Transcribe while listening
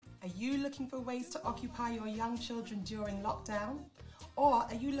you looking for ways to occupy your young children during lockdown? Or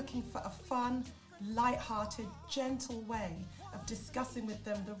are you looking for a fun, light-hearted, gentle way of discussing with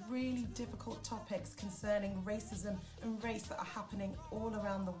them the really difficult topics concerning racism and race that are happening all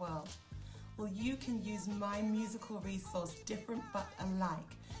around the world? Well, you can use my musical resource, Different But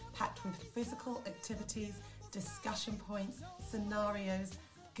Alike, packed with physical activities, discussion points, scenarios,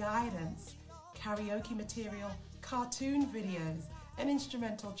 guidance, karaoke material, cartoon videos, and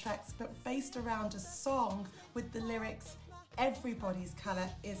instrumental tracks, but based around a song with the lyrics, "Everybody's colour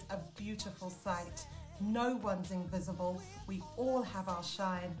is a beautiful sight. No one's invisible. We all have our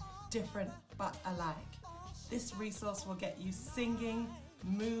shine, different but alike." This resource will get you singing,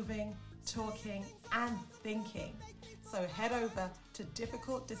 moving, talking, and thinking. So head over to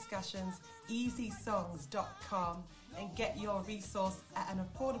difficultdiscussionseasysongs.com and get your resource at an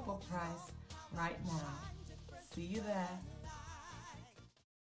affordable price right now. See you there.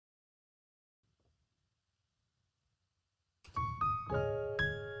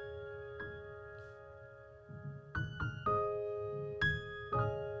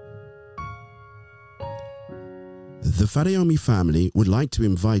 The Fadayomi family would like to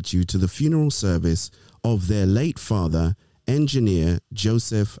invite you to the funeral service of their late father, engineer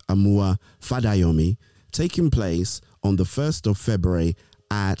Joseph Amua Fadayomi, taking place on the 1st of February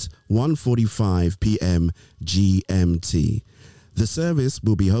at 1:45 p.m. GMT. The service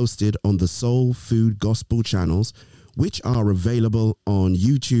will be hosted on the Soul Food Gospel channels, which are available on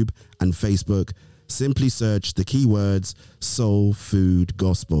YouTube and Facebook. Simply search the keywords Soul Food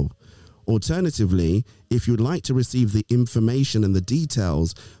Gospel. Alternatively, if you'd like to receive the information and the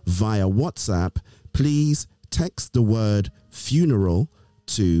details via WhatsApp, please text the word funeral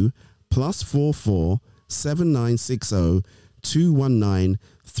to +44 7960 219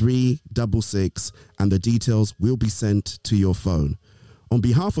 366 and the details will be sent to your phone. On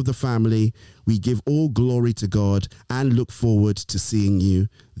behalf of the family, we give all glory to God and look forward to seeing you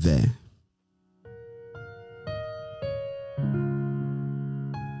there.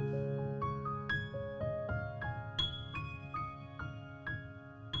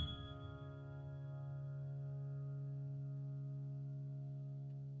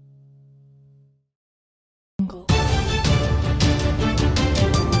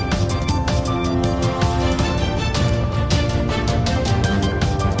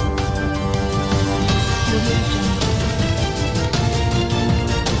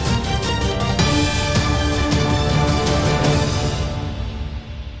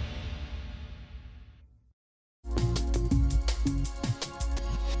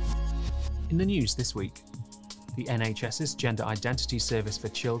 In the news this week, the NHS's Gender Identity Service for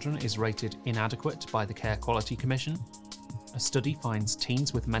Children is rated inadequate by the Care Quality Commission. A study finds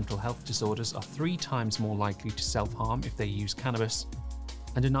teens with mental health disorders are 3 times more likely to self-harm if they use cannabis.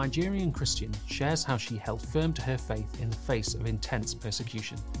 And a Nigerian Christian shares how she held firm to her faith in the face of intense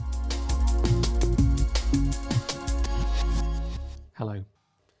persecution. Hello.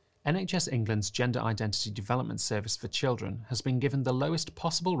 NHS England's Gender Identity Development Service for Children has been given the lowest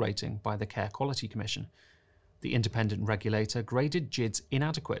possible rating by the Care Quality Commission. The independent regulator graded GIDS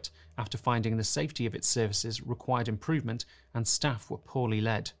inadequate after finding the safety of its services required improvement and staff were poorly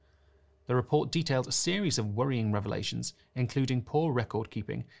led. The report detailed a series of worrying revelations, including poor record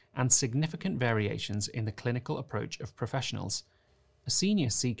keeping and significant variations in the clinical approach of professionals. A senior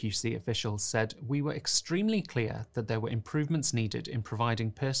CQC official said, "We were extremely clear that there were improvements needed in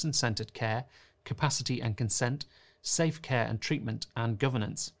providing person-centred care, capacity and consent, safe care and treatment, and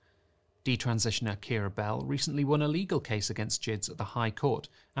governance." Detransitioner Kira Bell recently won a legal case against GIDS at the High Court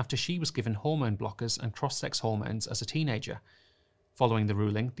after she was given hormone blockers and cross-sex hormones as a teenager. Following the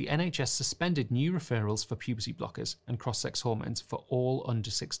ruling, the NHS suspended new referrals for puberty blockers and cross-sex hormones for all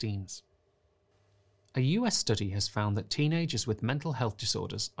under 16s. A US study has found that teenagers with mental health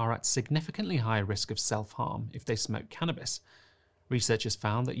disorders are at significantly higher risk of self-harm if they smoke cannabis. Researchers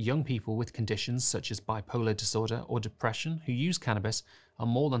found that young people with conditions such as bipolar disorder or depression who use cannabis are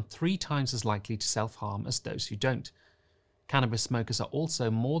more than 3 times as likely to self-harm as those who don't. Cannabis smokers are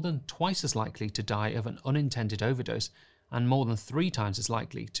also more than twice as likely to die of an unintended overdose and more than 3 times as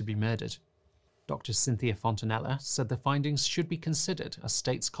likely to be murdered. Dr. Cynthia Fontanella said the findings should be considered as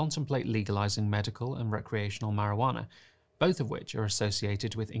states contemplate legalizing medical and recreational marijuana, both of which are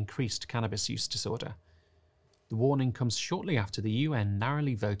associated with increased cannabis use disorder. The warning comes shortly after the UN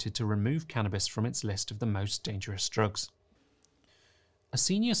narrowly voted to remove cannabis from its list of the most dangerous drugs. A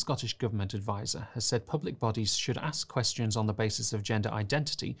senior Scottish Government advisor has said public bodies should ask questions on the basis of gender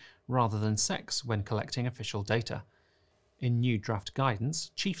identity rather than sex when collecting official data. In new draft guidance,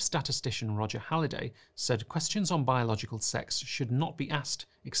 Chief Statistician Roger Halliday said questions on biological sex should not be asked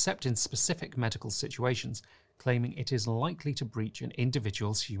except in specific medical situations, claiming it is likely to breach an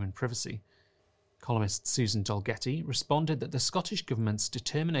individual's human privacy. Columnist Susan Dolgetty responded that the Scottish Government's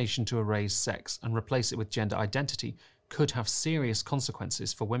determination to erase sex and replace it with gender identity could have serious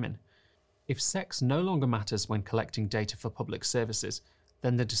consequences for women. If sex no longer matters when collecting data for public services,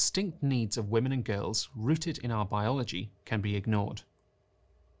 then the distinct needs of women and girls, rooted in our biology, can be ignored.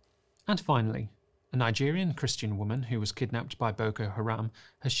 And finally, a Nigerian Christian woman who was kidnapped by Boko Haram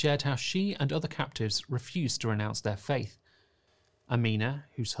has shared how she and other captives refused to renounce their faith. Amina,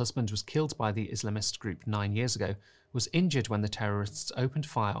 whose husband was killed by the Islamist group 9 years ago, was injured when the terrorists opened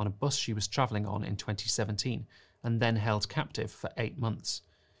fire on a bus she was travelling on in 2017 and then held captive for 8 months.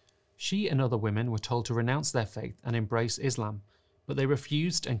 She and other women were told to renounce their faith and embrace Islam, but they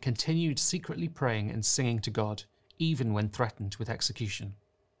refused and continued secretly praying and singing to God, even when threatened with execution.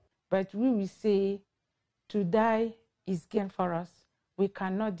 But we will say, to die is gain for us. We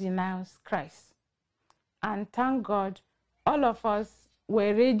cannot denounce Christ. And thank God, all of us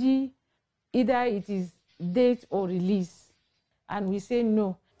were ready, either it is date or release. And we say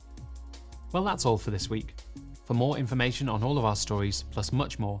no. Well, that's all for this week. For more information on all of our stories, plus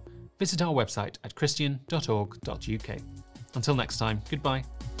much more, visit our website at christian.org.uk. Until next time, goodbye.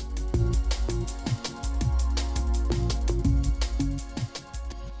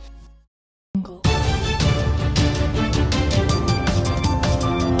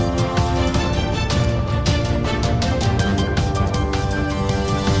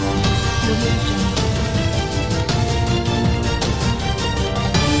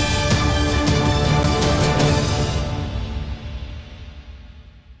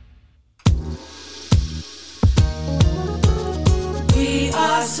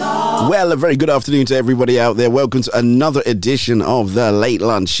 Well, a very good afternoon to everybody out there. Welcome to another edition of the Late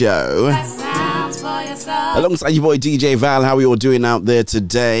Lunch Show. Alongside your boy DJ Val, how are you all doing out there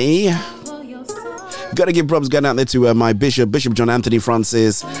today? Got to give props going out there to my Bishop John Anthony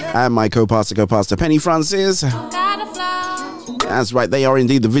Francis, and my co-pastor Penny Francis. That's right, they are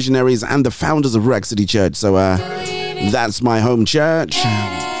indeed the visionaries and the founders of Ruach City Church. So that's my home church.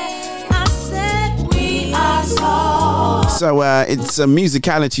 So it's a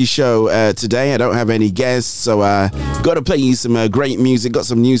musicality show today. I don't have any guests, so got to play you some great music. Got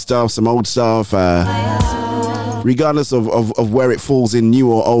some new stuff, some old stuff. Regardless of where it falls in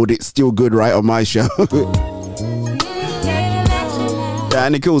new or old, it's still good, right, on my show.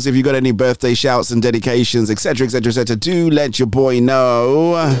 And of course, if you got any birthday shouts and dedications, etc., do let your boy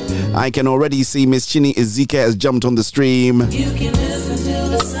know. I can already see Miss Chini Ezike has jumped on the stream.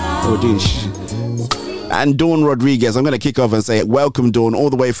 And Dawn Rodriguez, I'm going to kick off and say welcome, Dawn, all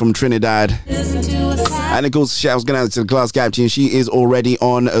the way from Trinidad. And of course, shouts going out to the class captain. She is already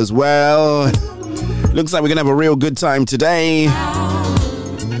on as well. Looks like we're going to have a real good time today.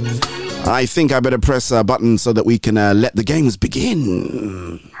 I think I better press a button so that we can let the games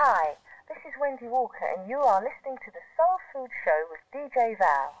begin. Hi, this is Wendy Walker, and you are listening to The Soul Food Show with DJ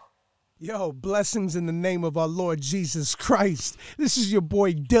Val. Yo, blessings in the name of our Lord Jesus Christ. This is your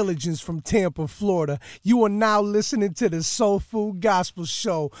boy Diligence from Tampa, Florida. You are now listening to the Soul Food Gospel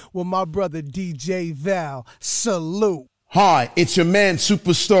Show with my brother DJ Val. Salute. Hi, it's your man,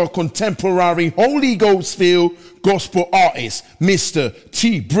 superstar, contemporary, Holy Ghost-filled gospel artist, Mr.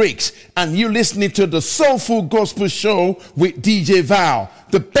 T. Briggs. And you're listening to the Soul Food Gospel Show with DJ Val,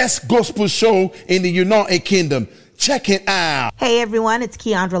 the best gospel show in the United Kingdom. Check it out. Hey everyone, it's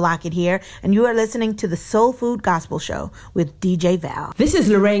Keandra Lockett here, and you are listening to the Soul Food Gospel Show with DJ Val. This is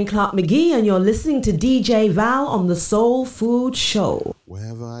Lorraine Clark McGee, and you're listening to DJ Val on the Soul Food Show.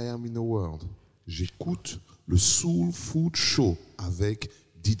 Wherever I am in the world, j'écoute le Soul Food Show avec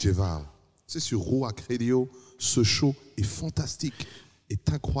DJ Val. C'est sur Ruach Radio. Ce show est fantastique,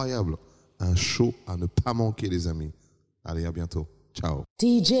 est incroyable. Un show à ne pas manquer, les amis. Allez, à bientôt. Ciao.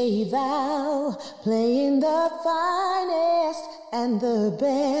 DJ Val, playing the finest and the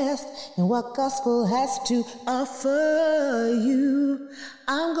best in what gospel has to offer you.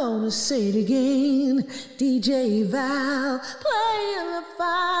 I'm gonna say it again. DJ Val, playing the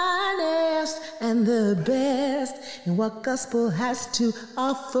finest and the best in what gospel has to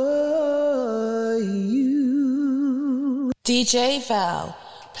offer you. DJ Val,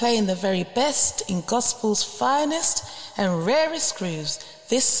 playing the very best in gospel's finest and rarest grooves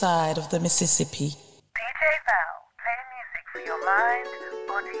this side of the Mississippi. DJ Val, playing music for your mind,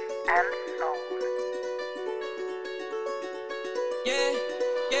 body, and soul.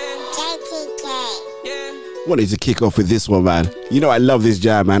 Wanted to kick off with this one, man. You know I love this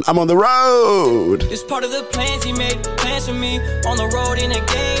jam, man. I'm on the road. It's part of the plans he made, plans for me. On the road in a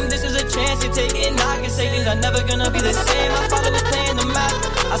game, this is a chance to take it. Now I can say things are never gonna be the same. I follow his plan, no matter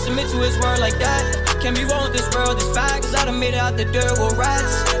I submit to his word like that. Can't be wrong with this world, it's facts. I done made it out the dirt with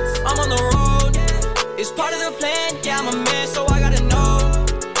rats. I'm on the road, it's part of the plan. Yeah, I'm a man, so I gotta know.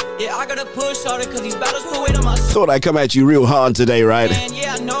 Yeah, I gotta push harder, cause these battles put weight on my soul. Thought I'd come at you real hard today, right? And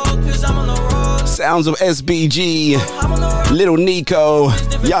yeah, I know, cause I'm on the road. Sounds of SBG, Little Nico,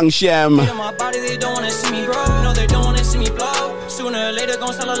 Young Shem. My body, they don't wanna see me grow. No, they don't wanna see me blow. Sooner or later,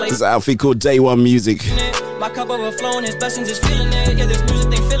 gon' sell like this outfit called Day One Music. My cup overflowing, his blessings is feeling it. Yeah, this music,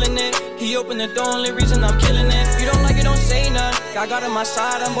 they feeling it. He opened the door, only reason I'm killing it. You don't like it, don't say nothing. I got on my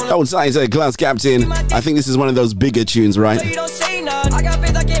side, I'm Old Science Class Captain. I think this is one of those bigger tunes, right? You don't say nothing. I got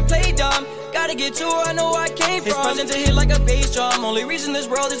faith, I can't play dumb. Gotta get to where I know where I came from. His presence to hit like a bass drum. Only reason this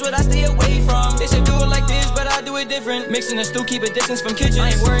world is what I stay away from. They say do it like this, but I do it different. Mixing the stew, keep a distance from kitchens. I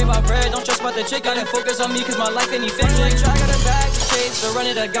ain't worried about bread, don't stress about the chicken. Gotta focus on me, cause my life ain't efficient. I got a bag to chase, so run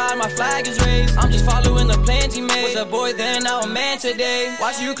it to God, my flag is raised. I'm just following the plans he made. Was a boy then, now a man today.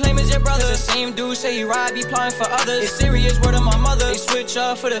 Watch you claim it's your brother. The same dude say he ride, be plotting for others. It's serious, word of my mother. They switch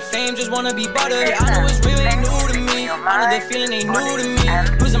up for the fame, just wanna be butter. Yeah, I know it's real, ain't new to me. I know the feeling ain't new to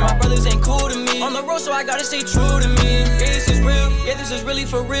me. Losing my brothers ain't cool to me. On the road, so I gotta stay true to me. Yeah, this is real, yeah, this is really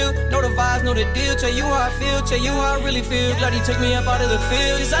for real. Know the vibes, know the deal. Tell you how I feel, tell you how I really feel. Glad he took me up out of the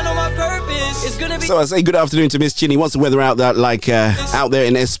field, cause I know my purpose. It's gonna be. So I say good afternoon to Miss Chinny. What's the weather out there like out there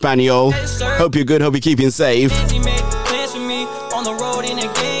in Espanol? Hope you're good, hope you're keeping safe.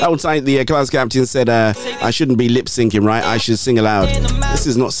 Outside, the class captain said I shouldn't be lip syncing, right? I should sing aloud. This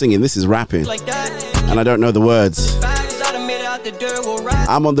is not singing, this is rapping. And I don't know the words.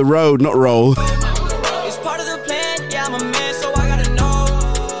 I'm on the road, not roll. It's part of the plan, yeah, I'm a man, so I gotta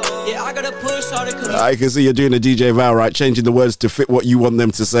know. Yeah, I gotta push harder, cause I can see you're doing a DJ Val, right? Changing the words to fit what you want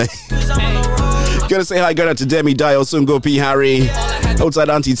them to say. Gonna say hi, going out to Demi, Dio, Sungo, P. Harry. Outside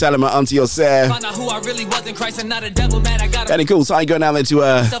Auntie Talima, Auntie Yosef. Any cool, so I go down there to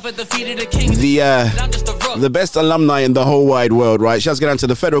the best alumni in the whole wide world, right? Shouts go down to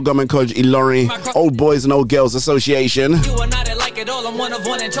the Federal Government College Ilori, Old Boys and Old Girls Association.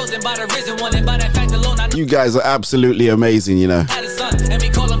 You guys are absolutely amazing, you know.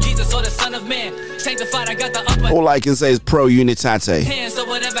 All I can say is pro unitate. So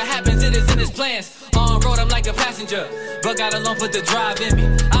whatever happens, it is in his plans. On road, I'm like a passenger, but got alone put the drive in me.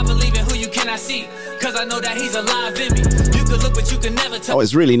 I believe in who you cannot see, cause I know that he's alive in me. You could look, but you can never tell. Oh,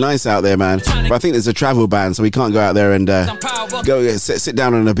 it's really nice out there, man. But I think there's a travel ban, so we can't go out there and go sit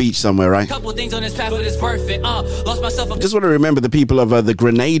down on a beach somewhere, right? Couple things on this path, but it's perfect. Lost myself. Just want to remember the people of the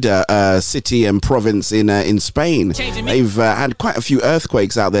Grenada city and province in Spain. They've had quite a few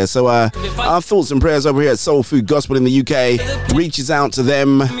earthquakes out there, so our thoughts and prayers over here at Soul Food Gospel in the UK reaches out to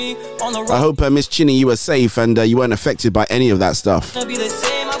them. I hope Miss Chinny, you were safe and you weren't affected by any of that stuff. Be the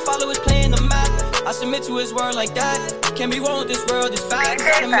same. I follow his plan, the map. I submit to his word like that. Can't be wrong with this world, it's facts.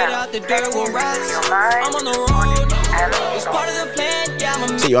 I done made it out the dirt with rats. I'm on the road, it's part of the plan. Yeah, I'm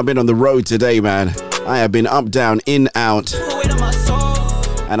a See, I've been on the road today, man. I have been up, down, in, out,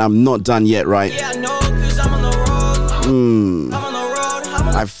 and I'm not done yet, right? Yeah, I know, cause I'm on the road. I'm on the road.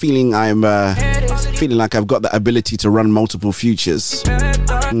 I'm feeling like I've got the ability to run multiple futures.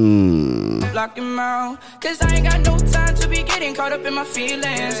 Block him out, cause I ain't got no time to be getting caught up in my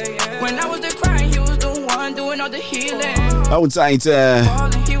feelings. When I was the crying, he was the one doing all the healing. Outside,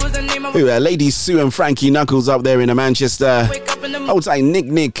 Lady Sue and Frankie Knuckles up there in Manchester. Outside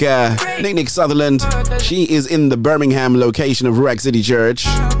Nick Sutherland. She is in the Birmingham location of Ruach City Church.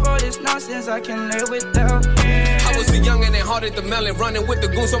 I was a youngin' and hearted the melon, running with the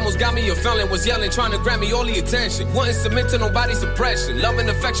goons, almost got me a felon. Was yelling, trying to grab me all the attention. Wouldn't submit to nobody's suppression. Love and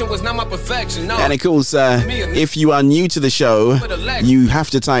affection was not my perfection. No. And of course, if you are new to the show, you have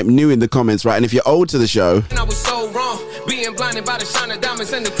to type new in the comments, right? And if you're old to the show, I was so wrong, being blinded by the shine of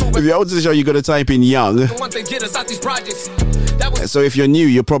diamonds and the crew. If you're old to the show, you got to type in young. So if you're new,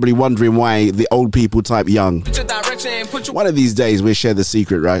 you're probably wondering why the old people type young. One of these days, we'll share the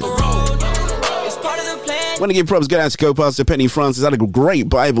secret, right? I want to give props going out to co-pastor Penny Francis. Had a great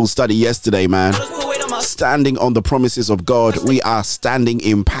Bible study yesterday, man. Standing on the promises of God, we are standing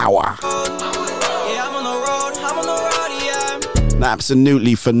in power. An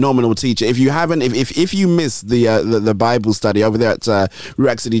absolutely phenomenal teacher. If you haven't, if you missed the Bible study over there at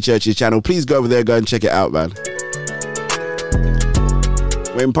Ruach City Church's channel, please go over there, go and check it out, man.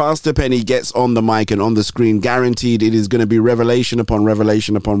 When Pastor Penny gets on the mic and on the screen, guaranteed it is going to be revelation upon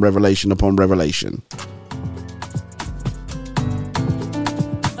revelation upon revelation upon revelation.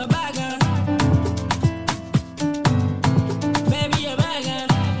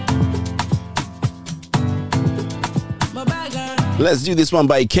 Let's do this one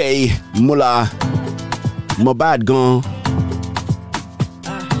by K. Mullah. My bad gone.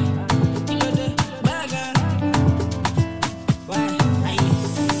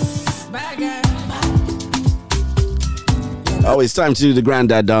 Oh, it's time to do the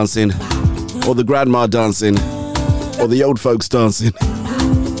granddad dancing, or the grandma dancing, or the old folks dancing.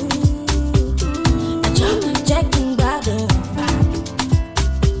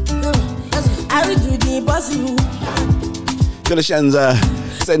 Congratulations,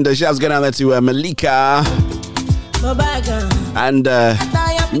 send a shout going out there to Malika and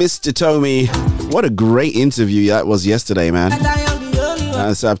Mr. Tommy. What a great interview that was yesterday, man.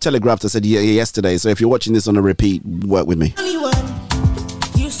 So I've telegraphed, I said yesterday, so if you're watching this on a repeat, work with me.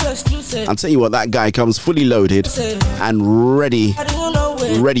 I'll tell you what, that guy comes fully loaded and ready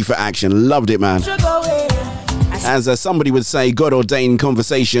for action. Loved it, man. As somebody would say, God-ordained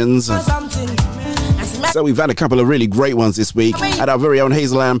conversations. So we've had a couple of really great ones this week. Had our very own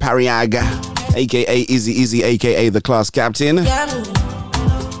Hazel Ann Pariag, a.k.a. Izzy, a.k.a. the class captain.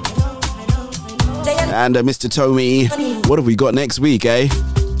 And Mr. Tommy, what have we got next week, eh?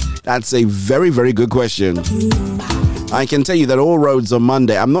 That's a very, very good question. I can tell you that all roads on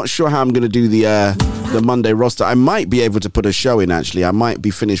Monday. I'm not sure how I'm going to do the Monday roster. I might be able to put a show in, actually. I might be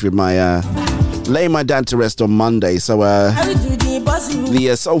finished with my... laying my dad to rest on Monday. So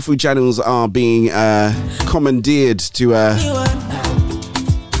the Soul Food channels are being commandeered to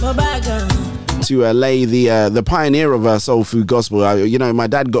lay the pioneer of Soul Food Gospel. You know, my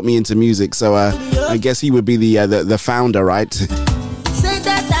dad got me into music, so I guess he would be the founder, right?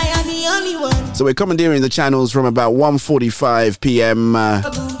 So we're commandeering the channels from about 1:45 p.m.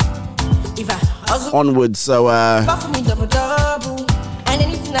 Onwards. So I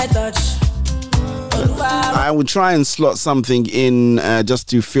will try and slot something in just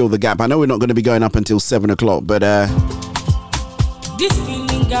to fill the gap. I know we're not going to be going up until 7 o'clock, but this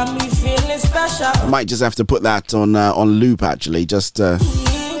feeling got me feeling special. I might just have to put that on loop, actually. Just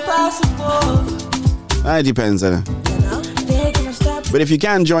Impossible. it depends. But if you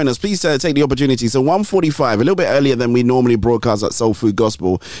can join us, please take the opportunity. So 1:45, a little bit earlier than we normally broadcast at Soul Food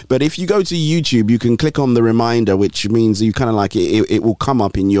Gospel. But if you go to YouTube, you can click on the reminder, which means you kind of like it will come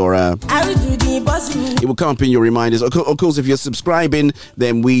up in your it will come up in your reminders. Of course, if you're subscribing,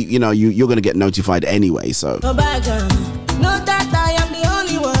 then you're going to get notified anyway. So. Know that I am the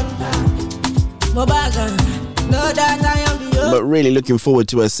only one. Know that I am the only. But really looking forward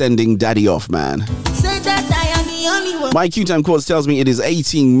to sending Daddy off, man. Say that I am the only one. My Q-Time Quartz tells me it is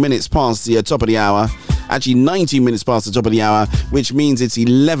 18 minutes past the top of the hour. Actually, 19 minutes past the top of the hour, which means it's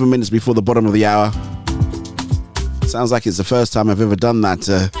 11 minutes before the bottom of the hour. Sounds like it's the first time I've ever done that.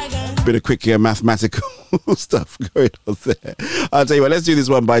 Bit of quick mathematical stuff going on there. I'll tell you what, let's do this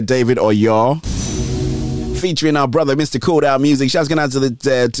one by David Oyo, featuring our brother Mr. Called Out Music. Shouts going out to the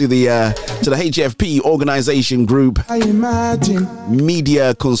HFP organization group, I imagine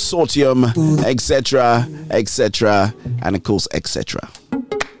media consortium, etc., and of course, etc.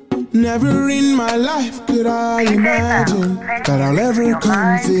 Never in my life could I imagine that I'll ever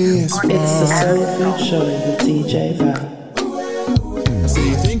come this far. It's the Soul Food Show with DJ Val.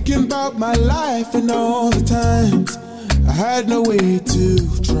 See, thinking about my life and all the times I had no way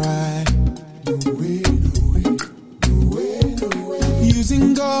to try. No way.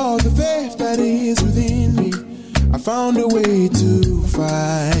 Using all the faith that is within me, I found a way to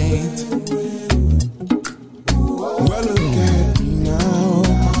fight. Well, look at me now,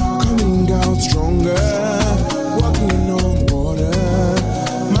 coming out stronger, walking on water.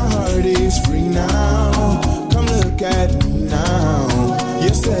 My heart is free now. Come look at me now.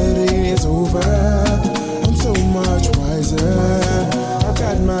 Yesterday is over. I'm so much wiser. I've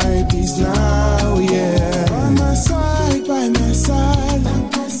got my peace now, yeah. By my side, by my side.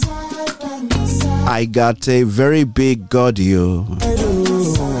 I got a very big God, you. I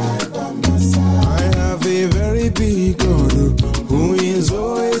have a very big God who is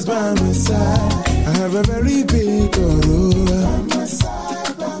always by my side. I have a very big God by my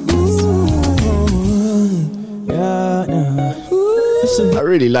side, by my side. I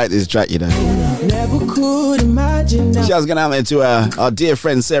really like this track, you know. Never could imagine that. She was going out there to our dear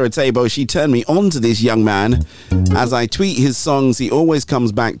friend Sarah Tabo. She turned me on to this young man. As I tweet his songs, he always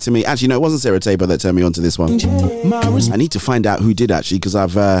comes back to me. Actually, no, it wasn't Sarah Tabo that turned me on to this one. I need to find out who did, actually, because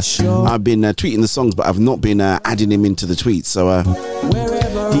I've been tweeting the songs, but I've not been adding him into the tweets. So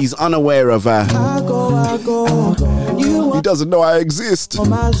he's unaware of... he doesn't know I exist.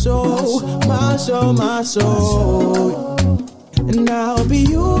 My soul, my soul, my soul. And I'll be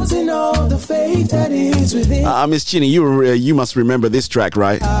using all the faith that is within. Miss Chinny, you must remember this track,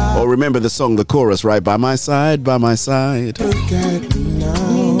 right? Or remember the song, the chorus, right? By my side, by my side. Look at me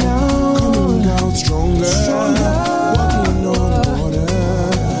now, coming out stronger, walking on water.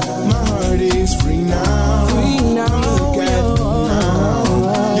 My heart is free now. Look at me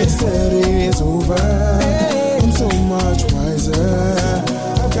now. Yesterday is over. I'm so much wiser.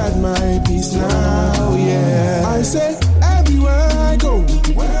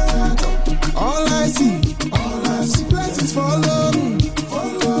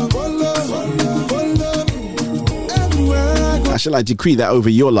 shall I decree that over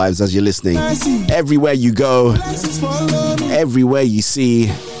your lives as you're listening? Everywhere you go, everywhere you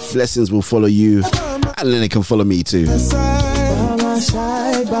see, blessings will follow you, and then it can follow me too.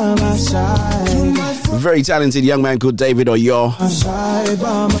 Very talented young man called David Oyo,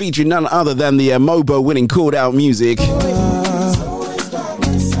 featuring none other than the Mobo winning Called Out music.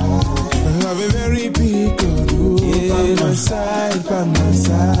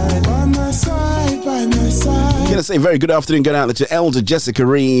 I'm gonna say very good afternoon going out there to Elder Jessica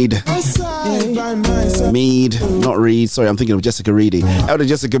Mead, not Reed, sorry, I'm thinking of Jessica Reedy. Elder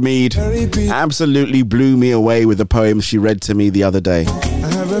Jessica Mead absolutely blew me away with the poem she read to me the other day.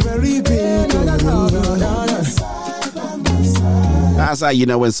 That's how you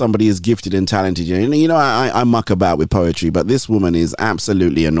know when somebody is gifted and talented. You know, I muck about with poetry, but this woman is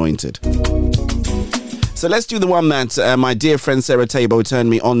absolutely anointed. So let's do the one that my dear friend Sarah Tabo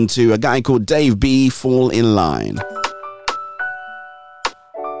turned me on to, a guy called Dave B, Fall in Line.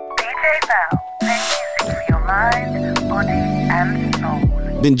 DJ Val, play music for your mind, body and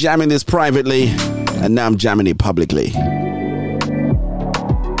soul. Been jamming this privately, and now I'm jamming it publicly.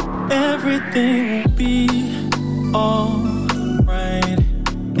 Everything will be alright.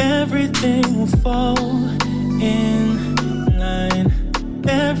 Everything will fall in line.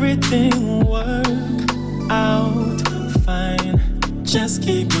 Everything will work out fine. Just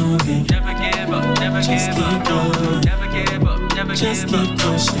keep moving. Never give up, never just give keep up. Going. Never give up, never just give keep up.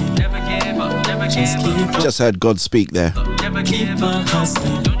 Pushing. Never give up, never just give up. Just heard God speak there. Never keep on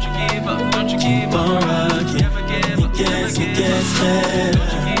hustling. Don't you give up, don't you keep on rocking. Never give up, it gets better.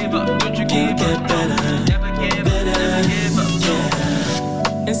 Don't you give up, don't you give up. Get better, never give up, never give up.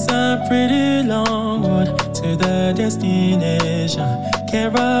 Yeah. It's a pretty long road to the destination. Care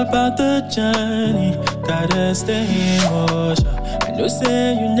about the journey, gotta stay in motion. I know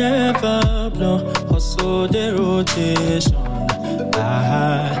say you never blow, hustle the rotation.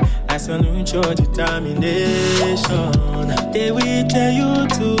 I salute your determination. They will tell you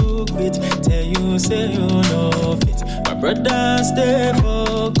to quit, tell you say you know fit. My brother stay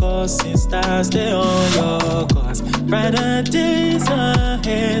focused, sister stay on your course. Brighter days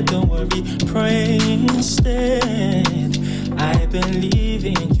ahead, don't worry, pray instead. I believe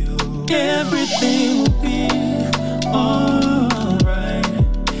in you. Everything will be alright.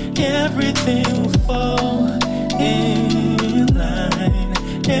 Everything will fall in line.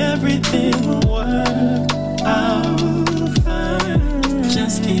 Everything will work out fine.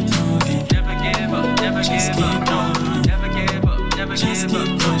 Just keep moving. Never give up. Never just give up. Going. Never give up. Never just give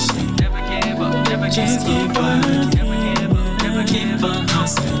keep pushing. Never give up. Never just keep working. Never give up. Never keep on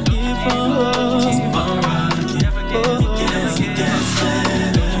hustling. Keep on rocking. Never give up.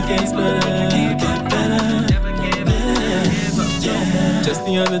 Just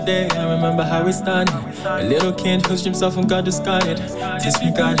the other day, I remember how it started. A little kid whose dreams often got discarded,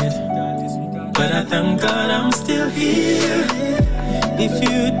 disregarded. But I thank God I'm still here. If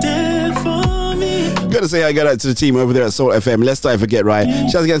you did for me. Gotta say I got out to the team over there at Soul FM. Lest I forget, right?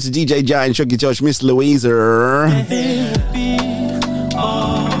 Shouts again to DJ Jai and Shoki Josh, Miss Louisa.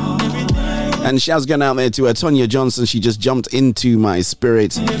 And shouts going out there to Tonya Johnson. She just jumped into my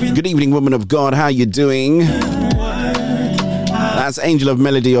spirit. Good evening, woman of God. How you doing? That's Angel of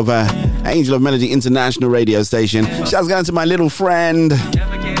Melody of Angel of Melody International radio station. Shouts going to my little friend. I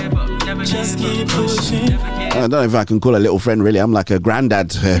don't know if I can call her little friend, really. I'm like a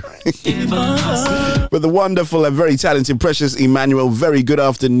granddad to her. But the wonderful and very talented, precious Emmanuel. Very good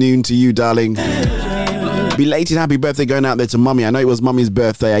afternoon to you, darling. Belated happy birthday going out there to Mummy. I know it was Mummy's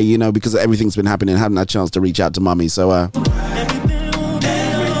birthday, you know, because everything's been happening. I haven't had a chance to reach out to Mummy, so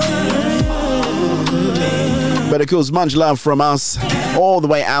but of course, much love from us all the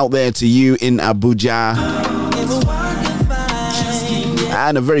way out there to you in Abuja.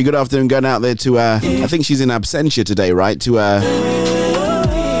 And a very good afternoon going out there to I think she's in absentia today, right? To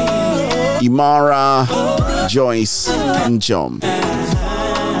Imara, Joyce and Chom.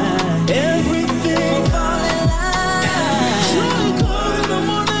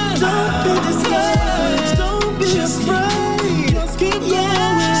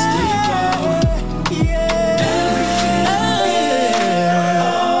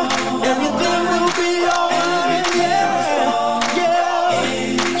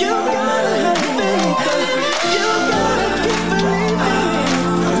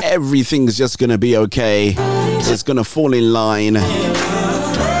 Everything's just gonna be okay. It's gonna fall in line.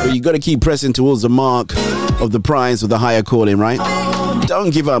 But you gotta keep pressing towards the mark of the prize of the higher calling, right?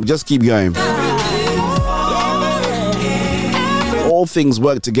 Don't give up, just keep going. All things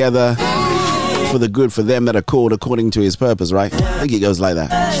work together for the good for them that are called according to his purpose, right? I think it goes like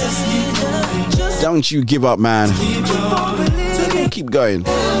that. Don't you give up, man. Keep going.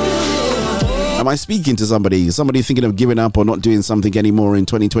 Am I speaking to somebody? Somebody thinking of giving up or not doing something anymore in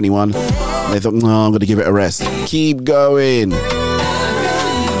 2021? They thought, no, I'm going to give it a rest. Keep going.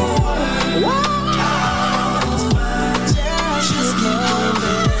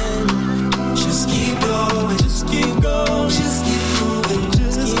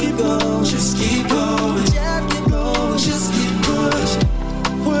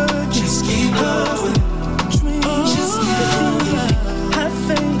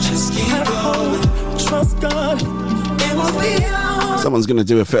 Someone's going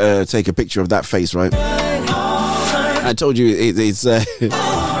to take a picture of that face, right? I told you it's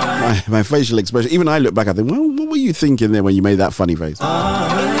my facial expression. Even I look back, I think, well, what were you thinking there when you made that funny face?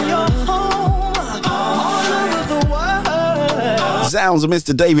 Sounds of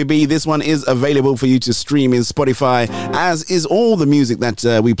Mr. David B. This one is available for you to stream in Spotify, as is all the music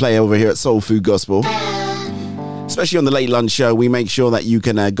that we play over here at Soul Food Gospel. Especially on the Late Lunch Show, we make sure that you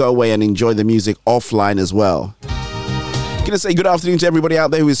can go away and enjoy the music offline as well. Gonna say good afternoon to everybody out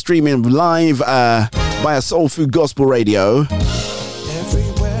there who is streaming live via Soul Food Gospel Radio.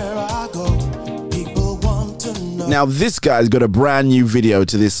 Now this guy's got a brand new video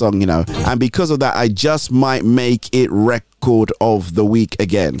to this song, you know, and because of that, I just might make it record of the week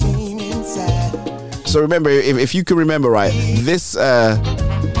again. So remember, if you can remember right, this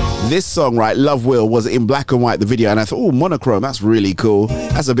song, right, Love Will, was in black and white, the video, and I thought, oh, monochrome, that's really cool.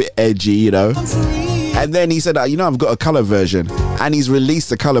 That's a bit edgy, you know. And then he said, you know, I've got a color version, and he's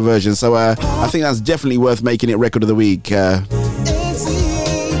released a color version. So I think that's definitely worth making it record of the week when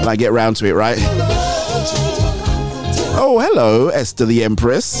I get round to it, right? Oh, hello, Esther the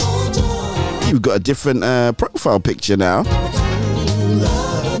Empress. You've got a different profile picture now.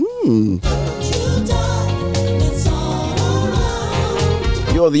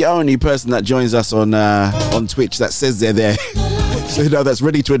 You're the only person that joins us on Twitch that says they're there. So, you know, that's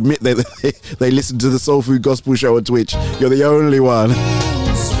ready to admit that they listen to the Soul Food Gospel Show on Twitch. You're the only one.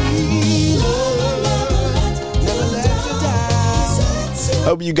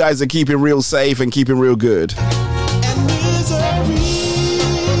 Hope you guys are keeping real safe and keeping real good.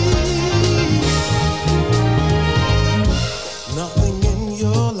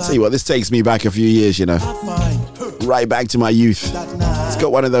 Tell you what, this takes me back a few years, you know. Right back to my youth. It's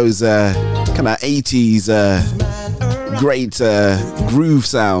got one of those kind of 80s great groove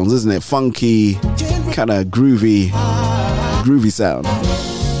sounds, isn't it? Funky, kind of groovy sound.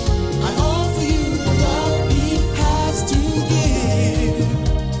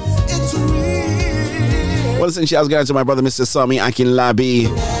 Well, listen, shouts going to my brother, Mr. Sami Akinlabi.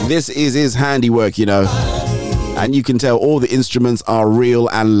 This is his handiwork, you know. And you can tell all the instruments are real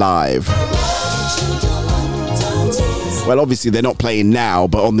and live. Well, obviously they're not playing now,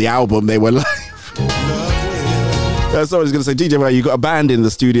 but on the album they were live. Someone's going to say, DJ, well, you got a band in the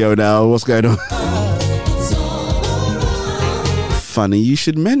studio now. What's going on? Funny you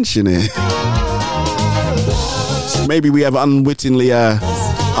should mention it. Maybe we have unwittingly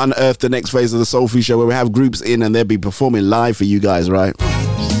unearthed the next phase of the Soul Food Show where we have groups in and they'll be performing live for you guys, right?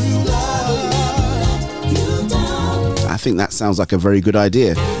 I think that sounds like a very good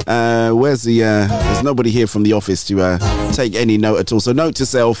idea. There's nobody here from the office to take any note at all. So note to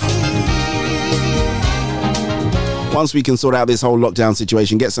self. Once we can sort out this whole lockdown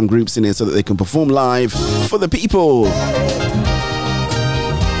situation, get some groups in here so that they can perform live for the people.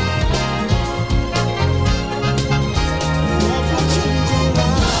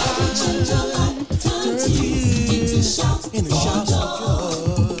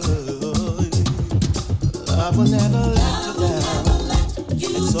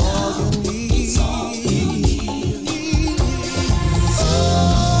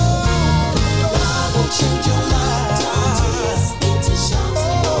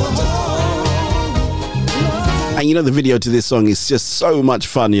 And you know, the video to this song is just so much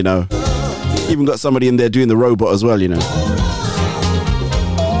fun, you know. Even got somebody in there doing the robot as well, you know.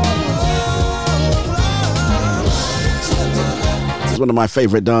 It's one of my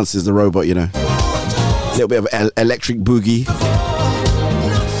favorite dances, the robot, you know. A little bit of electric boogie.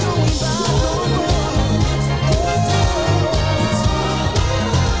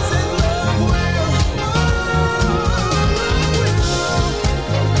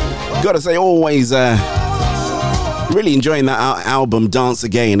 Gotta say, always really enjoying that album Dance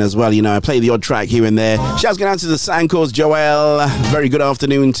Again as well. You know, I play the odd track here and there. Shouts going out to the Sankors, Joel. Very good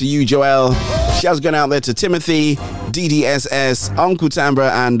afternoon to you, Joel. Shouts going out there to Timothy, DDSS, Uncle Tambra,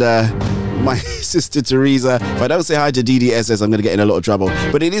 and my sister Teresa. If I don't say hi to DDSS, I'm going to get in a lot of trouble.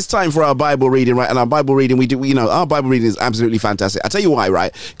 But it is time for our Bible reading, right? And our Bible reading, our Bible reading is absolutely fantastic. I tell you why,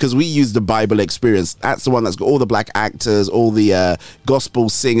 right? Because we use the Bible Experience. That's the one that's got all the black actors, all the gospel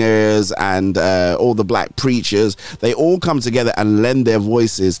singers, and all the black preachers. They all come together and lend their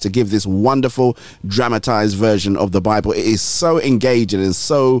voices to give this wonderful dramatized version of the Bible. It is so engaging and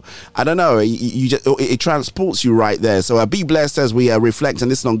so, I don't know, it transports you right there. So be blessed as we reflect and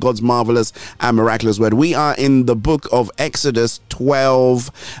listen on God's marvelous and miraculous word. We are in the book of Exodus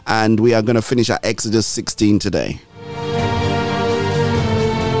 12, and we are going to finish at Exodus 16 today.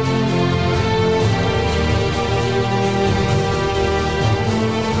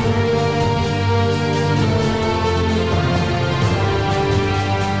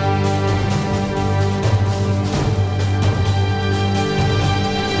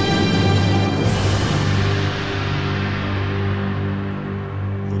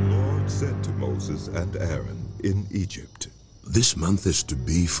 And Aaron in Egypt. This month is to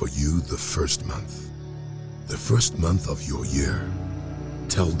be for you the first month of your year.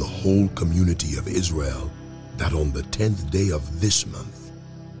 Tell the whole community of Israel that on the 10th day of this month,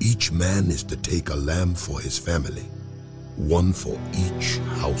 each man is to take a lamb for his family, one for each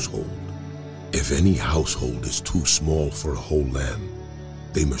household. If any household is too small for a whole lamb,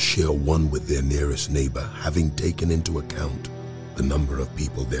 they must share one with their nearest neighbor, having taken into account the number of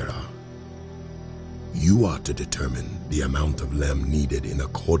people there are. You are to determine the amount of lamb needed in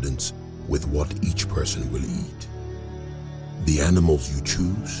accordance with what each person will eat. The animals you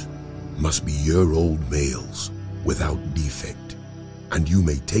choose must be year-old males without defect, and you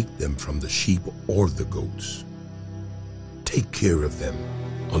may take them from the sheep or the goats. Take care of them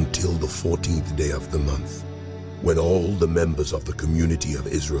until the 14th day of the month, when all the members of the community of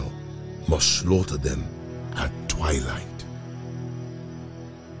Israel must slaughter them at twilight.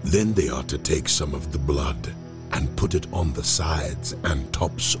 Then they are to take some of the blood and put it on the sides and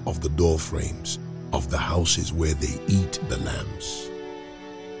tops of the door frames of the houses where they eat the lambs.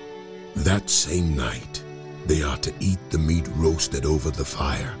 That same night, they are to eat the meat roasted over the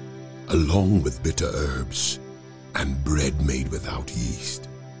fire, along with bitter herbs and bread made without yeast.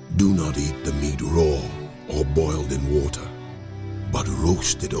 Do not eat the meat raw or boiled in water, but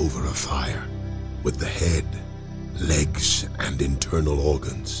roast it over a fire with the head, legs, and internal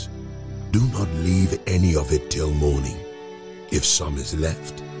organs. Do not leave any of it till morning. If some is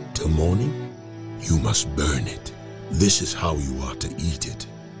left till morning, you must burn it. This is how you are to eat it: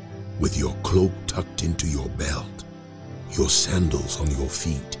 with your cloak tucked into your belt, your sandals on your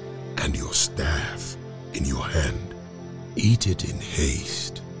feet, and your staff in your hand. Eat it in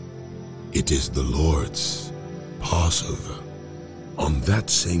haste. It is the Lord's Passover. On that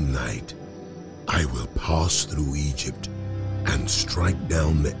same night, I will pass through Egypt and strike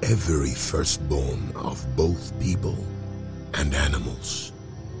down every firstborn of both people and animals,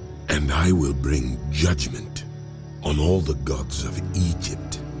 and I will bring judgment on all the gods of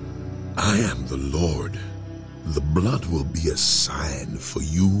Egypt. I am the Lord. The blood will be a sign for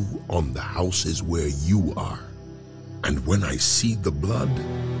you on the houses where you are, and when I see the blood,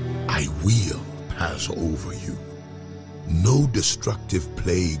 I will pass over you. No destructive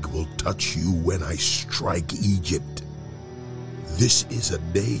plague will touch you when I strike Egypt. This is a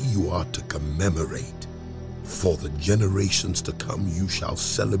day you are to commemorate. For the generations to come you shall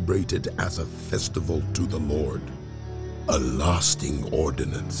celebrate it as a festival to the Lord, a lasting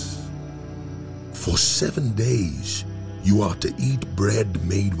ordinance. For 7 days you are to eat bread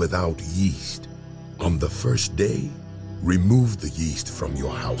made without yeast. On the first day, remove the yeast from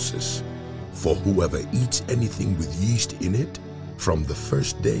your houses. For whoever eats anything with yeast in it, from the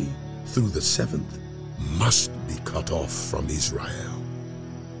first day through the 7th, must be cut off from Israel.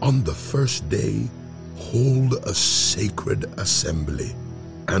 On the first day, hold a sacred assembly,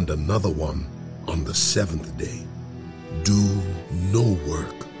 and another one on the 7th day. Do no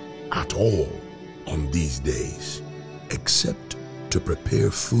work at all on these days, except to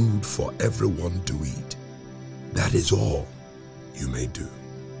prepare food for everyone to eat. That is all you may do.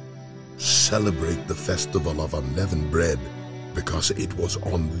 Celebrate the festival of unleavened bread, because it was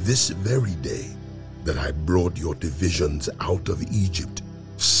on this very day that I brought your divisions out of Egypt.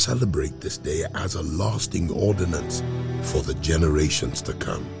 Celebrate this day as a lasting ordinance for the generations to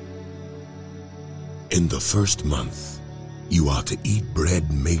come. In the first month, you are to eat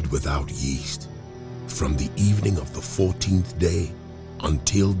bread made without yeast, from the evening of the 14th day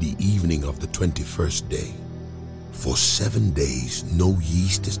until the evening of the 21st day. For 7 days no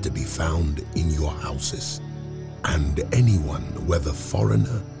yeast is to be found in your houses, and anyone, whether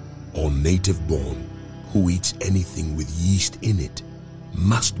foreigner or native born, who eats anything with yeast in it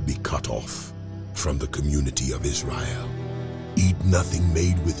must be cut off from the community of Israel. Eat nothing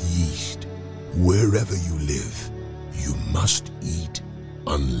made with yeast. Wherever you live, you must eat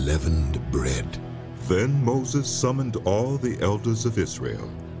unleavened bread. Then Moses summoned all the elders of Israel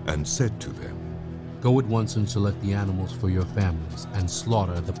and said to them, Go at once and select the animals for your families and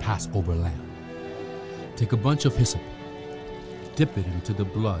slaughter the Passover lamb. Take a bunch of hyssop, dip it into the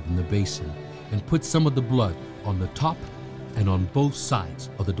blood in the basin, and put some of the blood on the top and on both sides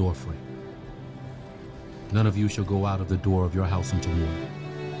of the doorframe. None of you shall go out of the door of your house until morning.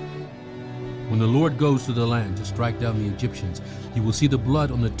 When the Lord goes to the land to strike down the Egyptians, he will see the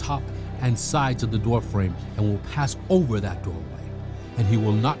blood on the top and sides of the doorframe and will pass over that doorway, and he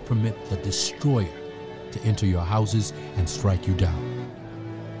will not permit the destroyer to enter your houses and strike you down.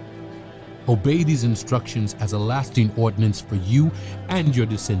 Obey these instructions as a lasting ordinance for you and your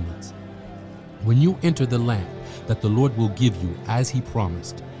descendants. When you enter the land that the Lord will give you as he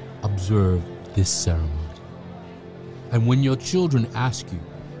promised, observe this ceremony. And when your children ask you,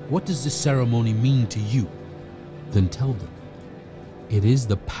 What does this ceremony mean to you? Then tell them, it is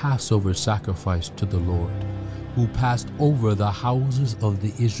the Passover sacrifice to the Lord, who passed over the houses of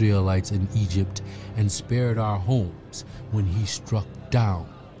the Israelites in Egypt and spared our homes when he struck down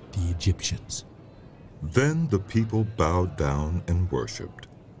the Egyptians. Then the people bowed down and worshipped.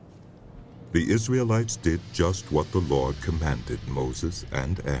 The Israelites did just what the Lord commanded Moses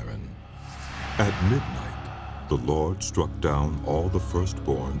and Aaron. At midnight, the Lord struck down all the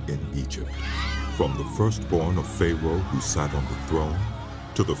firstborn in Egypt, from the firstborn of Pharaoh who sat on the throne,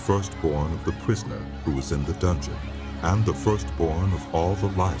 to the firstborn of the prisoner who was in the dungeon, and the firstborn of all the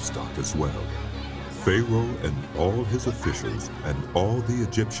livestock as well. Pharaoh and all his officials and all the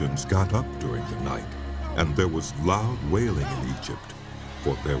Egyptians got up during the night, and there was loud wailing in Egypt,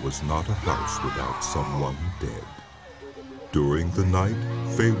 for there was not a house without someone dead. During the night,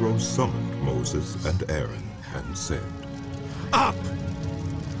 Pharaoh summoned Moses and Aaron and said, Up!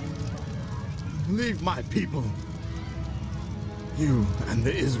 Leave my people, you and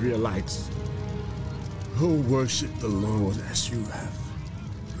the Israelites. Go worship the Lord as you have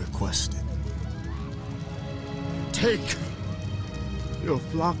requested. Take your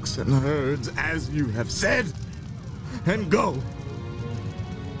flocks and herds as you have said, and go.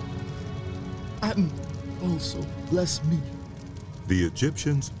 And also bless me. The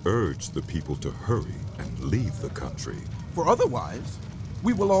Egyptians urged the people to hurry and leave the country, For otherwise,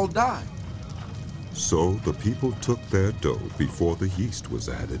 we will all die. So the people took their dough before the yeast was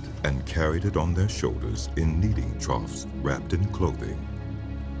added and carried it on their shoulders in kneading troughs wrapped in clothing.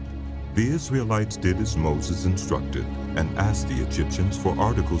 The Israelites did as Moses instructed and asked the Egyptians for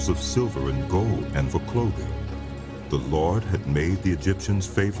articles of silver and gold and for clothing. The Lord had made the Egyptians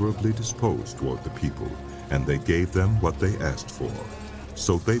favorably disposed toward the people, and they gave them what they asked for.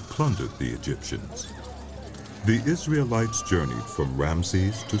 So they plundered the Egyptians. The Israelites journeyed from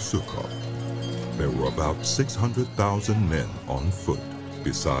Ramses to Succoth. There were about 600,000 men on foot,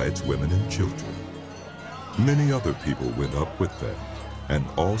 besides women and children. Many other people went up with them, and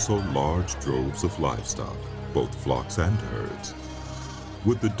also large droves of livestock, both flocks and herds.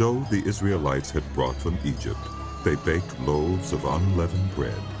 With the dough the Israelites had brought from Egypt, they baked loaves of unleavened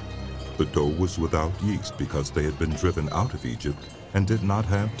bread. The dough was without yeast because they had been driven out of Egypt and did not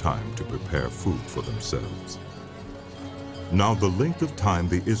have time to prepare food for themselves. Now the length of time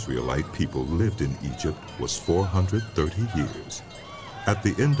the Israelite people lived in Egypt was 430 years. At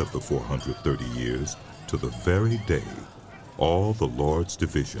the end of the 430 years, to the very day, all the Lord's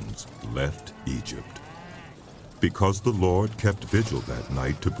divisions left Egypt. Because the Lord kept vigil that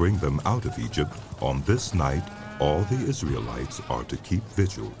night to bring them out of Egypt, on this night all the Israelites are to keep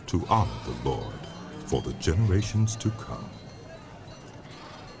vigil to honor the Lord for the generations to come.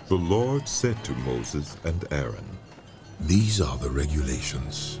 The Lord said to Moses and Aaron, These are the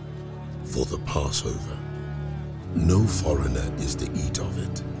regulations for the Passover. No foreigner is to eat of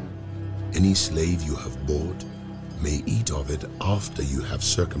it. Any slave you have bought may eat of it after you have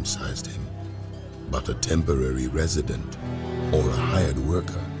circumcised him, but a temporary resident or a hired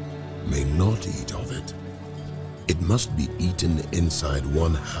worker may not eat of it. It must be eaten inside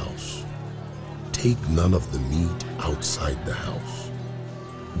one house. Take none of the meat outside the house.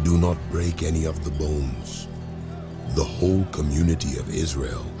 Do not break any of the bones. The whole community of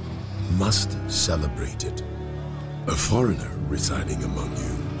Israel must celebrate it. A foreigner residing among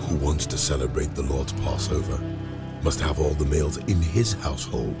you who wants to celebrate the Lord's Passover must have all the males in his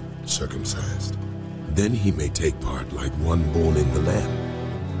household circumcised. Then he may take part like one born in the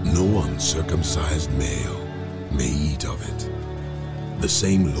land. No uncircumcised male may eat of it. The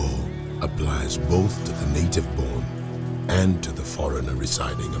same law applies both to the native born and to the foreigner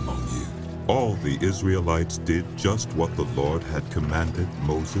residing among you. All the Israelites did just what the Lord had commanded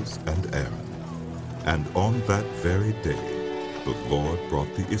Moses and Aaron. And on that very day, the Lord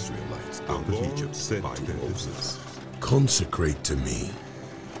brought the Israelites out of Egypt, said to Moses, "Consecrate to me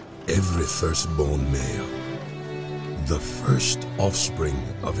every firstborn male, the first offspring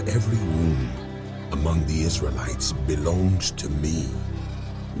of every womb among the Israelites belongs to me,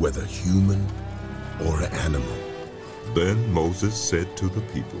 whether human or animal." Then Moses said to the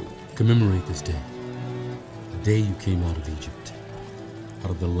people, "Commemorate this day, the day you came out of Egypt,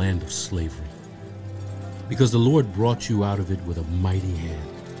 out of the land of slavery, because the Lord brought you out of it with a mighty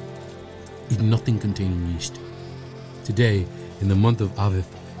hand. Eat nothing containing yeast. Today, in the month of Aviv,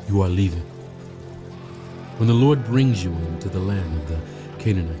 you are leaving. When the Lord brings you into the land of the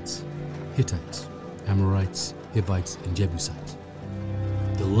Canaanites, Hittites, Amorites, Hivites, and Jebusites,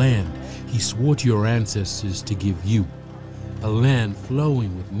 the land he swore to your ancestors to give you, a land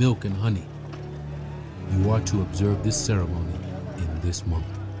flowing with milk and honey, you are to observe this ceremony in this month.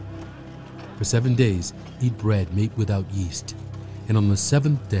 For 7 days, eat bread made without yeast, and on the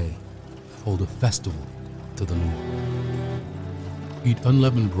 7th day, hold a festival to the Lord. Eat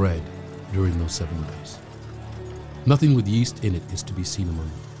unleavened bread during those 7 days. Nothing with yeast in it is to be seen among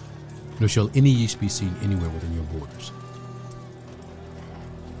you, nor shall any yeast be seen anywhere within your borders.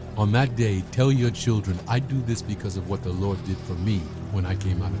 On that day, tell your children, I do this because of what the Lord did for me when I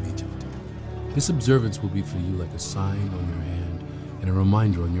came out of Egypt. This observance will be for you like a sign on your hand and a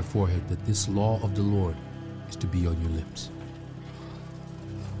reminder on your forehead that this law of the Lord is to be on your lips.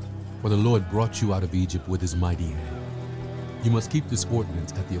 For the Lord brought you out of Egypt with his mighty hand. You must keep this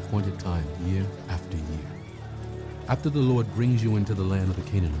ordinance at the appointed time, year after year. After the Lord brings you into the land of the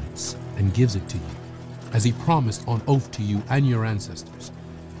Canaanites and gives it to you, as he promised on oath to you and your ancestors,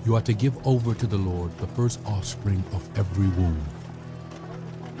 you are to give over to the Lord the first offspring of every womb.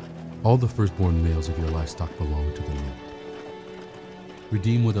 All the firstborn males of your livestock belong to the Lord.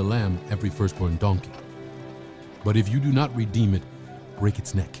 Redeem with a lamb every firstborn donkey. But if you do not redeem it, break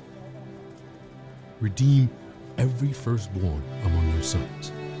its neck. Redeem every firstborn among your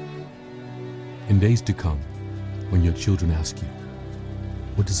sons. In days to come, when your children ask you,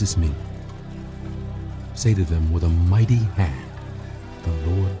 what does this mean? Say to them, with a mighty hand,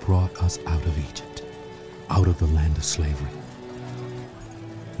 the Lord brought us out of Egypt, out of the land of slavery.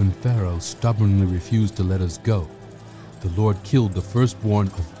 When Pharaoh stubbornly refused to let us go, the Lord killed the firstborn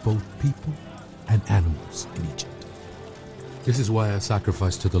of both people and animals in Egypt. This is why I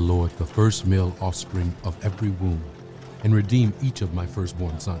sacrifice to the Lord the first male offspring of every womb, and redeem each of my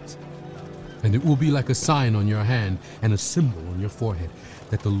firstborn sons. And it will be like a sign on your hand and a symbol on your forehead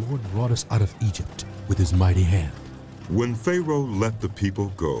that the Lord brought us out of Egypt with his mighty hand." When Pharaoh let the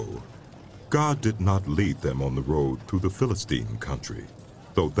people go, God did not lead them on the road through the Philistine country,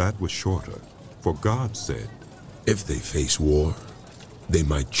 though that was shorter. For God said, "If they face war, they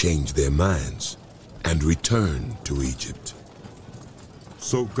might change their minds and return to Egypt."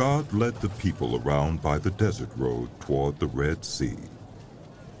 So God led the people around by the desert road toward the Red Sea.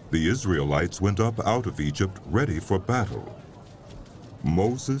 The Israelites went up out of Egypt ready for battle.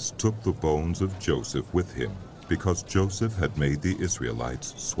 Moses took the bones of Joseph with him, because Joseph had made the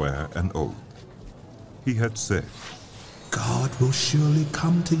Israelites swear an oath. He had said, "God will surely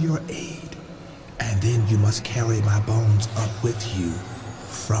come to your aid, and then you must carry my bones up with you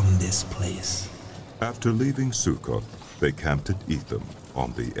from this place." After leaving Succoth, they camped at Etham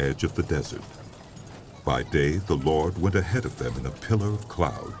on the edge of the desert. By day, the Lord went ahead of them in a pillar of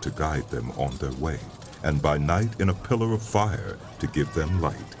cloud to guide them on their way, and by night in a pillar of fire to give them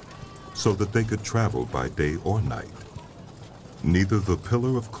light, so that they could travel by day or night. Neither the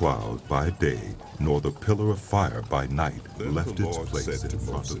pillar of cloud by day nor the pillar of fire by night left its place in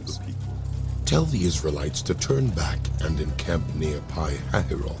front of the people. "Tell the Israelites to turn back and encamp near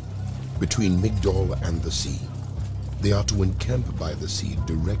Pi-Hahiroth, between Migdol and the sea. They are to encamp by the sea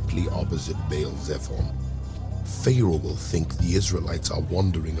directly opposite Baal-Zephon. Pharaoh will think the Israelites are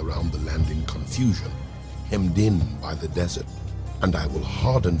wandering around the land in confusion, hemmed in by the desert, and I will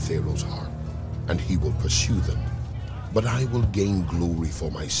harden Pharaoh's heart, and he will pursue them. But I will gain glory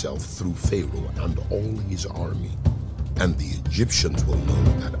for myself through Pharaoh and all his army, and the Egyptians will know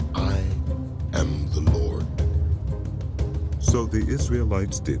that I am the Lord." So the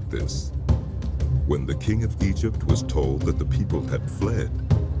Israelites did this. When the king of Egypt was told that the people had fled,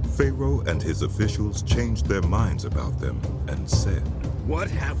 Pharaoh and his officials changed their minds about them and said, "What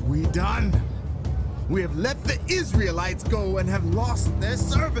have we done? We have let the Israelites go and have lost their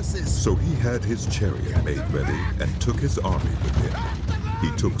services." So he had his chariot made ready and took his army with him.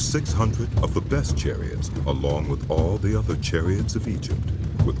 He took 600 of the best chariots, along with all the other chariots of Egypt,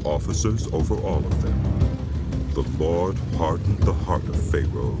 with officers over all of them. The Lord hardened the heart of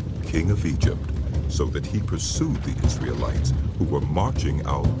Pharaoh, king of Egypt, so that he pursued the Israelites who were marching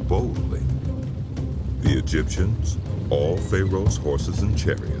out boldly. The Egyptians, all Pharaoh's horses and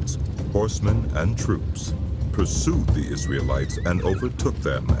chariots, horsemen and troops, pursued the Israelites and overtook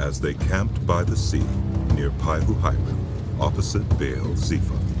them as they camped by the sea near Pi-hahiroth, opposite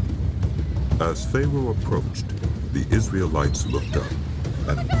Baal-zephon. As Pharaoh approached, the Israelites looked up,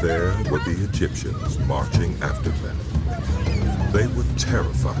 and there were the Egyptians marching after them. They were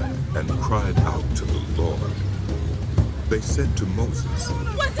terrified and cried out to the Lord. They said to Moses,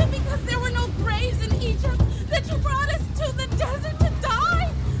 Was it because there were no graves in Egypt that you brought us to the desert to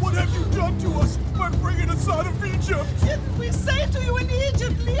die? What have you done to us by bringing us out of Egypt? Didn't we say to you in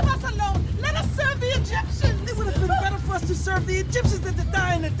Egypt, leave us alone, let us serve the Egyptians? It would have been better for us to serve the Egyptians than to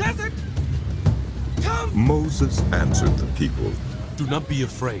die in the desert. Come! Moses answered the people, Do not be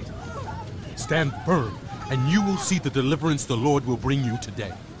afraid. Stand firm, and you will see the deliverance the Lord will bring you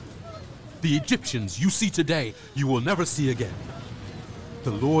today. The Egyptians you see today, you will never see again.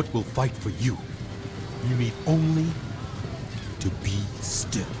 The Lord will fight for you. You need only to be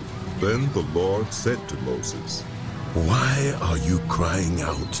still. Then the Lord said to Moses, Why are you crying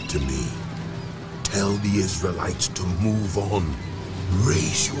out to me? Tell the Israelites to move on.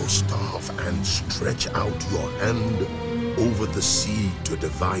 Raise your staff and stretch out your hand over the sea to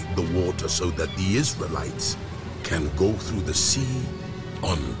divide the water so that the Israelites can go through the sea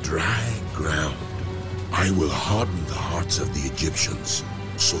on dry ground. I will harden the hearts of the Egyptians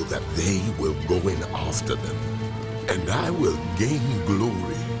so that they will go in after them, and I will gain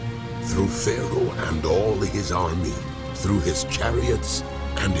glory through Pharaoh and all his army, through his chariots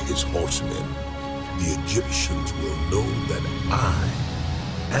and his horsemen. The Egyptians will know that I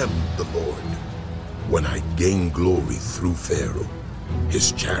am the Lord when I gain glory through Pharaoh,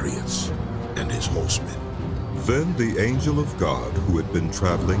 his chariots, and his horsemen. Then the angel of God, who had been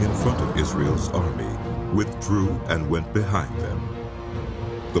traveling in front of Israel's army, withdrew and went behind them.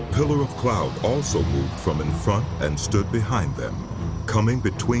 The pillar of cloud also moved from in front and stood behind them, coming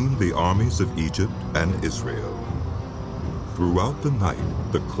between the armies of Egypt and Israel. Throughout the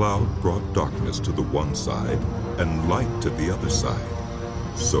night, the cloud brought darkness to the one side and light to the other side,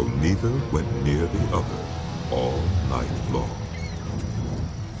 so neither went near the other all night long.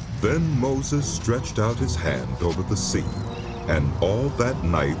 Then Moses stretched out his hand over the sea, and all that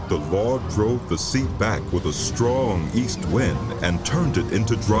night the Lord drove the sea back with a strong east wind and turned it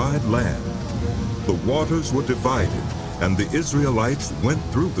into dried land. The waters were divided, and the Israelites went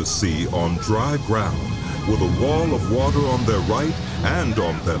through the sea on dry ground, with a wall of water on their right and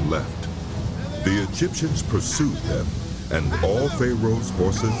on their left. The Egyptians pursued them, and all Pharaoh's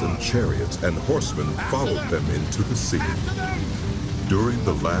horses and chariots and horsemen followed them into the sea. During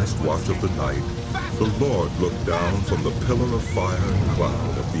the last watch of the night, the Lord looked down from the pillar of fire and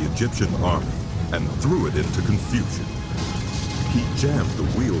cloud of the Egyptian army and threw it into confusion. He jammed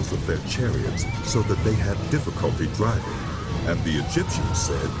the wheels of their chariots so that they had difficulty driving, and the Egyptians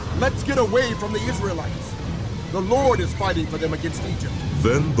said, Let's get away from the Israelites. The Lord is fighting for them against Egypt.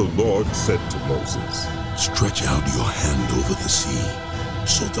 Then the Lord said to Moses, Stretch out your hand over the sea,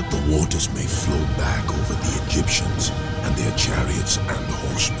 so that the waters may flow back over the Egyptians and their chariots and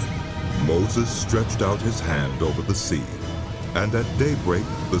horsemen. Moses stretched out his hand over the sea, and at daybreak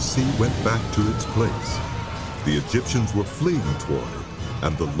the sea went back to its place. The Egyptians were fleeing toward it,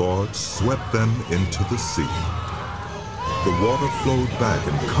 and the Lord swept them into the sea. The water flowed back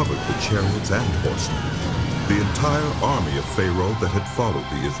and covered the chariots and horsemen, the entire army of Pharaoh that had followed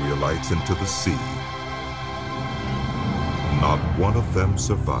the Israelites into the sea. Not one of them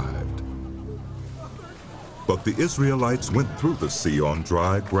survived. But the Israelites went through the sea on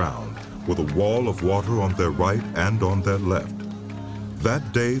dry ground, with a wall of water on their right and on their left.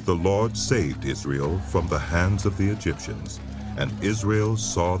 That day the Lord saved Israel from the hands of the Egyptians, and Israel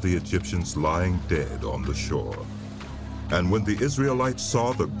saw the Egyptians lying dead on the shore. And when the Israelites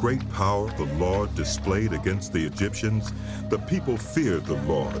saw the great power the Lord displayed against the Egyptians, the people feared the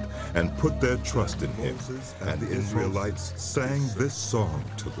Lord and put their trust in him. And the Israelites sang this song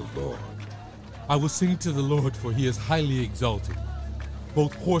to the Lord. I will sing to the Lord, for he is highly exalted.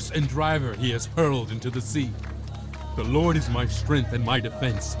 Both horse and driver he has hurled into the sea. The Lord is my strength and my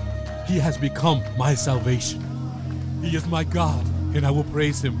defense. He has become my salvation. He is my God, and I will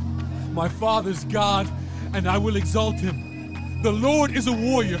praise him. My father's God, and I will exalt him. The Lord is a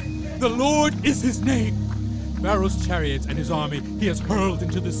warrior. The Lord is his name. Pharaoh's chariots and his army he has hurled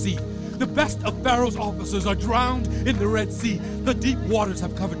into the sea. The best of Pharaoh's officers are drowned in the Red Sea. The deep waters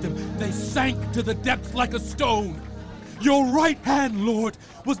have covered them. They sank to the depths like a stone. Your right hand, Lord,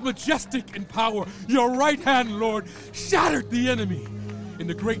 was majestic in power. Your right hand, Lord, shattered the enemy. In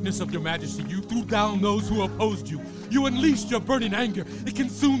the greatness of your majesty, you threw down those who opposed you. You unleashed your burning anger. It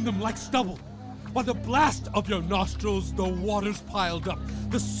consumed them like stubble. By the blast of your nostrils, the waters piled up.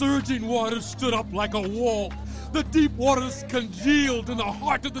 The surging waters stood up like a wall. The deep waters congealed in the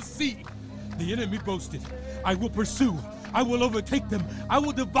heart of the sea. The enemy boasted, I will pursue. I will overtake them. I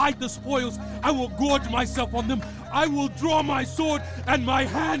will divide the spoils. I will gorge myself on them. I will draw my sword, and my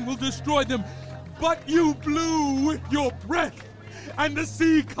hand will destroy them. But you blew with your breath, and the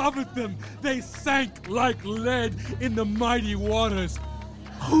sea covered them. They sank like lead in the mighty waters.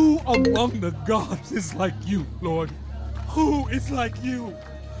 Who among the gods is like you, Lord? Who is like you?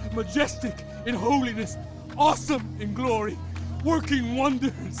 Majestic in holiness, awesome in glory, working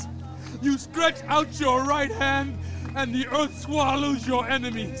wonders. You stretch out your right hand, and the earth swallows your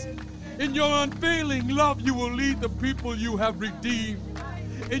enemies. In your unfailing love, you will lead the people you have redeemed.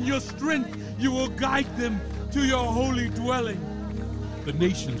 In your strength, you will guide them to your holy dwelling. The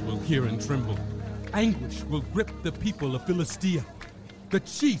nations will hear and tremble. Anguish will grip the people of Philistia. The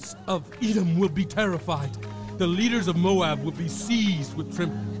chiefs of Edom will be terrified. The leaders of Moab will be seized with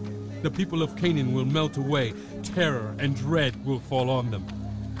trembling. The people of Canaan will melt away. Terror and dread will fall on them.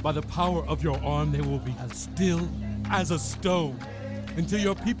 By the power of your arm, they will be as still as a stone, until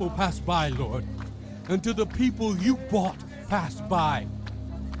your people pass by, Lord, until the people you bought pass by.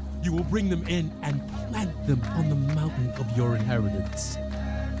 You will bring them in and plant them on the mountain of your inheritance,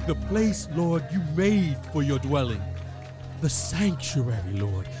 the place, Lord, you made for your dwelling, the sanctuary,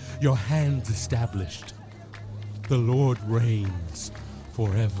 Lord, your hands established. The Lord reigns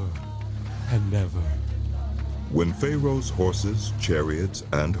forever and ever. When Pharaoh's horses, chariots,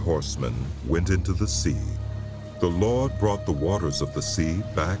 and horsemen went into the sea, the Lord brought the waters of the sea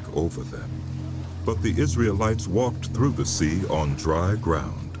back over them. But the Israelites walked through the sea on dry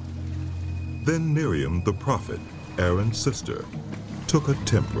ground. Then Miriam the prophet, Aaron's sister, took a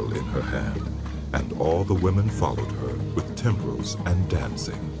timbrel in her hand, and all the women followed her with timbrels and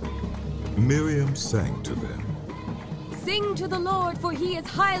dancing. Miriam sang to them, Sing to the Lord, for he is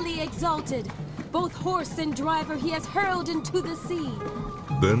highly exalted. Both horse and driver he has hurled into the sea.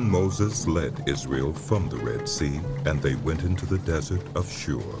 Then Moses led Israel from the Red Sea, and they went into the desert of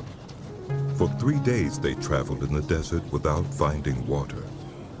Shur. For 3 days they traveled in the desert without finding water.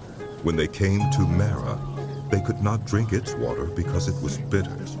 When they came to Marah, they could not drink its water because it was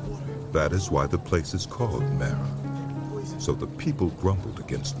bitter. That is why the place is called Marah. So the people grumbled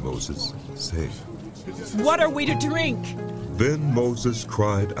against Moses, saying, What are we to drink? Then Moses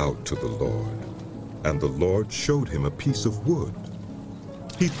cried out to the Lord, and the Lord showed him a piece of wood.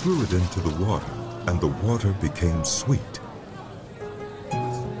 He threw it into the water, and the water became sweet.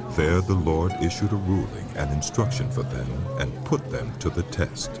 There the Lord issued a ruling and instruction for them and put them to the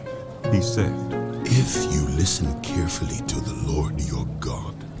test. He said, If you listen carefully to the Lord your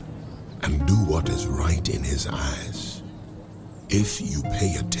God and do what is right in his eyes, if you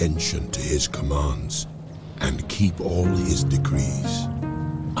pay attention to his commands and keep all his decrees,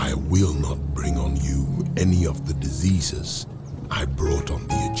 I will not bring on you any of the diseases I brought on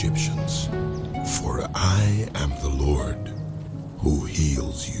the Egyptians, for I am the Lord who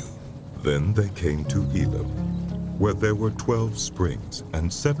heals you. Then they came to Elim, where there were 12 springs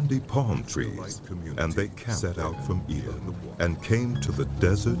and 70 palm trees, and they set out from Elim and came to the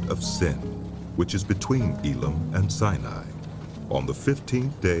desert of Sin, which is between Elim and Sinai, on the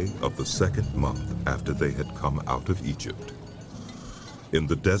 15th day of the 2nd month after they had come out of Egypt. In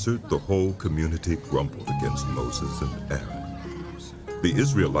the desert, the whole community grumbled against Moses and Aaron. The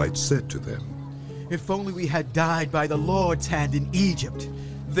Israelites said to them, If only we had died by the Lord's hand in Egypt.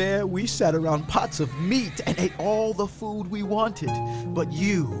 There we sat around pots of meat and ate all the food we wanted. But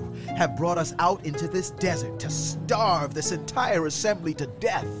you have brought us out into this desert to starve this entire assembly to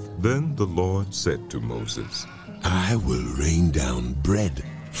death. Then the Lord said to Moses, I will rain down bread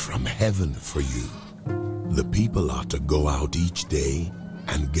from heaven for you. The people are to go out each day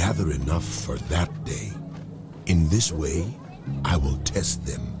and gather enough for that day. In this way, I will test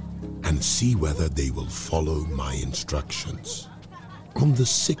them and see whether they will follow my instructions. On the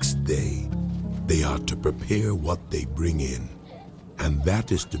 6th day, they are to prepare what they bring in, and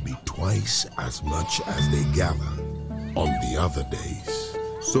that is to be twice as much as they gather on the other days.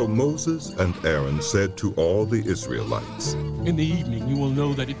 So Moses and Aaron said to all the Israelites, In the evening you will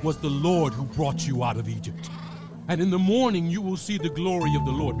know that it was the Lord who brought you out of Egypt. And in the morning you will see the glory of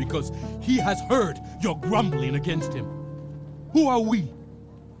the Lord, because he has heard your grumbling against him. Who are we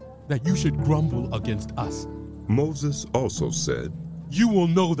that you should grumble against us. Moses also said, You will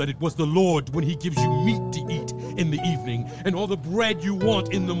know that it was the Lord when he gives you meat to eat in the evening and all the bread you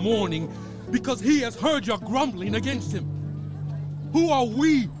want in the morning, because he has heard your grumbling against him. Who are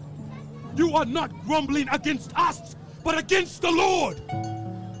we? You are not grumbling against us, but against the Lord.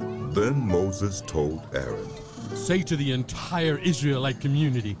 Then Moses told Aaron, Say to the entire Israelite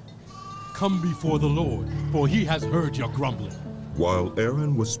community, Come before the Lord, for he has heard your grumbling. While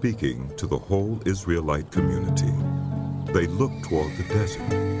Aaron was speaking to the whole Israelite community, they looked toward the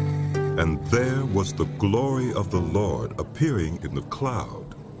desert, and there was the glory of the Lord appearing in the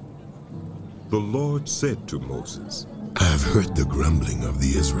cloud. The Lord said to Moses, I have heard the grumbling of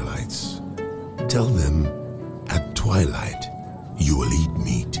the Israelites. Tell them, at twilight you will eat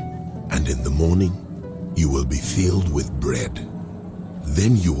meat, and in the morning you will be filled with bread.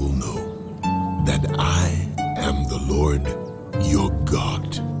 Then you will know that I am the Lord your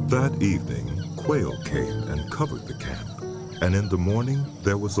God. That evening, quail came and covered the camp, and in the morning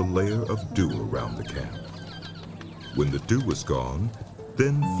there was a layer of dew around the camp. When the dew was gone,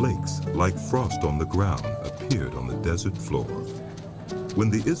 thin flakes like frost on the ground appeared on the desert floor. When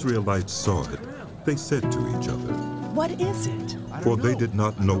the Israelites saw it, they said to each other, What is it? For they did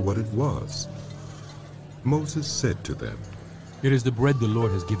not know what it was. Moses said to them, It is the bread the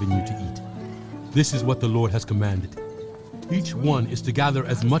Lord has given you to eat. This is what the Lord has commanded. Each one is to gather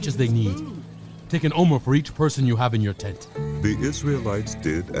as much as they need. Take an omer for each person you have in your tent. The Israelites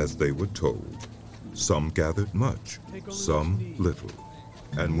did as they were told. Some gathered much, some little.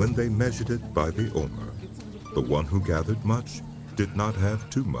 And when they measured it by the omer, the one who gathered much did not have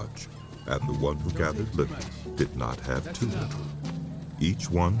too much, and the one who gathered little did not have too little. Each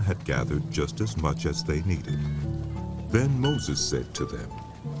one had gathered just as much as they needed. Then Moses said to them,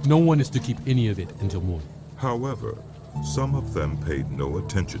 No one is to keep any of it until morning. However, some of them paid no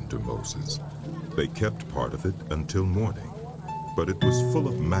attention to Moses. They kept part of it until morning, but it was full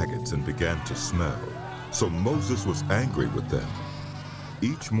of maggots and began to smell. So Moses was angry with them.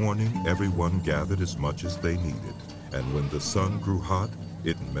 Each morning everyone gathered as much as they needed, and when the sun grew hot,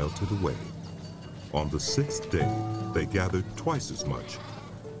 it melted away. On the sixth day, they gathered twice as much,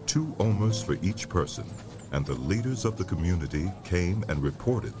 2 omers for each person, and the leaders of the community came and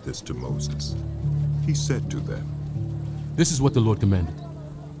reported this to Moses. He said to them, This is what the Lord commanded.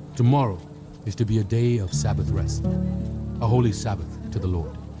 Tomorrow is to be a day of Sabbath rest, a holy Sabbath to the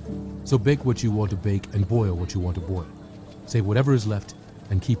Lord. So bake what you want to bake and boil what you want to boil. Save whatever is left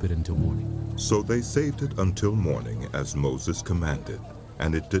and keep it until morning. So they saved it until morning as Moses commanded,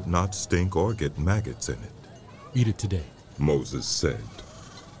 and it did not stink or get maggots in it. Eat it today, Moses said,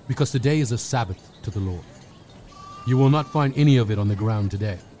 because today is a Sabbath to the Lord. You will not find any of it on the ground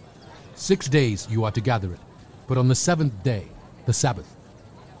today. 6 days you are to gather it, but on the 7th day, the Sabbath,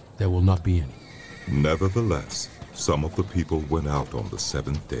 there will not be any. Nevertheless, some of the people went out on the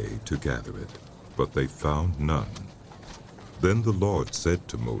 7th day to gather it, but they found none. Then the Lord said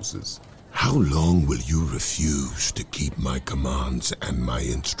to Moses, How long will you refuse to keep my commands and my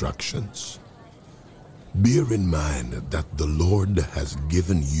instructions? Bear in mind that the Lord has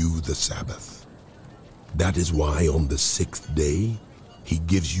given you the Sabbath. That is why on the 6th day, he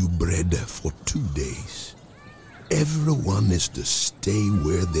gives you bread for 2 days. Everyone is to stay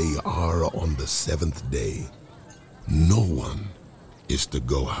where they are on the 7th day. No one is to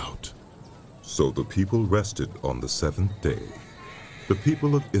go out. So the people rested on the 7th day. The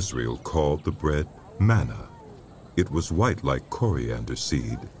people of Israel called the bread manna. It was white like coriander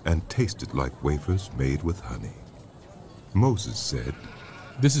seed and tasted like wafers made with honey. Moses said,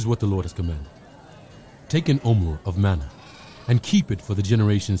 This is what the Lord has commanded. Take an omer of manna and keep it for the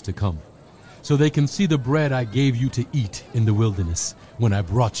generations to come, so they can see the bread I gave you to eat in the wilderness when I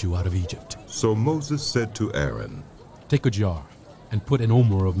brought you out of Egypt. So Moses said to Aaron, Take a jar and put an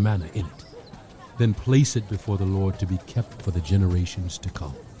omer of manna in it. Then place it before the Lord to be kept for the generations to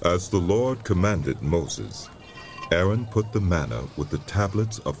come. As the Lord commanded Moses, Aaron put the manna with the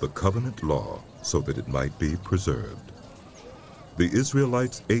tablets of the covenant law so that it might be preserved. The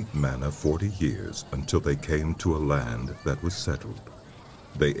Israelites ate manna 40 years until they came to a land that was settled.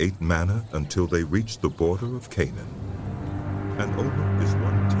 They ate manna until they reached the border of Canaan. An omer is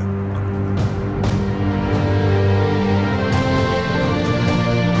 1/10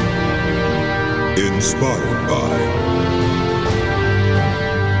 Inspired by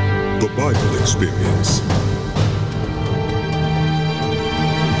The Bible Experience.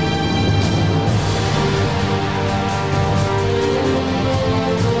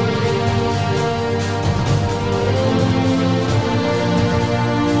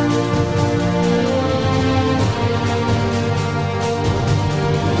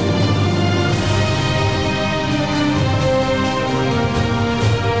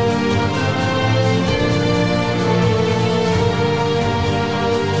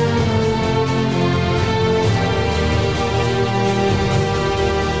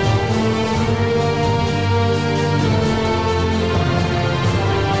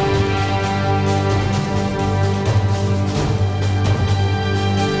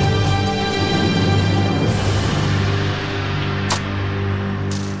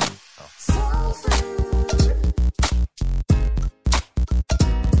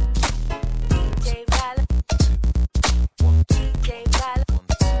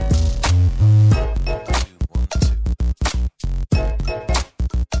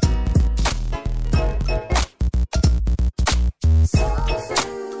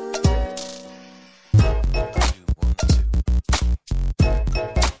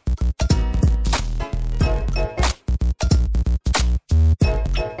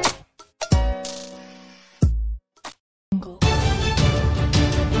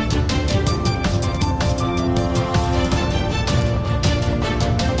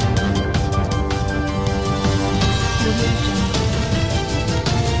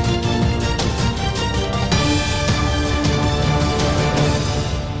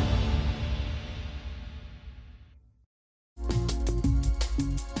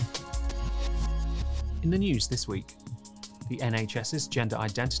 news this week. The NHS's Gender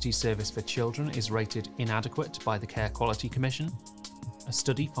Identity Service for Children is rated inadequate by the Care Quality Commission. A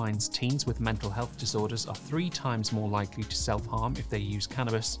study finds teens with mental health disorders are 3 times more likely to self-harm if they use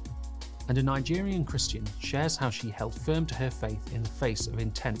cannabis. And a Nigerian Christian shares how she held firm to her faith in the face of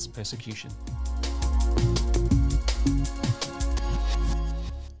intense persecution.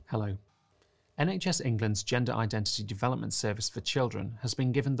 Hello. NHS England's Gender Identity Development Service for Children has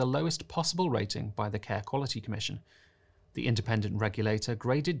been given the lowest possible rating by the Care Quality Commission. The independent regulator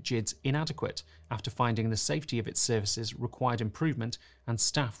graded GIDS inadequate after finding the safety of its services required improvement and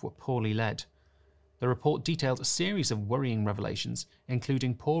staff were poorly led. The report detailed a series of worrying revelations,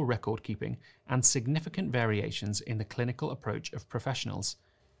 including poor record keeping and significant variations in the clinical approach of professionals.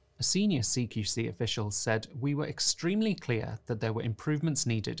 A senior CQC official said, "We were extremely clear that there were improvements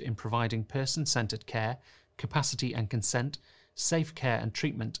needed in providing person-centred care, capacity and consent, safe care and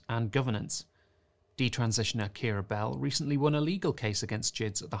treatment, and governance." Detransitioner Kira Bell recently won a legal case against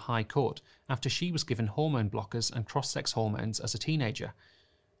GIDS at the High Court after she was given hormone blockers and cross-sex hormones as a teenager.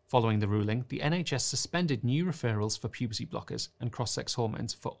 Following the ruling, the NHS suspended new referrals for puberty blockers and cross-sex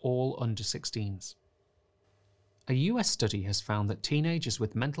hormones for all under 16s. A US study has found that teenagers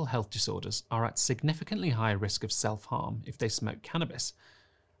with mental health disorders are at significantly higher risk of self-harm if they smoke cannabis.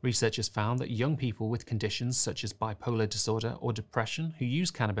 Researchers found that young people with conditions such as bipolar disorder or depression who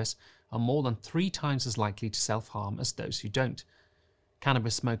use cannabis are more than 3 times as likely to self-harm as those who don't.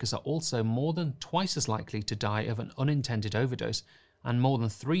 Cannabis smokers are also more than twice as likely to die of an unintended overdose and more than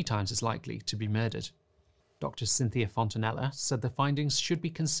 3 times as likely to be murdered. Dr. Cynthia Fontanella said the findings should be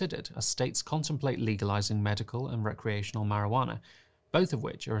considered as states contemplate legalizing medical and recreational marijuana, both of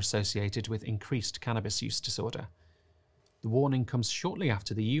which are associated with increased cannabis use disorder. The warning comes shortly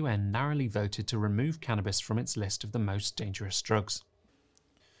after the UN narrowly voted to remove cannabis from its list of the most dangerous drugs.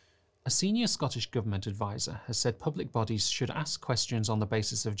 A senior Scottish Government advisor has said public bodies should ask questions on the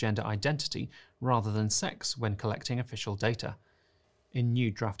basis of gender identity rather than sex when collecting official data. In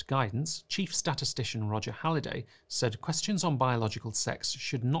new draft guidance, Chief Statistician Roger Halliday said questions on biological sex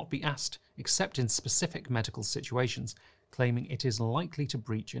should not be asked except in specific medical situations, claiming it is likely to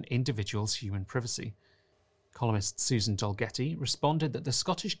breach an individual's human privacy. Columnist Susan Dolgetty responded that the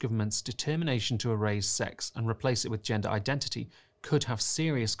Scottish Government's determination to erase sex and replace it with gender identity could have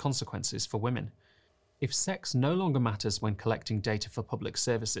serious consequences for women. If sex no longer matters when collecting data for public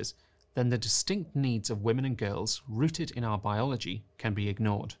services, then the distinct needs of women and girls, rooted in our biology, can be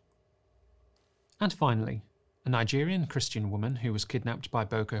ignored. And finally, a Nigerian Christian woman who was kidnapped by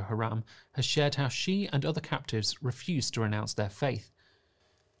Boko Haram has shared how she and other captives refused to renounce their faith.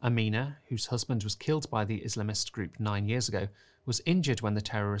 Amina, whose husband was killed by the Islamist group 9 years ago, was injured when the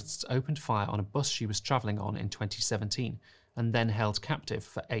terrorists opened fire on a bus she was travelling on in 2017 and then held captive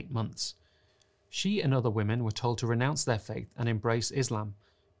for 8 months. She and other women were told to renounce their faith and embrace Islam,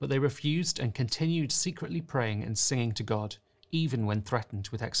 but they refused and continued secretly praying and singing to God, even when threatened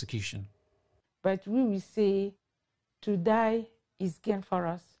with execution. But we will say, to die is gain for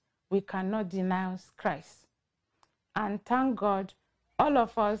us. We cannot denounce Christ. And thank God, all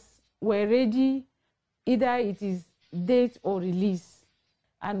of us were ready, either it is date or release.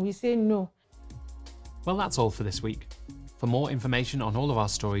 And we say no. Well, that's all for this week. For more information on all of our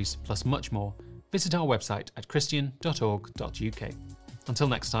stories, plus much more, visit our website at christian.org.uk. Until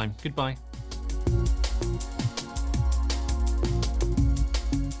next time, goodbye.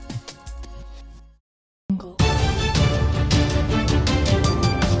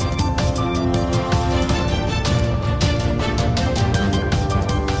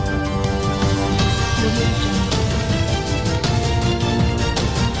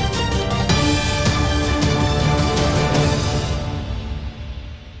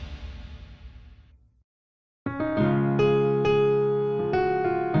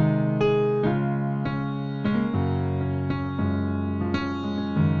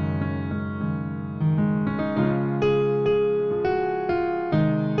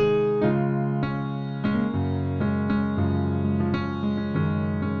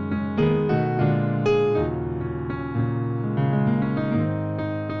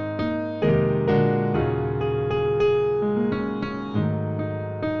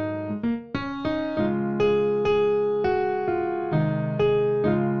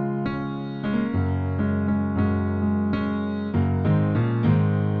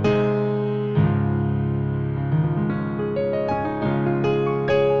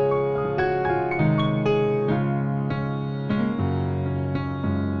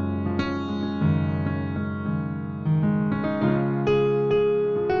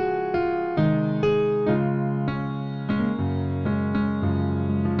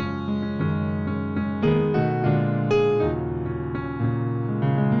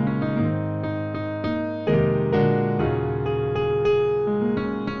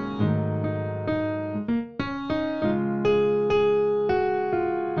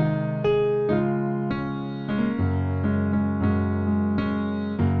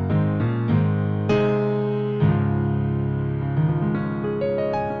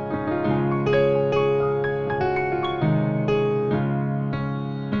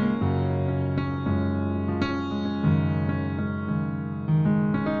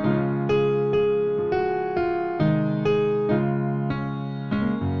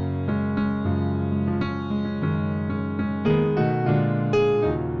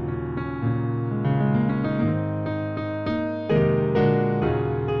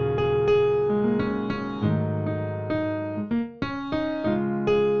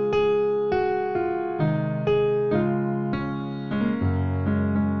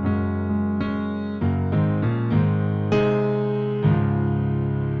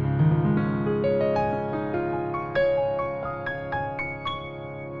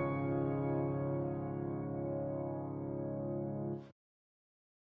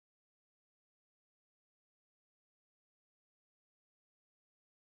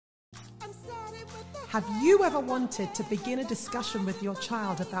 Have you ever wanted to begin a discussion with your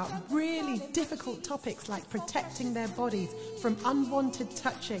child about really difficult topics like protecting their bodies from unwanted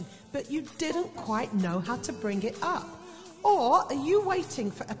touching, but you didn't quite know how to bring it up? Or are you waiting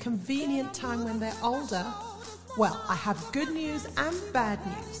for a convenient time when they're older? Well, I have good news and bad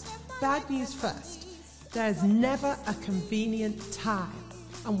news. Bad news first. There's never a convenient time.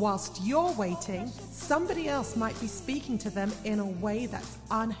 And whilst you're waiting, somebody else might be speaking to them in a way that's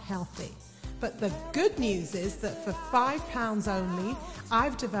unhealthy. But the good news is that for £5 only,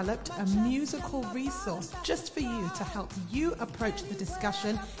 I've developed a musical resource just for you to help you approach the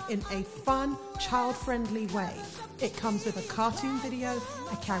discussion in a fun, child-friendly way. It comes with a cartoon video,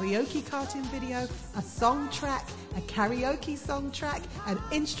 a karaoke cartoon video, a song track, a karaoke song track, an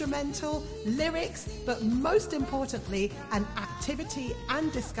instrumental, lyrics, but most importantly, an activity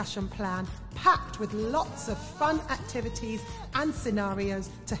and discussion plan packed with lots of fun activities and scenarios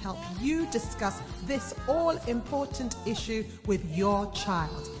to help you discuss this all-important issue with your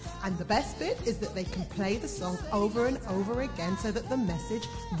child. And the best bit is that they can play the song over and over again so that the message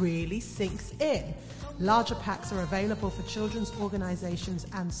really sinks in. Larger packs are available for children's organisations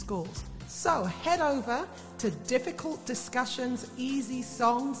and schools. So head over to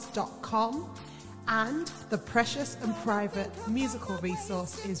difficultdiscussionseasysongs.com and the precious and private musical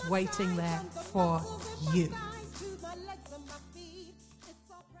resource is waiting there for you.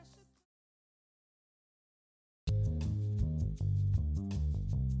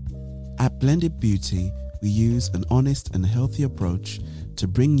 At Blended Beauty, we use an honest and healthy approach to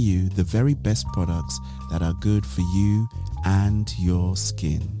bring you the very best products that are good for you and your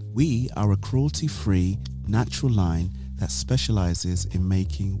skin. We are a cruelty-free, natural line that specializes in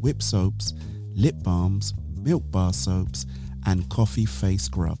making whip soaps, lip balms, milk bar soaps, and coffee face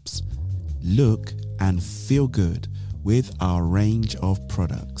scrubs. Look and feel good with our range of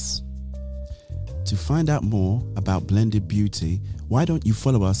products. To find out more about Blended Beauty, why don't you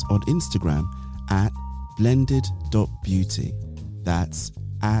follow us on Instagram at blended.beauty. That's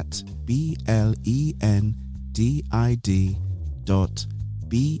at BLENDID.BEAUTI.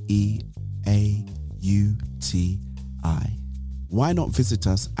 Why not visit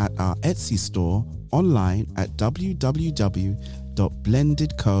us at our Etsy store online at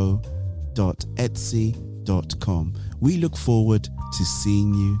www.blendedco.etsy.com. We look forward to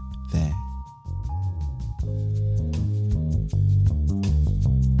seeing you there.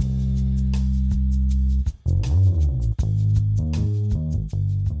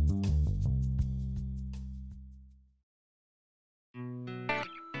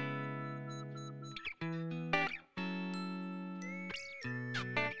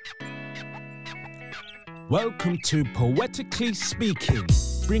 Welcome to Poetically Speaking,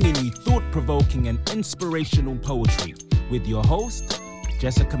 bringing you thought-provoking and inspirational poetry with your host,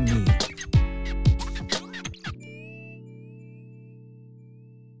 Jessica Mead.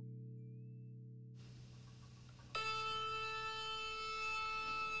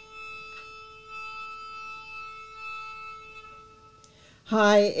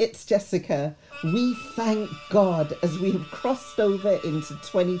 Hi, it's Jessica. We thank God as we have crossed over into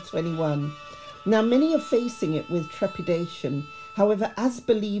 2021. Now, many are facing it with trepidation. However, as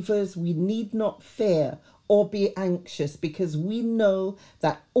believers, we need not fear or be anxious because we know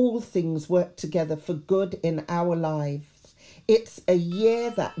that all things work together for good in our lives. It's a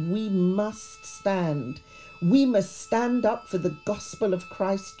year that we must stand. We must stand up for the gospel of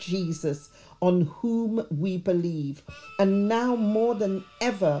Christ Jesus, on whom we believe. And now more than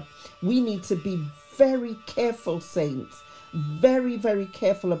ever, we need to be very careful, saints. Very, very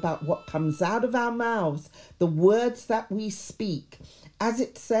careful about what comes out of our mouths, the words that we speak. As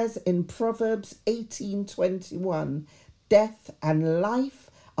it says in Proverbs 18:21, death and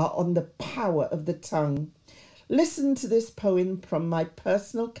life are on the power of the tongue. Listen to this poem from my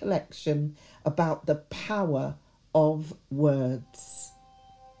personal collection about the power of words.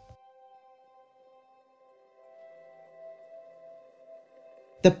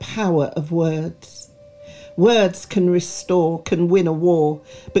 The power of words. Words can restore, can win a war,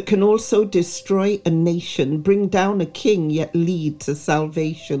 but can also destroy a nation, bring down a king, yet lead to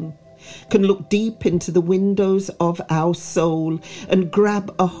salvation. Can look deep into the windows of our soul and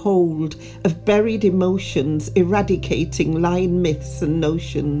grab a hold of buried emotions, eradicating lying myths and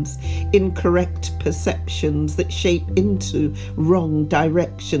notions, incorrect perceptions that shape into wrong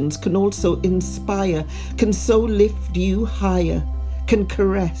directions. Can also inspire, can so lift you higher, can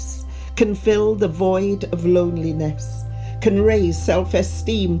caress, can fill the void of loneliness, can raise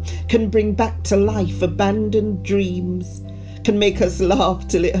self-esteem, can bring back to life abandoned dreams, can make us laugh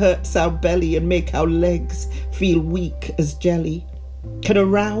till it hurts our belly and make our legs feel weak as jelly. can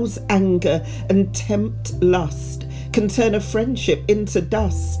arouse anger and tempt lust, can turn a friendship into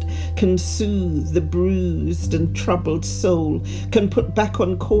dust, can soothe the bruised and troubled soul, can put back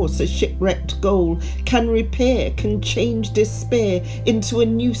on course a shipwrecked goal, can repair, can change despair into a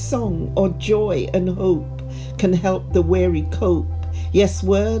new song or joy and hope, can help the weary cope. Yes,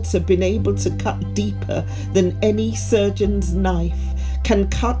 words have been able to cut deeper than any surgeon's knife, can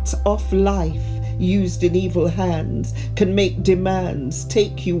cut off life used in evil hands, can make demands,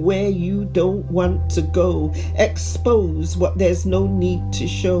 take you where you don't want to go, expose what there's no need to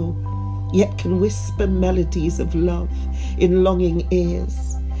show, yet can whisper melodies of love in longing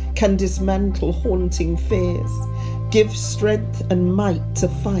ears, can dismantle haunting fears, give strength and might to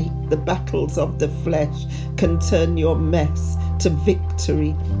fight the battles of the flesh, can turn your mess to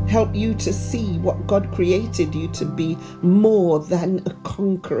victory, help you to see what God created you to be, more than a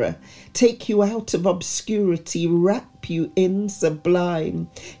conqueror, take you out of obscurity, wrap you in sublime,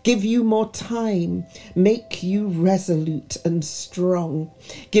 give you more time, make you resolute and strong,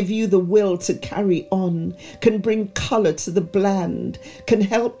 give you the will to carry on, can bring colour to the bland, can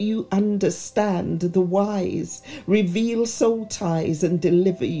help you understand the wise, reveal soul ties and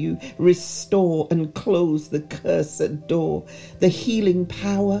deliver you, restore and close the cursed door. The healing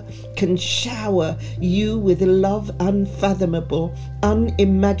power can shower you with love unfathomable,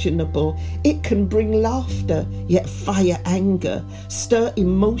 unimaginable. It can bring laughter, yet fire anger, stir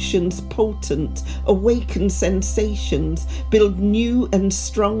emotions potent, awaken sensations, build new and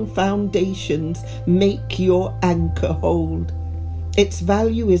strong foundations, make your anchor hold. Its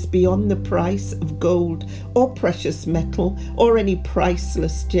value is beyond the price of gold or precious metal or any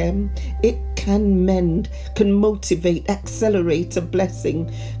priceless gem. It can mend, can motivate, accelerate a blessing,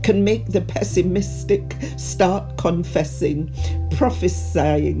 can make the pessimistic start confessing,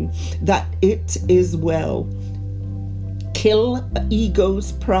 prophesying that it is well. Kill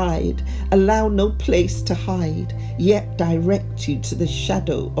ego's pride, allow no place to hide, yet direct you to the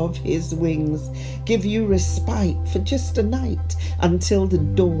shadow of his wings, give you respite for just a night until the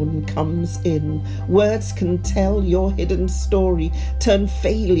dawn comes in. Words can tell your hidden story, turn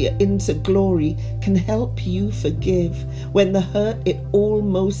failure into glory, can help you forgive when the hurt it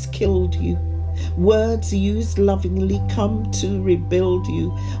almost killed you. Words used lovingly come to rebuild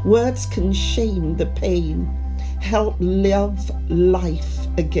you. Words can shame the pain, help live life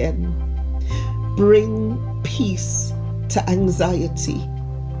again, bring peace to anxiety,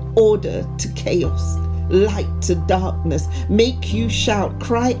 order to chaos, light to darkness, make you shout,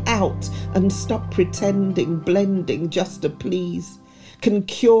 cry out and stop pretending, blending just to please, can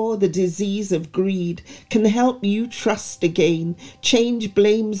cure the disease of greed, can help you trust again, change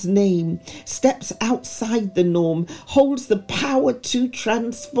blame's name, steps outside the norm, holds the power to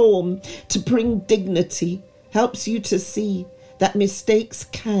transform, to bring dignity, helps you to see that mistakes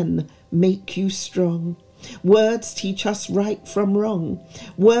can make you strong. Words teach us right from wrong.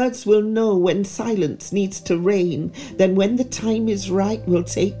 Words will know when silence needs to reign, then when the time is right will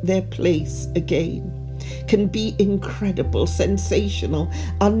take their place again. Can be incredible, sensational,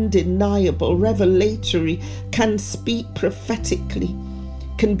 undeniable, revelatory, can speak prophetically,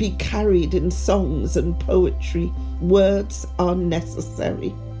 can be carried in songs and poetry. Words are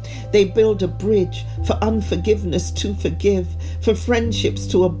necessary. They build a bridge for unforgiveness to forgive, for friendships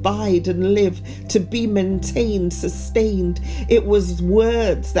to abide and live, to be maintained, sustained. It was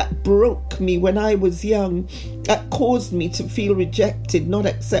words that broke me when I was young, that caused me to feel rejected, not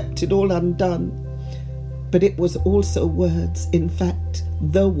accepted, all undone. But it was also words, in fact,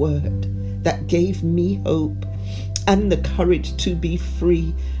 the word that gave me hope and the courage to be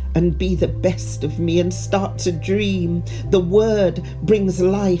free and be the best of me and start to dream. The word brings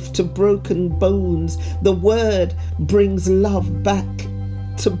life to broken bones. The word brings love back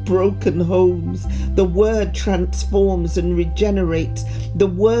to broken homes. The word transforms and regenerates. The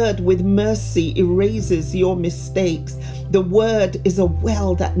word with mercy erases your mistakes. The word is a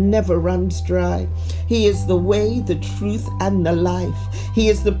well that never runs dry. He is the way, the truth, and the life. He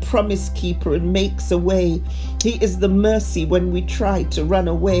is the promise keeper and makes a way. He is the mercy when we try to run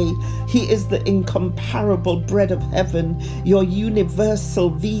away. He is the incomparable bread of heaven, your universal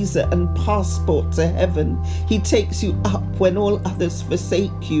visa and passport to heaven. He takes you up when all others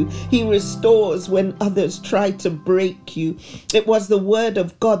forsake you. He restores when others try to break you. It was the word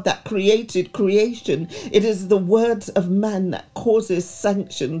of God that created creation. It is the words of man that causes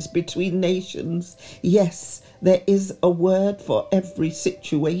sanctions between nations. Yes, there is a word for every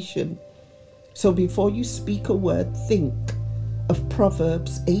situation. So before you speak a word, think of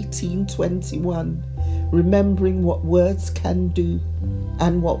Proverbs 18:21, remembering what words can do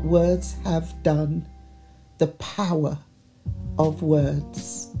and what words have done. The power of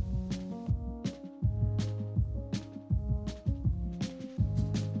words.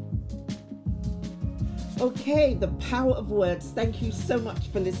 Okay, the power of words. Thank you so much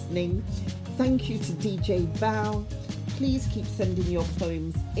for listening. Thank you to DJ Val. Please keep sending your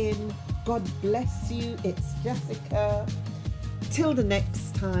poems in. God bless you. It's Jessica. Till the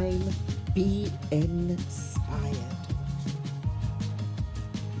next time, be inspired.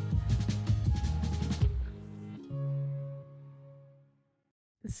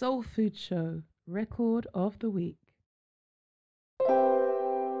 The Soul Food Show, Record of the Week.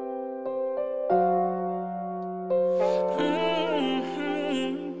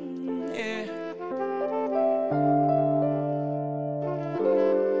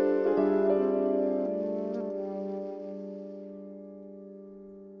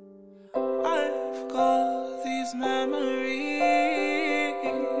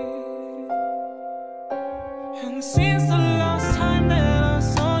 Since the last time that I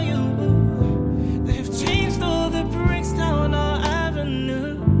saw you, they've changed all the bricks down our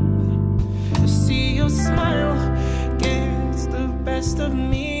avenue. To see your smile gets the best of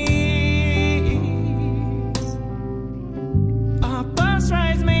me. Our bus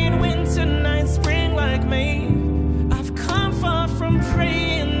rides made winter nights spring like May. I've come far from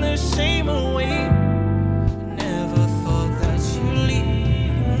praying the shame away. Never thought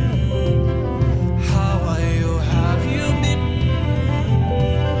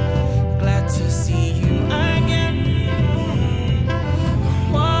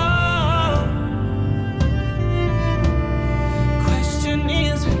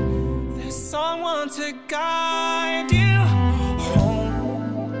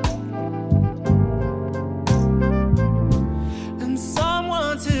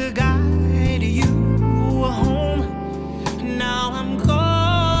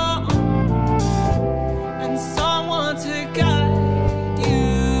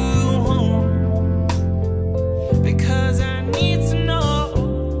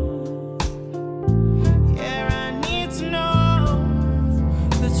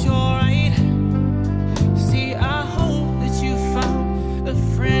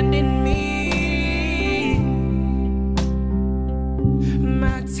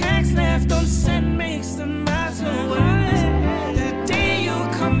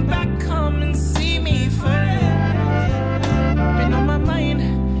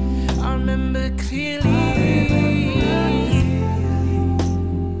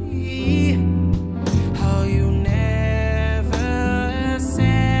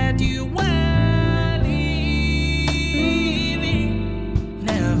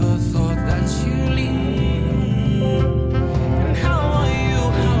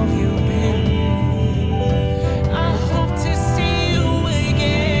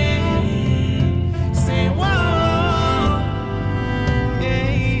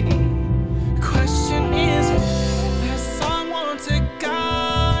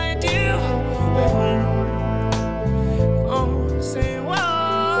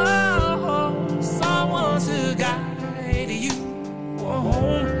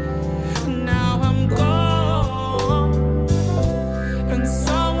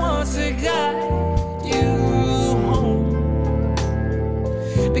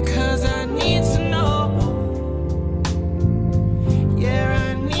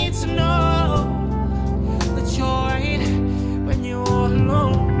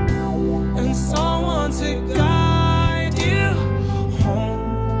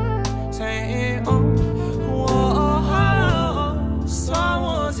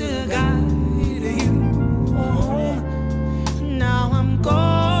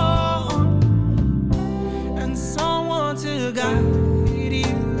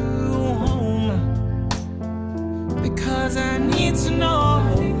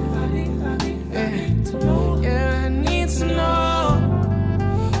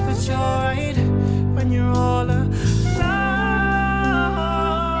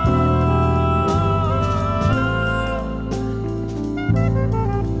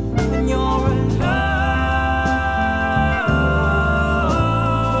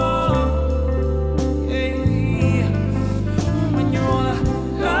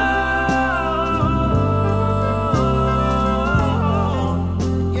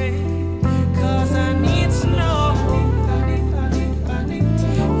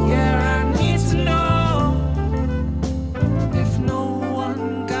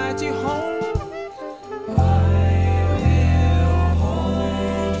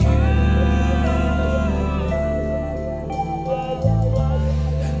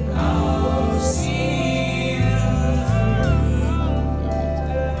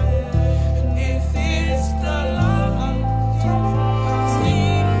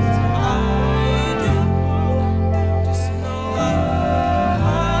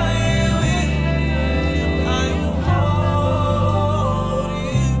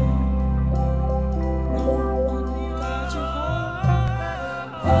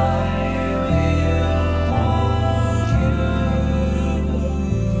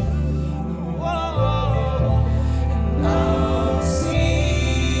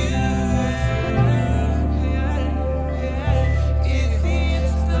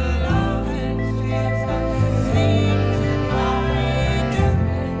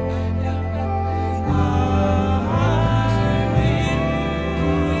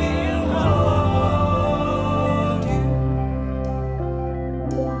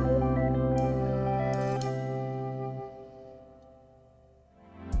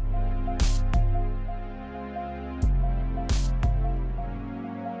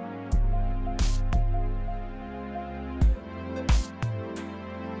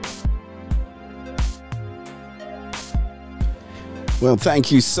Well,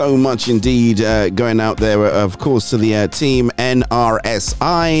 thank you so much indeed. Going out there, of course, to the team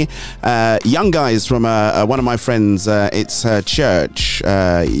NRSI. Young guys from one of my friends, it's her church,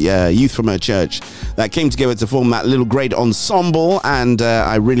 youth from her church, that came together to form that little great ensemble, and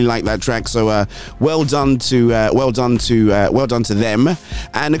I really like that track. So well done to them.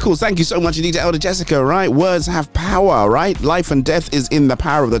 And of course, thank you so much indeed to Elder Jessica. Right, words have power. Right, life and death is in the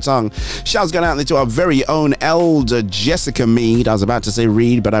power of the tongue. Shouts going out there to our very own Elder Jessica Mead. I was about to say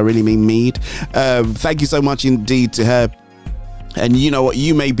Reed, but I really mean Mead. Thank you so much indeed to her. And you know what,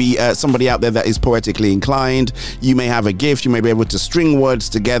 you may be somebody out there that is poetically inclined. You may have a gift. You may be able to string words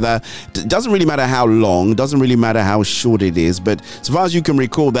together. Doesn't really matter how long, doesn't really matter how short it is, but so far as you can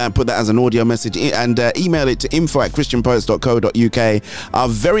record that, put that as an audio message and email it to info@christianpoets.co.uk. Our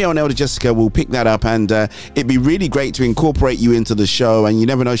very own Elder Jessica will pick that up, and it'd be really great to incorporate you into the show. And you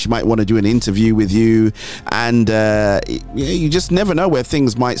never know, she might want to do an interview with you, and you just never know where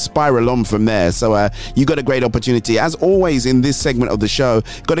things might spiral on from there. So you got a great opportunity. As always in this segment of the show,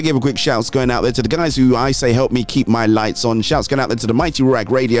 got to give a quick shouts going out there to the guys who I say help me keep my lights on. Shouts going out there to the Mighty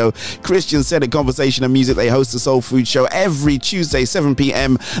Ruach Radio, Christian-centered conversation and music. They host the Soul Food Show every Tuesday 7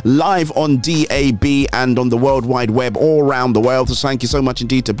 p.m. live on DAB and on the World Wide Web all around the world. So thank you so much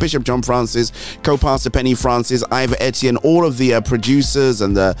indeed to Bishop John Francis, co-pastor Penny Francis, Ivor Etienne, all of the producers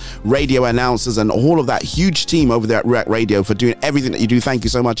and the radio announcers and all of that huge team over there at Ruach Radio for doing everything that you do. Thank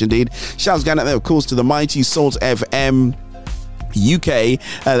you so much indeed. Shouts going out there, of course, to the Mighty Salt FM UK,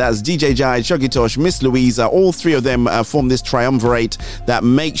 that's DJ Jai, Shoggy Tosh, Miss Louisa. All three of them form this triumvirate that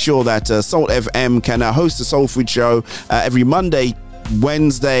make sure that Salt FM can host a Soul Food Show every Monday,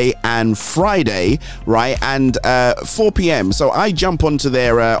 Wednesday and Friday, right, and 4 p.m. So I jump onto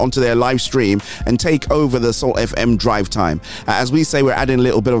their live stream and take over the Salt FM drive time. As we say, we're adding a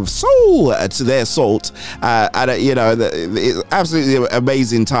little bit of soul to their salt. It's absolutely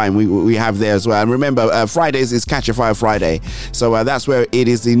amazing time we have there as well. And remember, Fridays is Catch a Fire Friday, so that's where it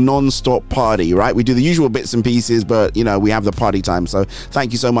is the non-stop party, right? We do the usual bits and pieces, but we have the party time. So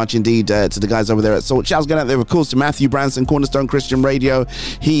thank you so much indeed to the guys over there at Salt. Shouts going out there, of course, to Matthew Branson, Cornerstone Christian Radio.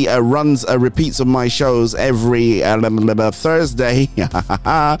 He runs repeats of my shows every Thursday,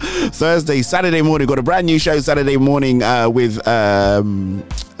 Saturday morning. Got a brand new show Saturday morning with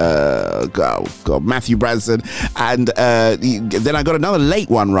Matthew Branson, and then I got another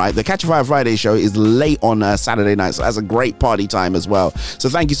late one, right? The Catch a Fire Friday show is late on Saturday night, so that's a great party time as well. So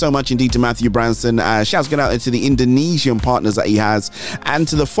thank you so much indeed to Matthew Branson. Shouts going out there to the Indonesian partners that he has, and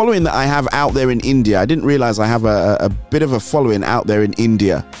to the following that I have out there in India. I didn't realize I have a bit of a following out there in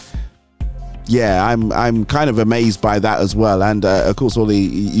India. Yeah, I'm kind of amazed by that as well, and of course all the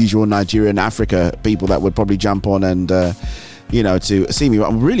usual Nigerian, Africa people that would probably jump on and to see me.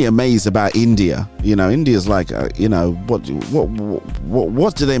 I'm really amazed about India. India's like, what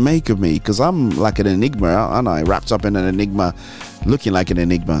do they make of me? Because I'm like an enigma, aren't I? Wrapped up in an enigma, looking like an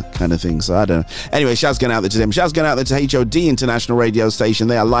enigma kind of thing. So I don't know. Anyway, shouts going out there to them. Shouts going out there to HOD International Radio Station.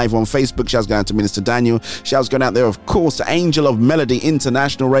 They are live on Facebook. Shouts going out to Minister Daniel. Shouts going out there, of course, to Angel of Melody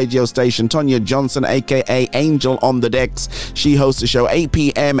International Radio Station, Tonya Johnson, aka Angel on the Decks. She hosts the show 8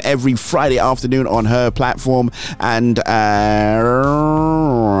 p.m. every Friday afternoon on her platform. And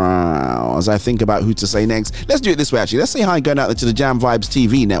as I think about who to say next, let's do it this way actually. Let's say hi going out there to the Jam Vibes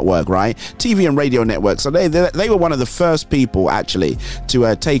TV network, right? TV and radio network. So they were one of the first people actually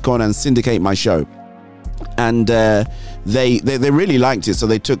to take on and syndicate my show, and they really liked it, so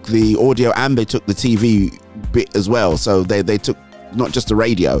they took the audio and they took the TV bit as well. So they took not just the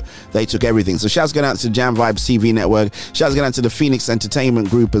radio, they took everything. So shouts going out to Jam Vibes TV network. Shouts going out to the Phoenix Entertainment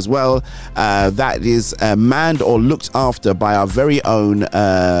Group as well. That is manned or looked after by our very own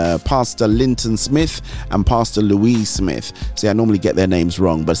Pastor Linton Smith and Pastor Louise Smith. See, I normally get their names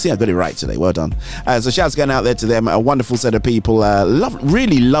wrong, but see, I got it right today. Well done. So shouts going out there to them. A wonderful set of people.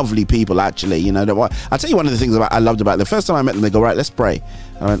 Really lovely people, actually. I'll tell you one of the things I loved about it. The first time I met them, they go, right, let's pray.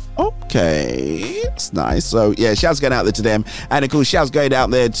 I went, okay, that's nice. So yeah, shouts going out there to them. And of course, shouts going out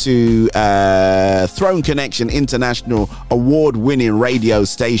there to Throne Connection International award-winning radio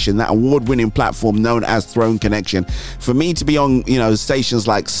station, that award-winning platform known as Throne Connection. For me to be on, stations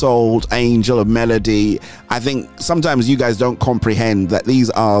like Soul, Angel of Melody, I think sometimes you guys don't comprehend that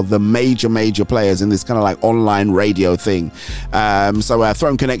these are the major players in this kind of like online radio thing. So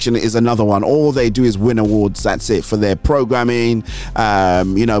Throne Connection is another one. All they do is win awards. That's it for their programming.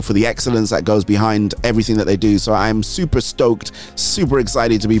 for the excellence that goes behind everything that they do. So I'm super stoked, super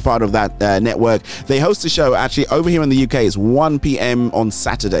excited to be part of that network. They host a show actually over here in the UK. It's 1 p.m. on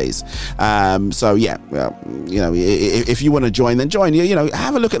Saturdays. So yeah, if you want to join, then join.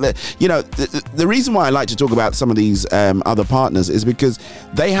 Have a look at the reason why I like to talk about some of these other partners is because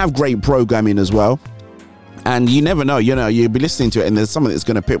they have great programming as well. And you never know, you'll be listening to it and there's something that's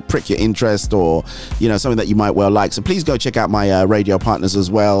going to prick your interest, or, something that you might well like. So please go check out my radio partners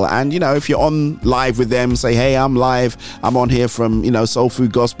as well. And, if you're on live with them, say, hey, I'm live. I'm on here from, Soul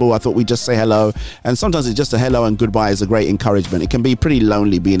Food Gospel. I thought we'd just say hello. And sometimes it's just a hello and goodbye is a great encouragement. It can be pretty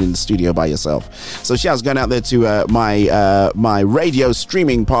lonely being in the studio by yourself. So shouts going out there to my radio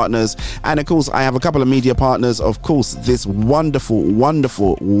streaming partners. And of course, I have a couple of media partners. Of course, this wonderful,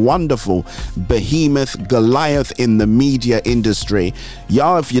 wonderful, wonderful behemoth Goliath in the media industry.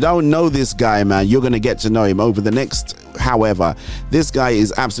 Y'all, if you don't know this guy, man, you're going to get to know him over the next however. This guy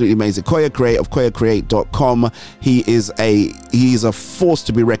is absolutely amazing. Koya Create of koyacreate.com. He's a force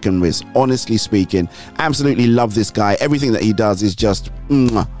to be reckoned with, honestly speaking. Absolutely love this guy. Everything that he does is just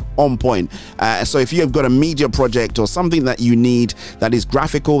on point. So if you have got a media project or something that you need that is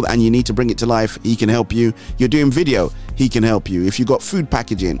graphical and you need to bring it to life, he can help you. You're doing video, he can help you. If you've got food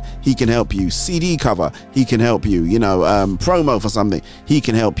packaging, he can help you. CD cover, he can help you. Promo for something, he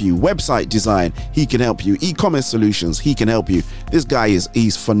can help you. Website design, he can help you. E-commerce solutions, he can help you. This guy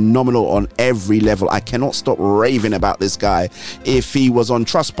he's phenomenal on every level. I cannot stop raving about this guy. If he was on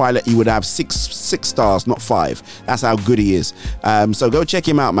Trustpilot, he would have six stars, not 5. That's how good he is. So go check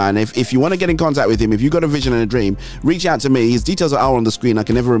him out, man. If you want to get in contact with him, if you've got a vision and a dream, reach out to me. His details are on the screen. I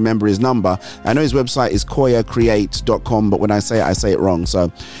can never remember his number. I know his website is koyacreate.com, but when I say it wrong.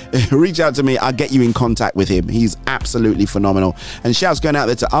 So reach out to me. I'll get you in contact with him. He's absolutely phenomenal. And shouts going out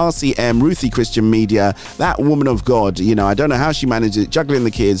there to RCM, Ruthie Christian Media, that woman of God. I don't know how she manages it, juggling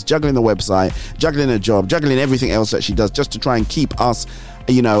the kids, juggling the website, juggling a job, juggling everything else that she does just to try and keep us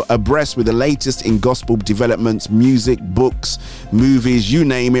abreast with the latest in gospel developments, music, books, movies, you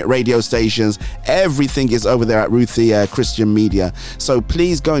name it, radio stations. Everything is over there at Ruthie Christian Media. So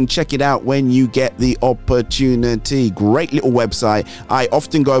please go and check it out when you get the opportunity. Great little website. I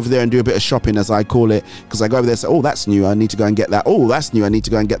often go over there and do a bit of shopping, as I call it, because I go over there and say, oh, that's new, I need to go and get that. Oh, that's new, I need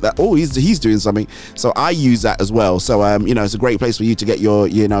to go and get that. Oh, he's doing something. So I use that as well. So it's a great place for you to get your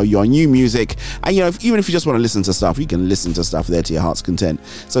new music. And even if you just want to listen to stuff, you can listen to stuff there to your heart's content.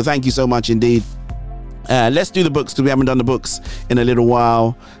 So thank you so much indeed. Let's do the books, because we haven't done the books in a little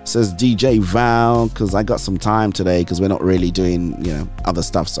while, says DJ Val, because I got some time today, because we're not really doing other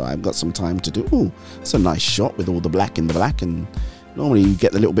stuff, so I've got some time to do. Oh, it's a nice shot with all the black in the black, and normally you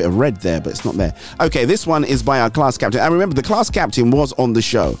get a little bit of red there, but it's not there. Okay, this one is by our class captain. And remember, the class captain was on the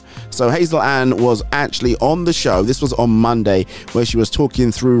show. So Hazel Ann was actually on the show. This was on Monday, where she was talking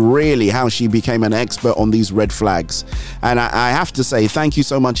through really how she became an expert on these red flags. And I have to say, thank you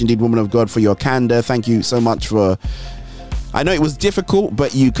so much indeed, woman of God, for your candor. Thank you so much for... I know it was difficult,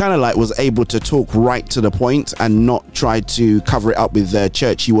 but you kind of was able to talk right to the point and not try to cover it up with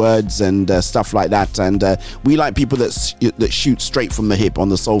churchy words and stuff like that. And we like people that shoot straight from the hip on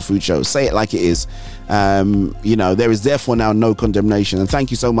the Soul Food Show. Say it like it is. There is therefore now no condemnation. And thank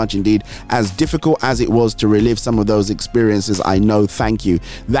you so much indeed. As difficult as it was to relive some of those experiences, I know, thank you.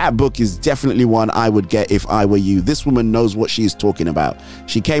 That book is definitely one I would get if I were you. This woman knows what she's talking about.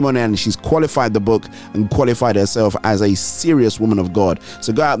 She came on and she's qualified the book and qualified herself as a serious woman of God.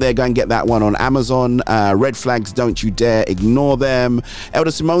 So go out there, go and get that one on Amazon. Red Flags, Don't You Dare Ignore Them.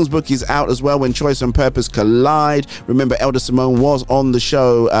 Elder Simone's book is out as well, When Choice and Purpose Collide. Remember, Elder Simone was on the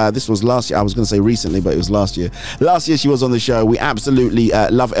show. This was last year. I was going to say recently, but it was last year. Last year she was on the show. We absolutely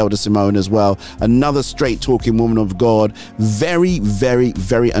love Elder Simone as well. Another straight talking woman of God. Very, very,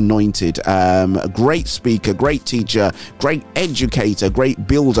 very anointed. A great speaker, great teacher, great educator, great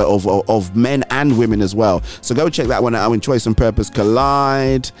builder of men and women as well. So go check that one out, When Choice and Purpose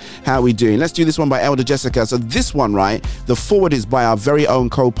Collide. How are we doing? Let's do this one by Elder Jessica. So this one, right, the forward is by our very own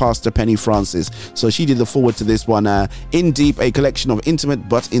co-pastor Penny Francis. So she did the forward to this one. In Deep, a collection of intimate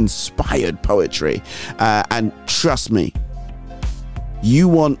but inspired poetry. And trust me, you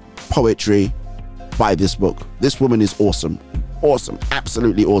want poetry, buy this book. This woman is awesome. Awesome.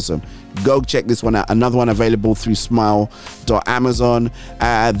 Absolutely awesome. Go check this one out. Another one available through smile.amazon.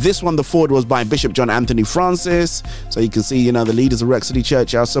 This one, the forward, was by Bishop John Anthony Francis. So you can see, the leaders of Rex City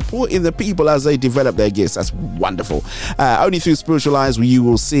Church are supporting the people as they develop their gifts. That's wonderful. Only Through Spiritual Eyes you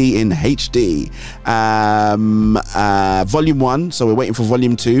will see in HD. Volume 1. So we're waiting for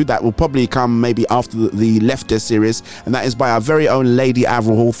Volume 2. That will probably come maybe after the Leftist series. And that is by our very own Lady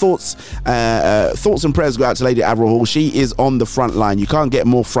Avril Hall. Thoughts and prayers go out to Lady Avril Hall. She is on the front line. You can't get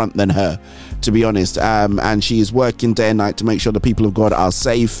more front than her, to be honest. And she is working day and night to make sure the people of God are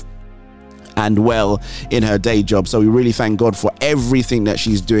safe and well in her day job. So we really thank God for everything that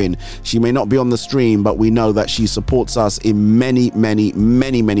she's doing. She may not be on the stream, but we know that she supports us in many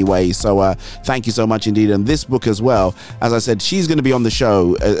ways. So thank you so much indeed. And this book as well, as I said, she's going to be on the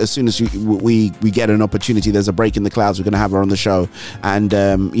show as soon as we get an opportunity. There's a break in the clouds. We're going to have her on the show, and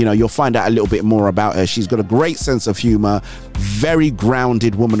you'll find out a little bit more about her. She's got a great sense of humor, very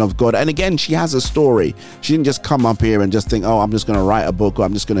grounded woman of God. And again, she has a story. She didn't just come up here and just think, oh, I'm just going to write a book or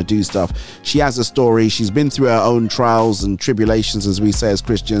I'm just going to do stuff. She has a story. She's been through her own trials and tribulations, as we say as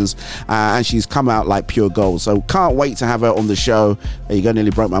Christians, and she's come out like pure gold. So can't wait to have her on the show. There you go, nearly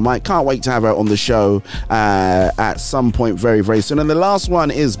broke my mic. Can't wait to have her on the show at some point very, very soon. And the last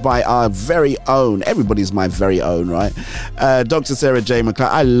one is by our very own, everybody's my very own, right? Dr. Sarah J. McLeod.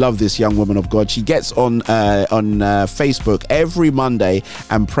 I love this young woman of God. She gets on Facebook every Monday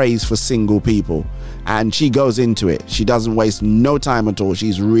and prays for single people. And she goes into it. She doesn't waste no time at all.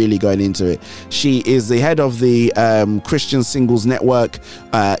 She's really going into it. She is the head of the Christian Singles Network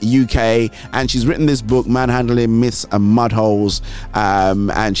UK, and she's written this book, Manhandling Myths and Mudholes.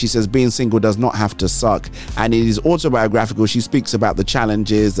 And she says being single does not have to suck. And it is autobiographical. She speaks about the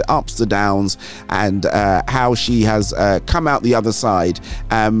challenges, the ups, the downs, and how she has come out the other side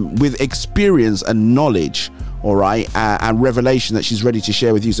with experience and knowledge. All right, and revelation that she's ready to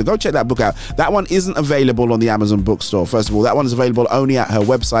share with you. So go check that book out. That one isn't available on the Amazon bookstore. First of all, that one is available only at her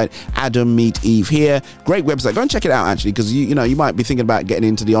website, Adam Meet Eve Here. Great website. Go and check it out, actually, because you might be thinking about getting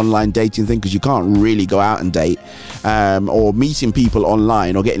into the online dating thing, because you can't really go out and date or meeting people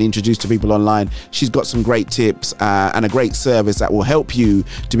online or getting introduced to people online. She's got some great tips and a great service that will help you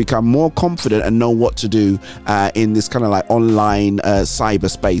to become more confident and know what to do in this kind of like online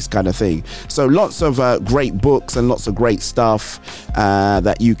cyberspace kind of thing. So lots of great books and lots of great stuff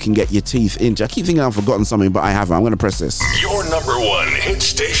that you can get your teeth into. I keep thinking I've forgotten something, but I haven't. I'm going to press this. Your number one hit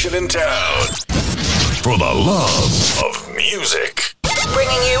station in town for the love of music.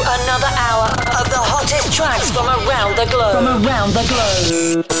 Bringing you another hour of the hottest tracks from around the globe.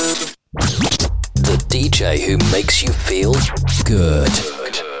 The DJ who makes you feel good.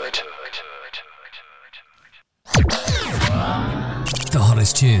 The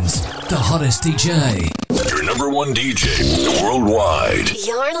hottest tunes, the hottest DJ. Your number one DJ worldwide.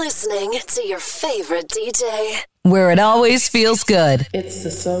 You're listening to your favorite DJ, where it always feels good. It's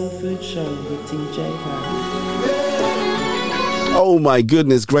the Soul Food Show with DJ Val. Oh my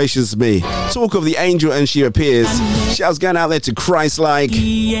goodness gracious me. Talk of the angel and she appears. Shouts going out there to Christ-like.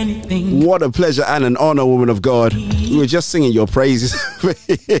 What a pleasure and an honor, woman of God. We were just singing your praises.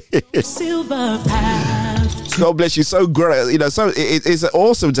 God bless you. So great. It's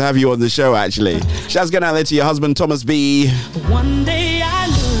awesome to have you on the show, actually. Shouts going out there to your husband, Thomas B. One day I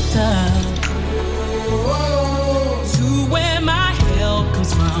looked up to where my help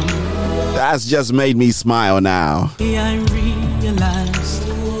comes from. That's just made me smile now. I realized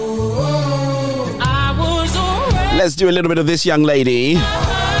I was already. Let's do a little bit of this young lady.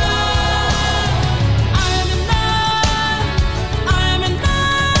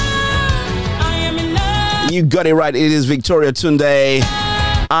 You got it right. It is Victoria Tunde.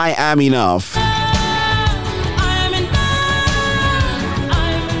 I Am Enough.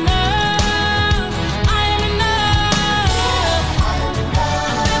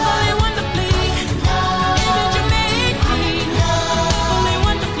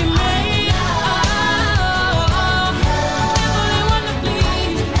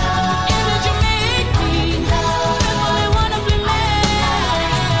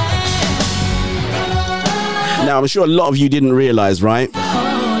 Now, I'm sure a lot of you didn't realize, right?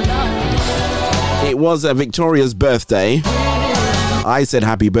 It was Victoria's birthday. I said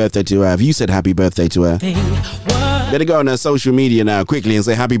happy birthday to her. Have you said happy birthday to her? Better go on her social media now quickly and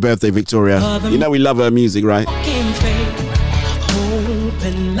say happy birthday, Victoria. You know we love her music, right?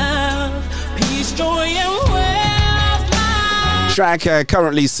 Track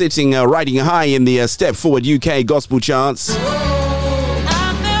currently sitting riding high in the Step Forward UK gospel charts.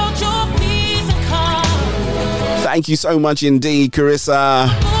 Thank you so much indeed, Carissa.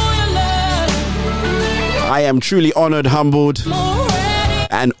 I am truly honored, humbled,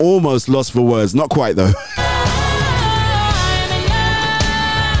 and almost lost for words. Not quite, though.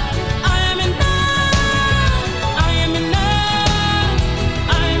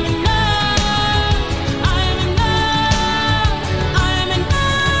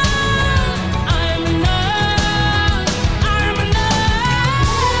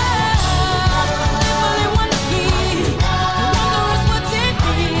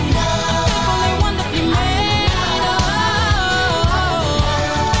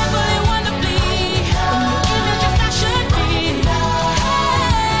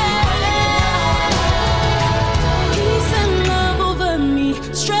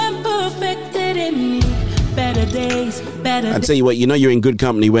 I tell you what, you know you're in good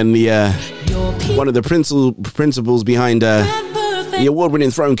company when the one of the principals behind the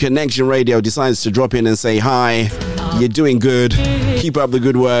award-winning Throne Connection Radio decides to drop in and say, hi, you're doing good, keep up the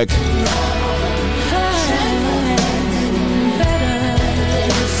good work.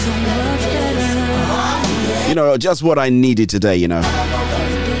 You know, just what I needed today, you know.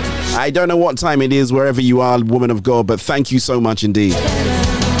 I don't know what time it is wherever you are, woman of God, but thank you so much indeed.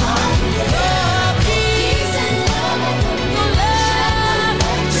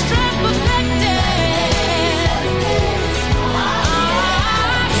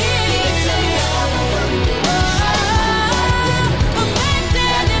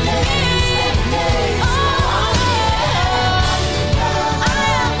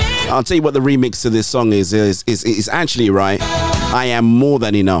 I'll tell you what the remix to this song is actually right. I Am More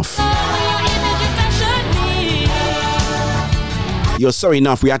Than Enough. You're so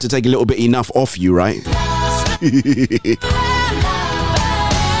enough, we had to take a little bit enough off you, right?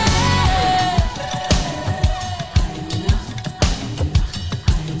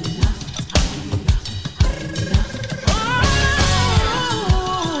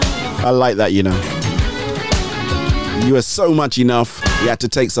 I like that, you know. You are so much enough, we had to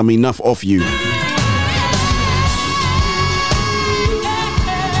take some enough off you.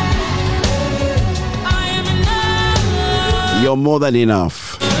 You're more than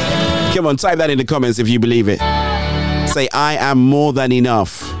enough. Come on, type that in the comments if you believe it. Say, I am more than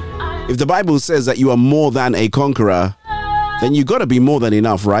enough. If the Bible says that you are more than a conqueror, then you got to be more than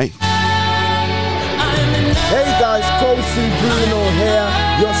enough, right? Hey guys, Kofi Bruno here,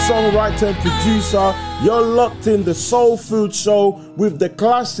 your songwriter and producer. You're locked in the Soul Food Show with the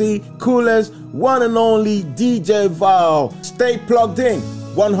classy, coolest, one and only DJ Val. Stay plugged in.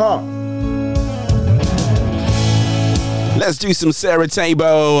 One heart. Let's do some Sarah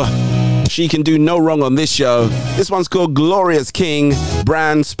Tabo. She can do no wrong on this show. This one's called Glorious King,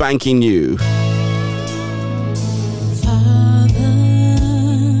 brand spanking new.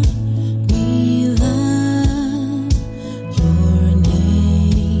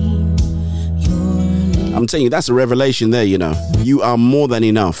 I'm telling you, that's a revelation there, you know. You are more than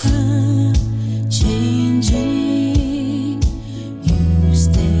enough.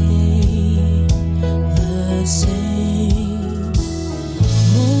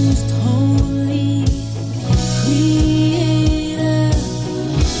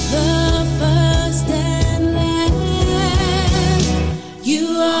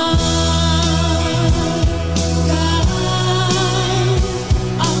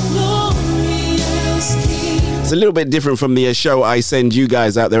 It's a little bit different from the show I send you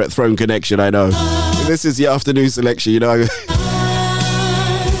guys out there at Throne Connection, I know. This is the afternoon selection, you know.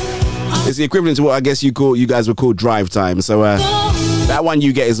 It's the equivalent to what I guess you guys would call drive time. So that one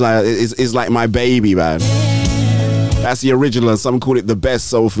you get is like my baby, man. That's the original, and some call it the best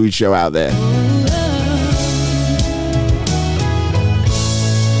soul food show out there.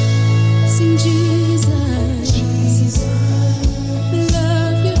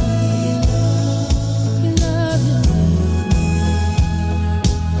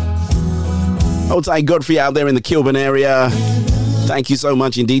 Hold tight, Godfrey out there in the Kilburn area. Thank you so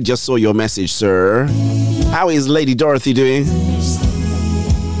much indeed. Just saw your message, sir. How is Lady Dorothy doing?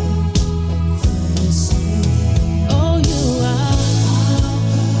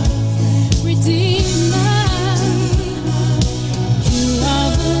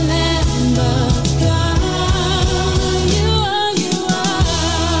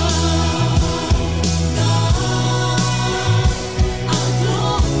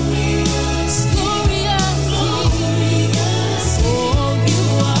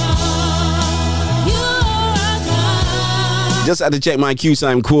 Just had to check my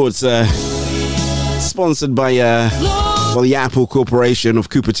QTime Quartz, sponsored by the Apple Corporation of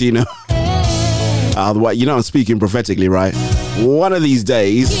Cupertino. You know I'm speaking prophetically, right? One of these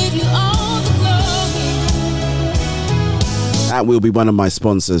days, that will be one of my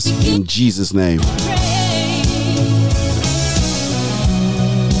sponsors, in Jesus' name.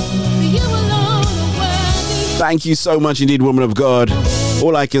 Thank you so much indeed, woman of God.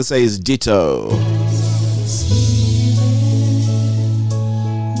 All I can say is ditto.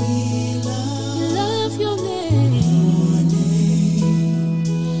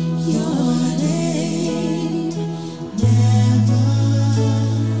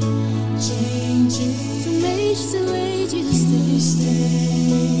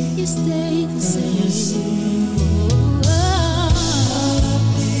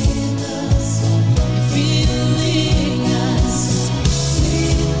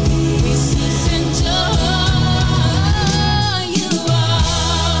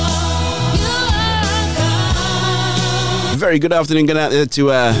 Very good afternoon. Good out there to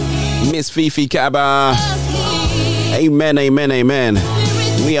Miss Fifi Kaba. Amen, amen, amen.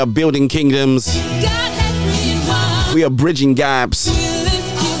 We are building kingdoms. We are bridging gaps.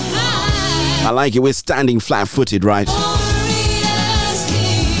 I like it. We're standing flat-footed, right?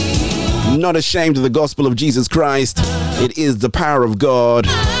 Not ashamed of the gospel of Jesus Christ. It is the power of God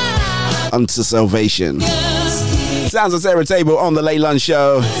unto salvation. Sounds of Sarah Table on the Late Lunch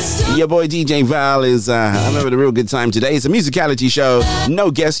Show. Your boy DJ Val is I'm having a real good time today. It's a musicality show.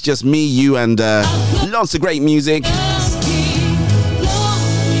 No guests, just me, you, and lots of great music.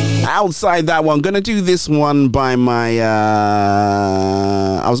 Outside that one, gonna do this one by my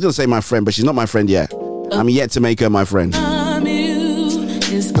I was gonna say my friend, but she's not my friend yet. I'm yet to make her my friend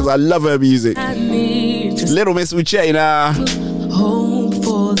because I love her music. Little Miss Uchena,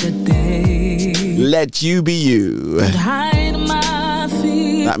 let you be you.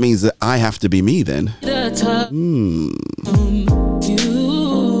 That means that I have to be me then.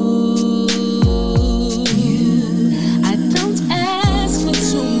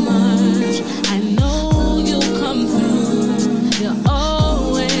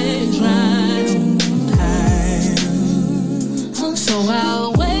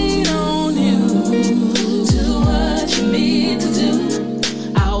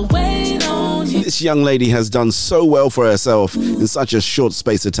 This young lady has done so well for herself in such a short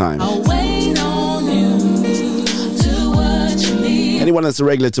space of time. Anyone that's a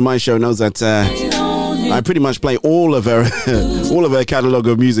regular to my show knows that I pretty much play all of her all of her catalogue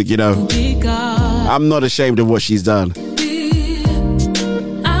of music, you know. I'm not ashamed of what she's done.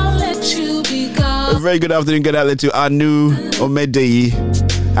 A very good afternoon, good out there to Anu Omedi.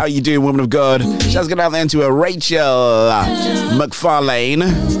 How you doing, woman of God? Shouts good out there to Rachel McFarlane.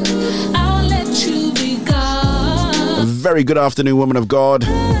 Very good afternoon, woman of God,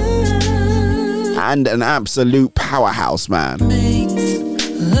 and an absolute powerhouse, man.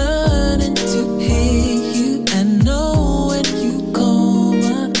 Learning to hear you and know when you call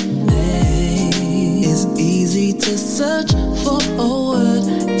my name. It's easy to search for a word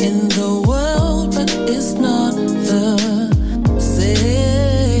in the world, but it's not the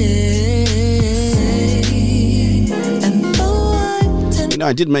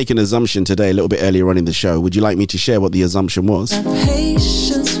I did make an assumption today a little bit earlier on in the show. Would you like me to share what the assumption was?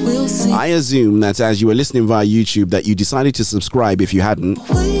 I assume that as you were listening via YouTube that you decided to subscribe if you hadn't.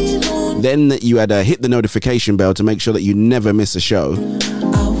 Then that you had hit the notification bell to make sure that you never miss a show.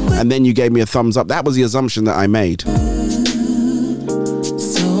 And then you gave me a thumbs up. That was the assumption that I made.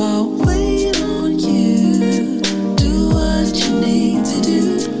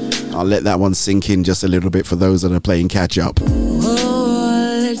 I'll let that one sink in just a little bit for those that are playing catch up.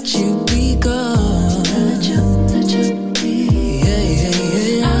 You be God.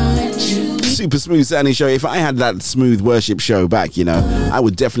 Super smooth sounding show. If I had that smooth worship show back, you know, I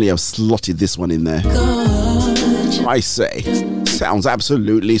would definitely have slotted this one in there. I say, sounds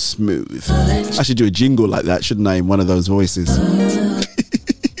absolutely smooth. I should do a jingle like that, shouldn't I, in one of those voices?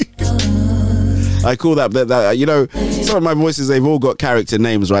 I call that, you know, some of my voices, they've all got character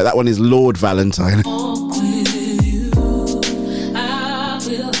names, right? That one is Lord Valentine.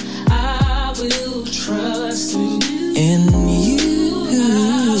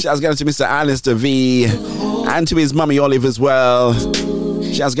 Shouts going to Mr. Alistair V and to his mummy Olive as well.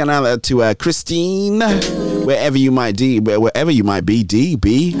 Shouts going out to Christine, wherever you might be,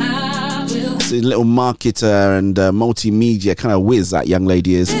 DB. It's a little marketer and multimedia kind of whiz that young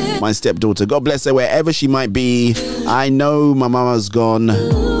lady is. My stepdaughter. God bless her wherever she might be. I know my mama's gone.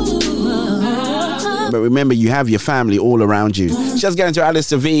 But remember, you have your family all around you. Shouts going to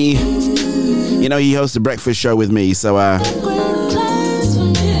Alistair V. You know, he hosts a breakfast show with me, so I'll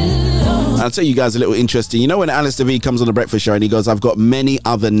tell you guys a little interesting. You know when Alistair V comes on the breakfast show and he goes, I've got many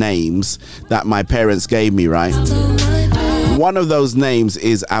other names that my parents gave me, right? One of those names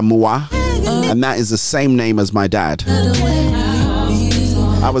is Amua, and that is the same name as my dad.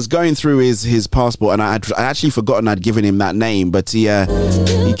 I was going through his passport and I actually forgotten I'd given him that name, but he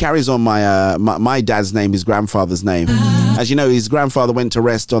carries on my dad's name, his grandfather's name. As you know, his grandfather went to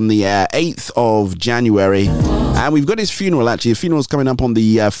rest on the 8th of January, and we've got his funeral actually. His funeral's coming up on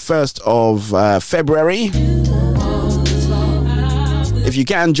the 1st of February. If you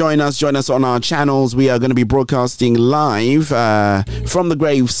can join us on our channels. We are going to be broadcasting live from the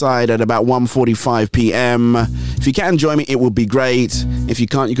graveside at about 1:45 p.m. If you can join me, it will be great. If you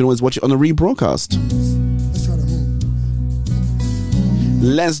can't, you can always watch it on the rebroadcast.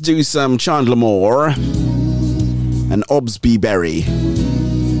 Let's do some Chandler Moore and Obsby Berry.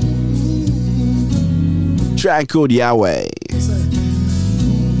 Track called Yahweh.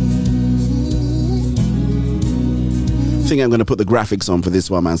 think I'm going to put the graphics on for this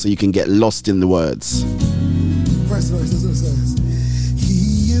one, man, so you can get lost in the words. First verse, this is what it says.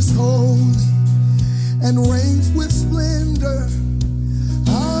 He is holy and reigns with splendor.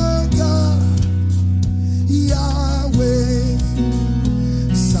 Our God, Yahweh,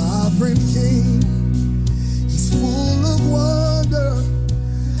 sovereign King. He's full of wonder.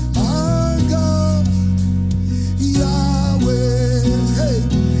 Our God, Yahweh, hey,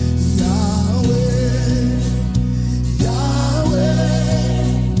 Yahweh,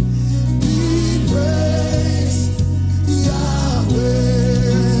 Yahweh, be praised,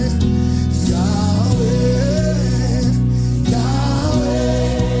 Yahweh, Yahweh,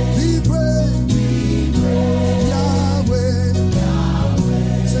 Yahweh, be praised, Yahweh,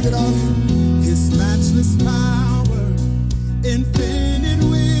 check it out. His matchless power, infinite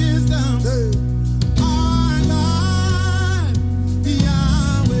wisdom. Our God,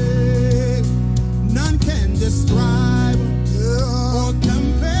 Yahweh, none can describe or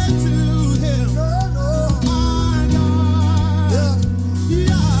compare to him. Our God,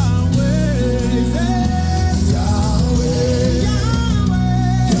 Yahweh, Yahweh, Yahweh,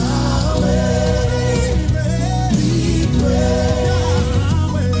 be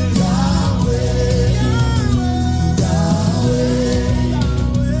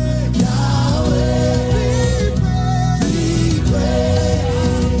praised,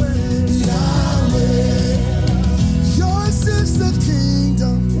 yours is the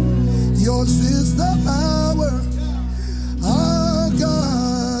kingdom, yours is the power. Our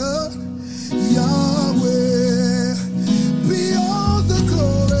God, Yahweh, be all the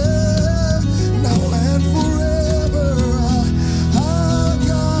glory, now and forever. Our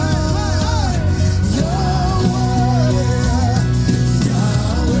God, Yahweh,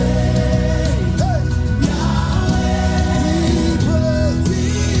 Yahweh, hey, Yahweh, we praise,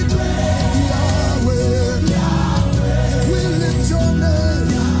 Yahweh, we lift your name,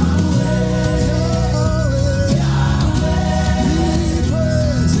 Yahweh, we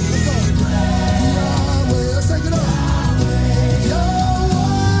praise, Yahweh, let's take it up,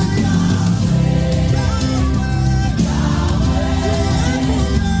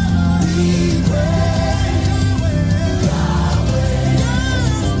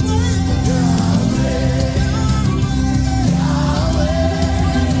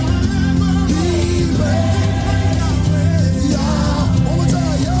 one more time,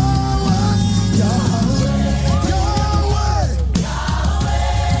 Yahweh,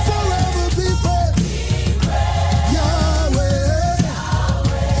 forever be praised, Yahweh,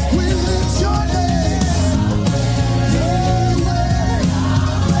 we lift your name, Yahweh,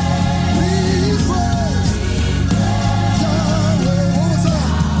 we praise, Yahweh, one more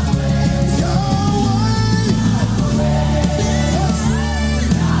time,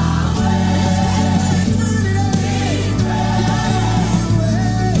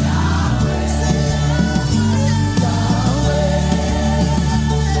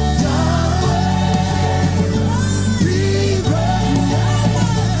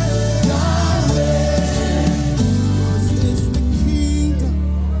 yours is the kingdom,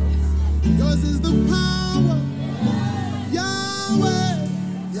 yours is the power, Yahweh,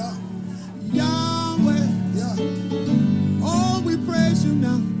 Yahweh, oh, we praise you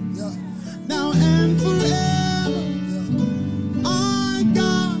now, now and forever, our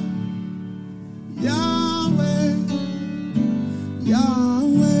God, Yahweh,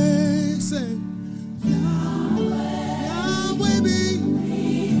 Yahweh, say, Yahweh be,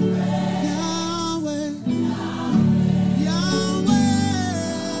 Yahweh, Yahweh,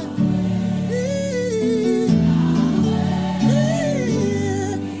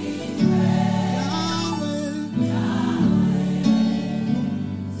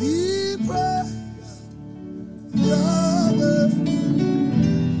 be praised, Yahweh,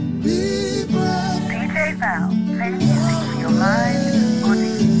 be praised. DJ Val, play music for your mind,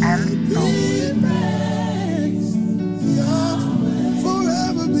 body, and soul.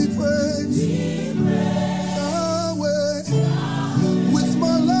 Forever be praised, Yahweh. With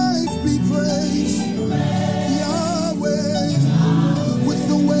my life be praised, Yahweh. With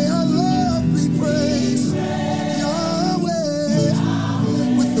the way I love be praised, Yahweh.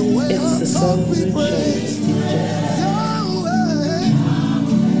 With the way It's the I Soul talk be Food Show praised, with DJ Yahweh.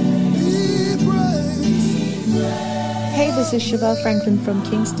 Be praised. Hey, this is Chevelle Franklin from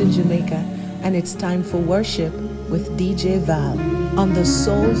Kingston, Jamaica, and it's time for worship with DJ Val on the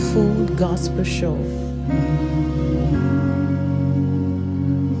Soul Food Gospel Show.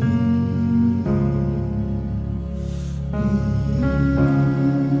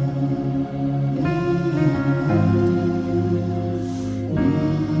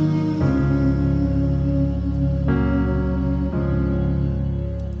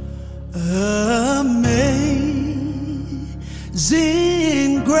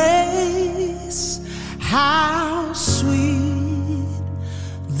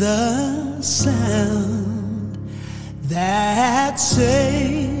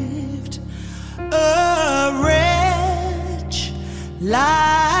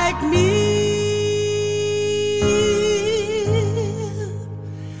 like me.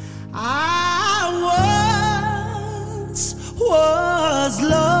 I once was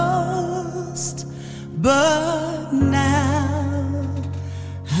lost, but now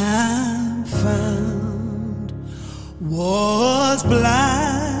I'm found. Was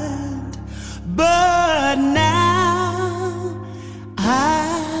blind, but now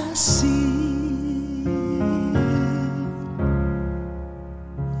I see.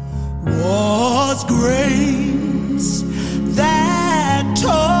 Was grace that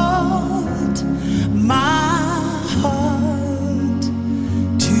taught my heart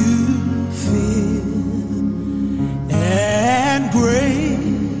to fear, and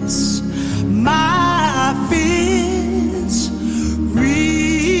grace my fears relieved.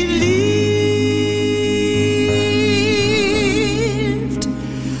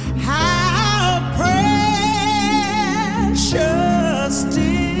 How precious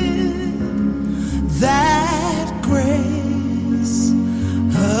did that grace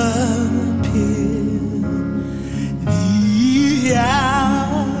appear the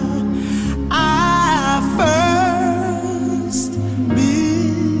hour I first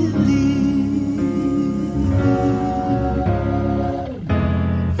believed.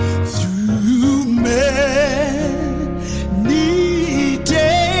 Through many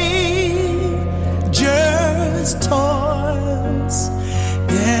dangers, toils,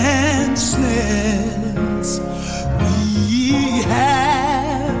 and snares, we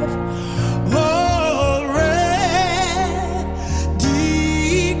have already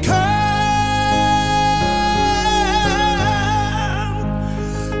come.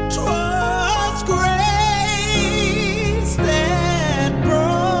 'Twas grace that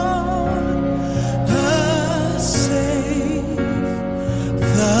brought us safe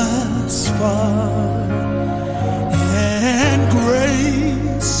thus far, and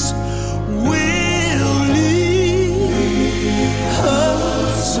grace will lead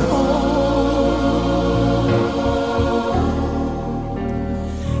us home,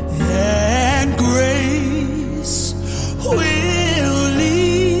 and grace will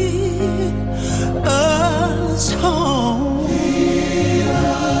lead us home,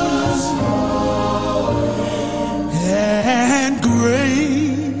 and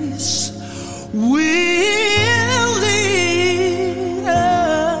grace will lead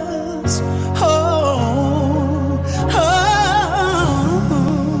us home,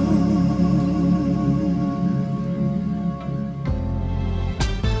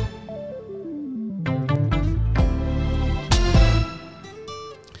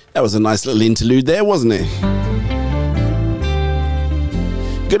 That was a nice little interlude there, wasn't it?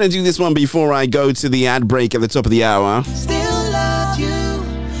 Gonna do this one before I go to the ad break at the top of the hour. Still love you,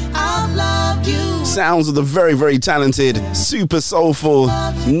 I've loved you. Sounds of the very, very talented, super soulful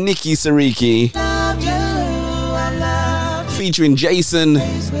Nikki Sariki, Love you, I love featuring Jason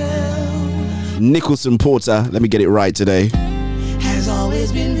Nicholson Porter. Let me get it right today. has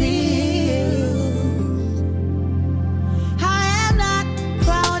always been real. I am not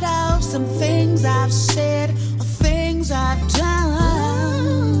proud of some things I've said or things I've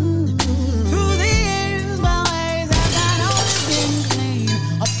done. Through the years, my ways have not always been clean,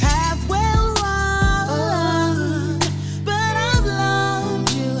 a path well run. But I've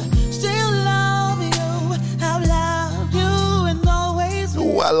loved you, still love you. I've loved you and always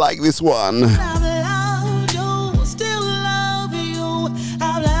will. Oh, I like this one. I've loved you, still love you.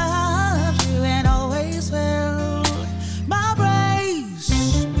 I've loved you and always will. My praise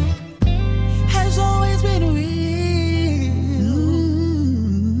has always been real.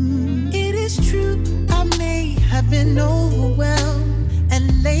 It is true, I may have been overwhelmed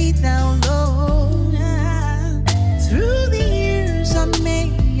and laid down low. Through the years, I may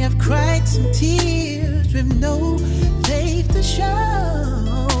have cried some tears with no faith to show.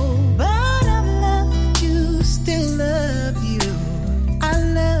 But I've loved you, still love you. I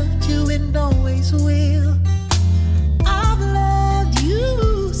loved you and always will. I've loved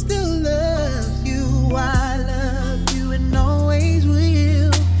you, still love you. I love you and always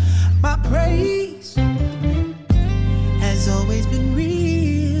will. My praise has always been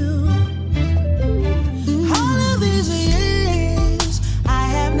real. All of these years, I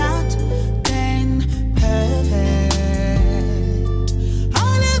have not been perfect.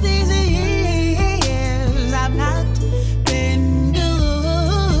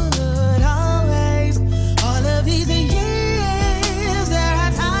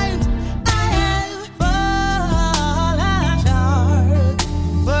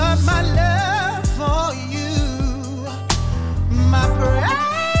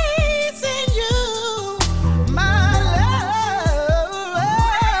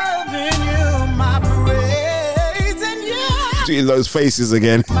 Treating those faces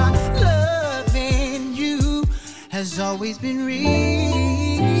again. Loving you has always been real.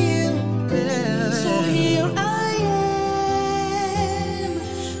 So here I am,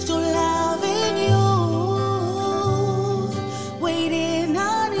 still loving you, waiting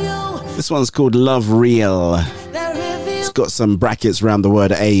on you. This one's called Love Real. It's got some brackets around the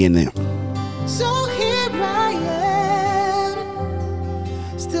word A in it. So here I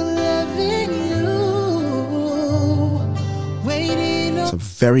am, still loving you, waiting on It's a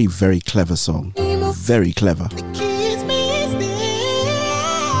very, very clever song. Very clever. kiss me still.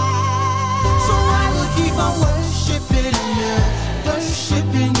 So I will keep on worshiping you,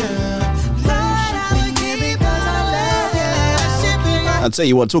 worshiping you. Lord, I will give because I love you, worshiping you. I'll tell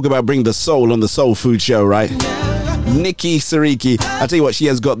you what, talk about bring the soul on the Soul Food Show, right? Nikki Sariki, I'll tell you what, she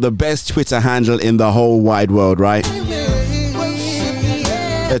has got the best Twitter handle in the whole wide world, right?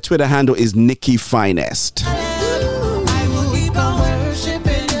 Her Twitter handle is Nikki Finest.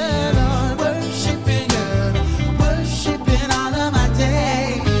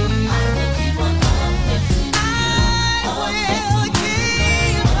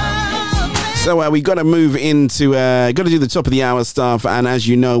 So we got to move into, got to do the top of the hour stuff. And as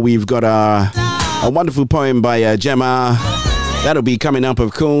you know, we've got a wonderful poem by Gemma. That'll be coming up,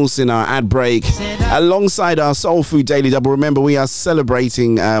 of course, in our ad break. Alongside our Soul Food Daily Double. Remember, we are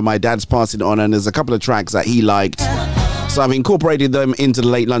celebrating my dad's passing on, and there's a couple of tracks that he liked. So I've incorporated them into the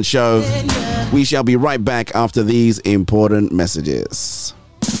late lunch show. We shall be right back after these important messages.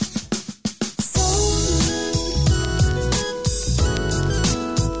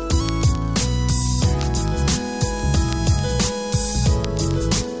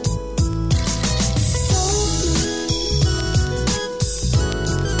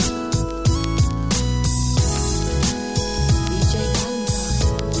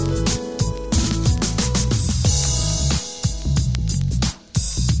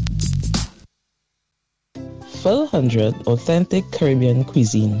 Full 100 authentic Caribbean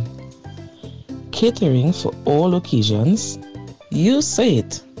cuisine. Catering for all occasions. You say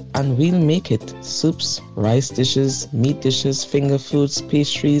it and we'll make it. Soups, rice dishes, meat dishes, finger foods,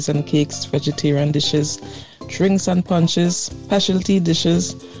 pastries and cakes, vegetarian dishes, drinks and punches, specialty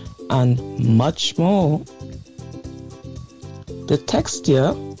dishes, and much more. The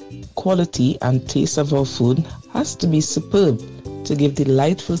texture, quality and taste of our food has to be superb to give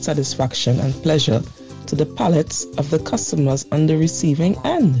delightful satisfaction and pleasure to the palates of the customers on the receiving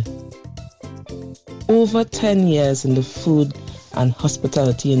end. Over 10 years in the food and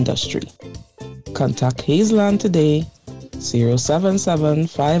hospitality industry. Contact Hazeland today,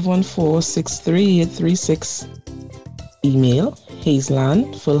 077-514-63836. Email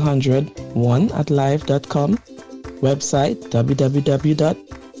hazelandfull100one@live.com. Website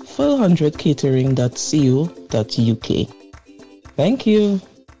www.full100catering.co.uk. Thank you.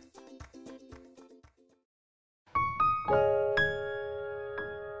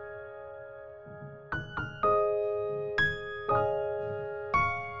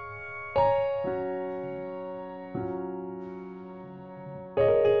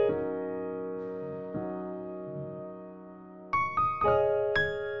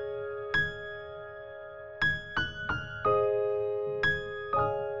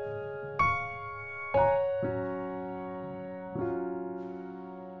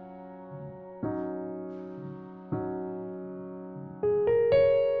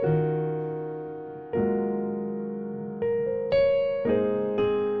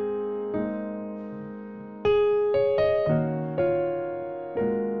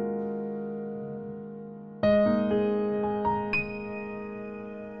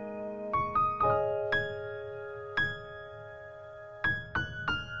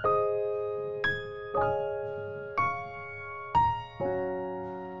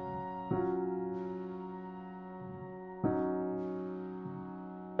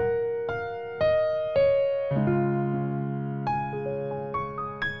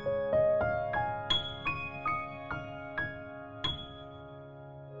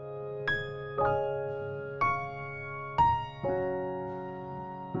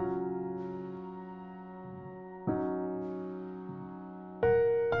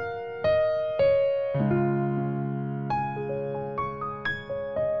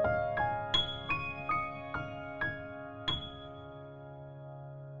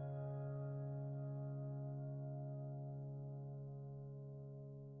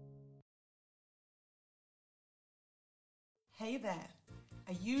 Hey there,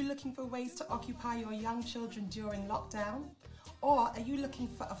 are you looking for ways to occupy your young children during lockdown? Or are you looking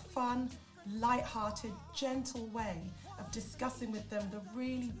for a fun, light-hearted, gentle way of discussing with them the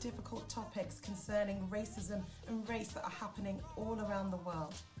really difficult topics concerning racism and race that are happening all around the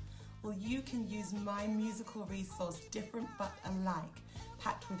world. Well, you can use my musical resource, Different But Alike,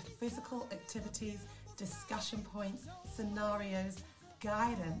 packed with physical activities, discussion points, scenarios,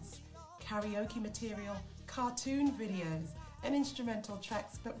 guidance, karaoke material, cartoon videos, and instrumental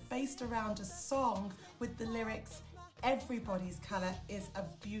tracks, but based around a song with the lyrics, "Everybody's colour is a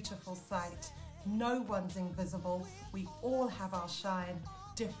beautiful sight. No one's invisible. We all have our shine,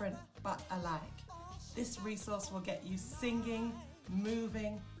 different but alike." This resource will get you singing,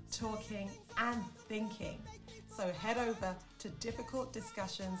 moving, talking, and thinking. So head over to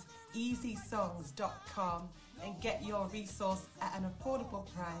difficultdiscussionseasysongs.com and get your resource at an affordable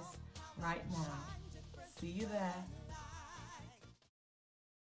price right now. See you there.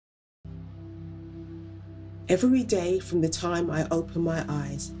 Every day from the time I open my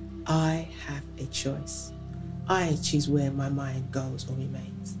eyes, I have a choice. I choose where my mind goes or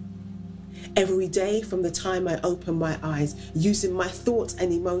remains. Every day from the time I open my eyes, using my thoughts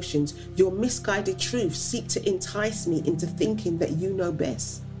and emotions, your misguided truths seek to entice me into thinking that you know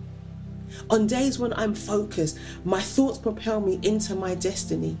best. On days when I'm focused, my thoughts propel me into my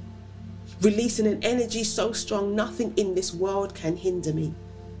destiny, releasing an energy so strong nothing in this world can hinder me.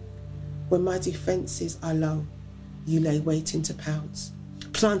 When my defenses are low, you lay waiting to pounce,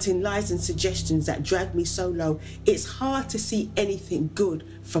 planting lies and suggestions that drag me so low, it's hard to see anything good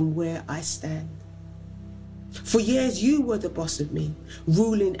from where I stand. For years you were the boss of me,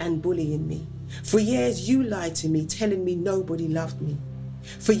 ruling and bullying me. For years you lied to me, telling me nobody loved me.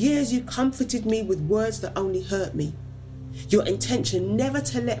 For years you comforted me with words that only hurt me. Your intention never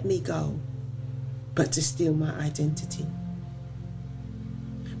to let me go, but to steal my identity.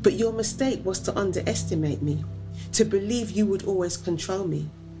 But your mistake was to underestimate me, to believe you would always control me.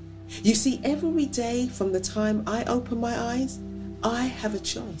 You see, every day from the time I open my eyes, I have a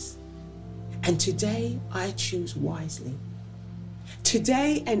choice. And today I choose wisely.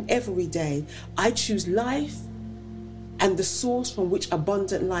 Today and every day, I choose life and the source from which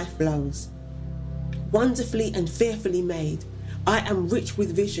abundant life flows. Wonderfully and fearfully made, I am rich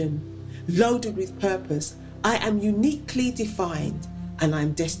with vision, loaded with purpose. I am uniquely defined, and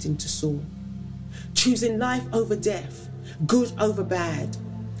I'm destined to soar. Choosing life over death, good over bad,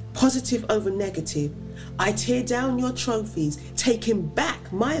 positive over negative, I tear down your trophies, taking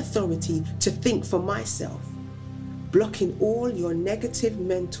back my authority to think for myself, blocking all your negative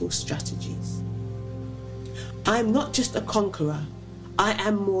mental strategies. I'm not just a conqueror, I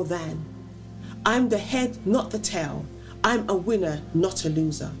am more than. I'm the head, not the tail. I'm a winner, not a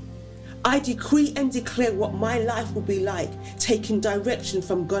loser. I decree and declare what my life will be like, taking direction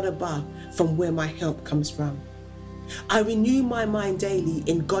from God above, from where my help comes from. I renew my mind daily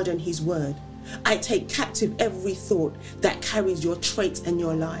in God and His word. I take captive every thought that carries your traits and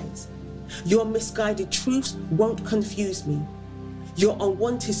your lies. Your misguided truths won't confuse me. Your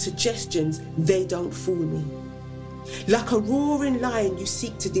unwanted suggestions, they don't fool me. Like a roaring lion, you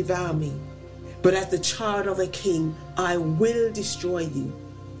seek to devour me. But as the child of a king, I will destroy you.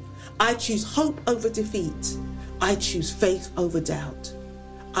 I choose hope over defeat. I choose faith over doubt.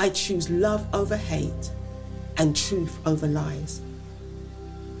 I choose love over hate and truth over lies.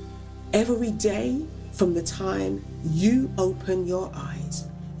 Every day from the time you open your eyes,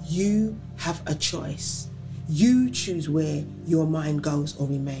 you have a choice. You choose where your mind goes or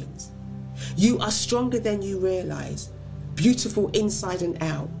remains. You are stronger than you realize, beautiful inside and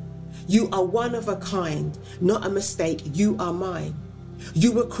out. You are one of a kind, not a mistake. You are mine.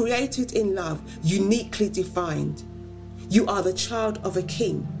 You were created in love, uniquely defined. You are the child of a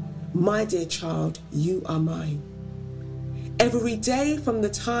king. My dear child, you are mine. Every day from the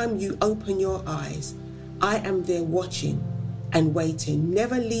time you open your eyes, I am there watching and waiting,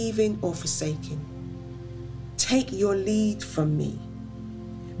 never leaving or forsaking. Take your lead from me.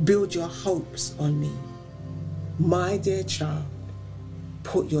 Build your hopes on me. My dear child,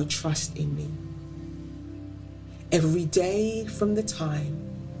 put your trust in me. Every day from the time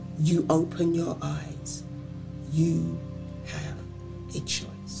you open your eyes, you have a choice.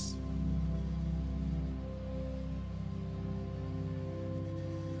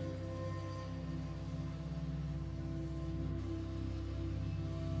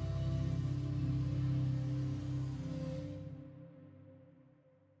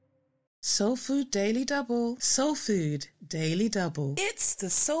 Soul Food Daily Double. Soul Food Daily Double. It's the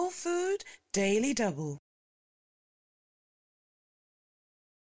Soul Food Daily Double.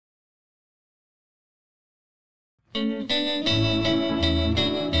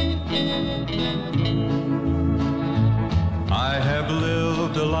 I have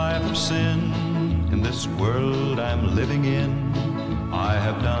lived a life of sin in this world I'm living in. I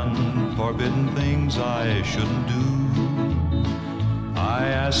have done forbidden things I shouldn't do. I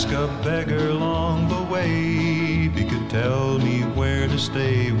asked a beggar along the way if he could tell me where to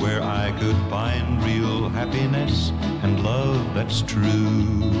stay, where I could find real happiness and love that's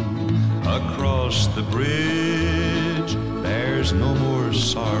true. Across the bridge, there's no more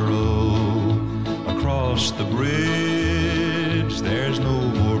sorrow. Across the bridge, there's no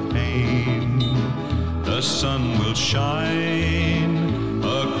more pain. The sun will shine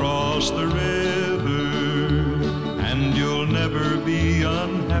across the river, and you'll never be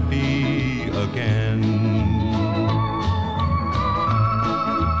unhappy again.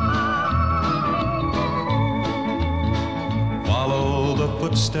 Follow the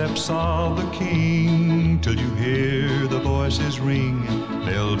footsteps of the King till you hear the voices ring.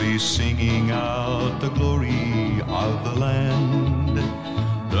 They'll be singing out the glory of the land.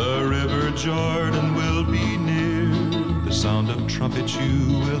 The river Jordan will be near. The sound of trumpets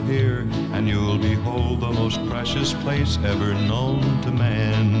you will hear, and you'll behold the most precious place ever known to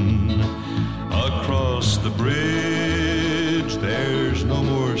man. Across the bridge, there's no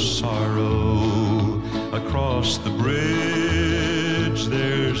more sorrow. Across the bridge,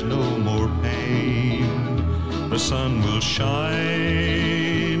 there's no more pain. The sun will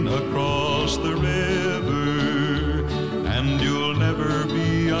shine across the river, and you'll never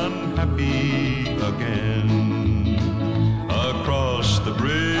be unhappy again. Across the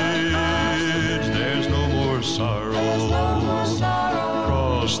bridge, there's no more sorrow.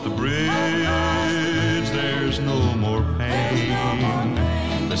 Across the bridge, there's no more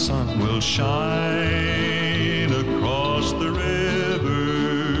pain. The sun will shine across the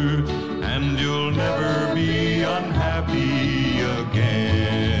river, and you'll never be unhappy again.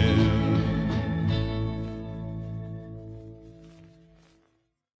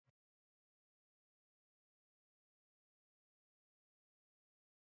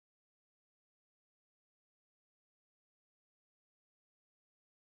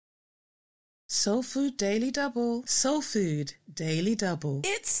 Soul Food Daily Double. Soul Food Daily Double.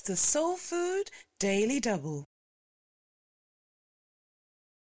 It's the Soul Food Daily Double.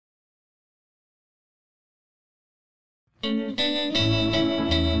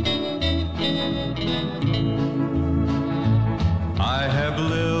 I have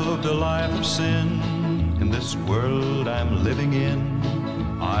lived a life of sin in this world I'm living in.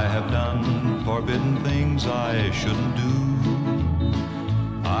 I have done forbidden things I shouldn't do.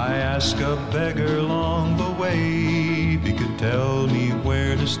 I asked a beggar along the way if he could tell me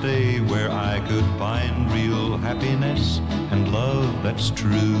where to stay, where I could find real happiness and love that's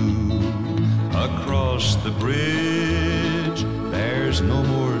true. Across the bridge, there's no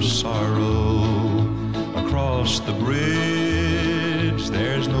more sorrow. Across the bridge,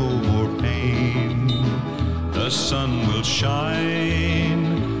 there's no more pain. The sun will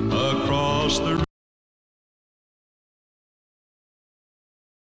shine across the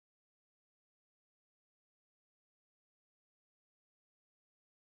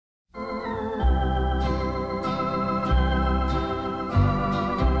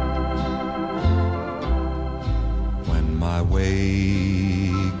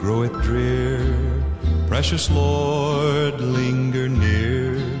precious Lord, linger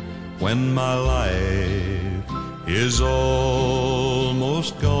near when my life is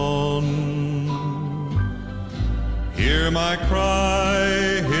almost gone. Hear my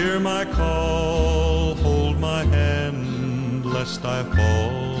cry, hear my call, hold my hand lest I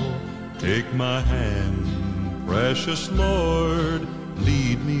fall. Take my hand, precious Lord,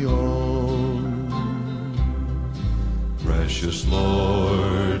 lead me on. Precious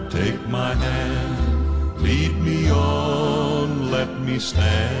Lord, take my hand, lead me on, let me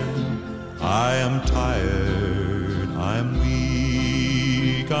stand. I am tired, I am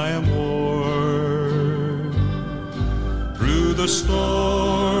weak, I am worn. Through the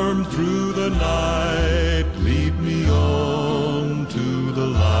storm, through the night, lead me on to the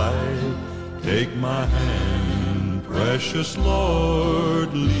light. Take my hand, precious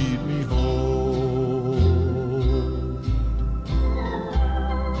Lord, lead me home.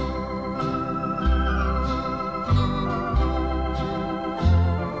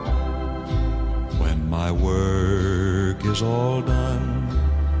 My work is all done,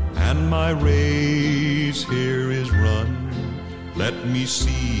 and my race here is run. Let me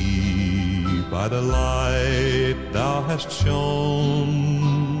see by the light thou hast shone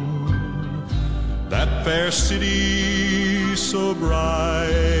that fair city so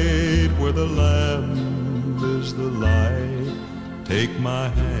bright, where the Lamb is the light. Take my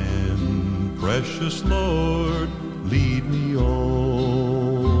hand, precious Lord, lead me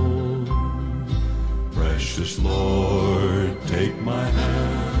on.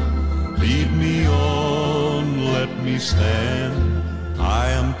 stand. I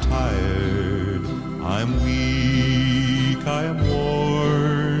am tired, I'm weak, I am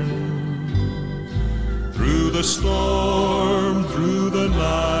worn. Through the storm, through the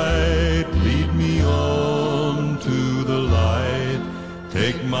night, lead me on to the light.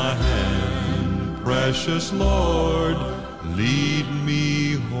 Take my hand, precious Lord, lead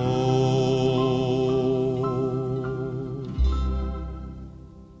me home.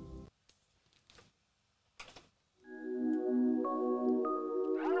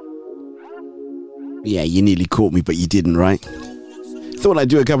 Yeah, you nearly caught me, but you didn't, right? Thought I'd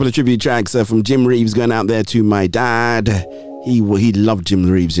do a couple of tribute tracks from Jim Reeves going out there to my dad. He loved Jim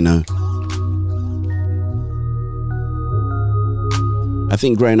Reeves, you know. I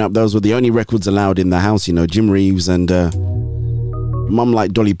think growing up, those were the only records allowed in the house, you know, Jim Reeves, and Mum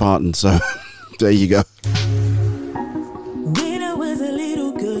liked Dolly Parton, so there you go. When I was a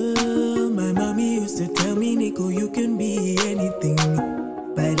little girl, my mommy used to tell me, Nico, you can be anything.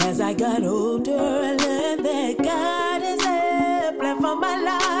 But as I got older, I learned that God has a plan for my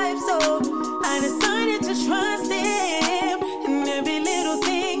life. So I decided to trust Him. And every little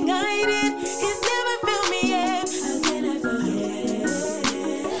thing I did, He's never failed me yet. How can I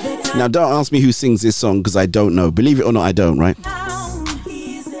forget? Now, don't ask me who sings this song, because I don't know. Believe it or not, I don't, right?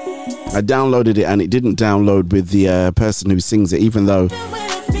 I downloaded it, and it didn't download with the person who sings it, even though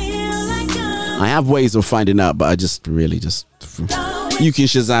I have ways of finding out, but I just really just... You can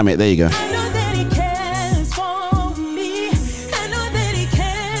Shazam it. There you go.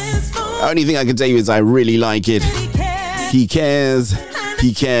 Only thing I can tell you is I really like it. He cares.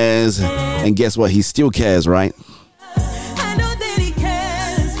 He cares. And guess what? He still cares, right?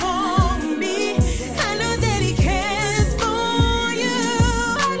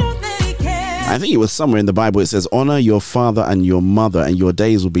 I think it was somewhere in the Bible. It says, honor your father and your mother, and your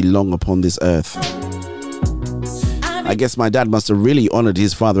days will be long upon this earth. I guess my dad must have really honored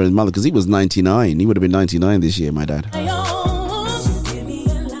his father and mother, because he was 99. He would have been 99 this year, my dad.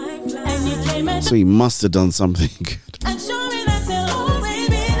 So he must have done something good.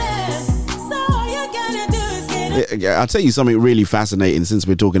 I'll tell you something really fascinating since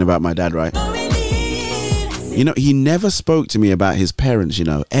we're talking about my dad, right? You know, he never spoke to me about his parents, you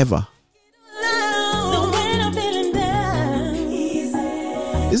know, ever.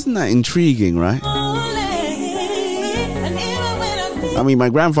 Isn't that intriguing, right? I mean, my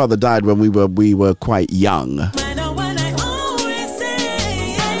grandfather died when we were quite young.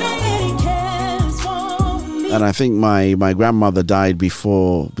 And I think my grandmother died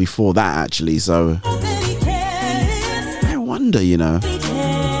before that, actually, so I wonder, you know.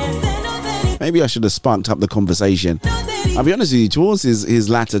 Maybe I should have sparked up the conversation. I'll be honest with you, towards his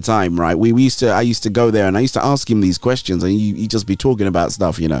latter time, right, I used to go there and I used to ask him these questions, and he'd just be talking about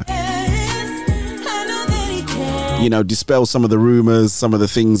stuff, you know. You know, dispel some of the rumors, some of the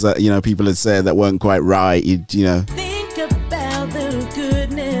things that, you know, people had said that weren't quite right, you know.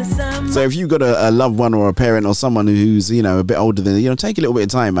 So if you've got a loved one or a parent or someone who's, you know, a bit older than, you know, take a little bit of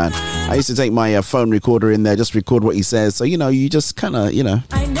time, man. I used to take my phone recorder in there, just record what he says. So, you know, you just kind of, you know.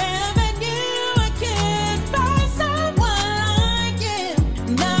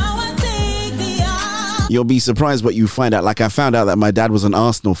 You'll be surprised what you find out. Like, I found out that my dad was an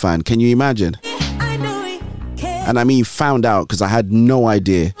Arsenal fan. Can you imagine? And I mean found out, because I had no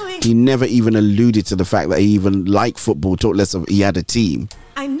idea. He never even alluded to the fact that he even liked football, talk less of he had a team.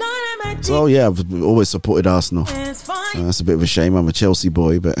 So yeah, I've always supported Arsenal. That's a bit of a shame. I'm a Chelsea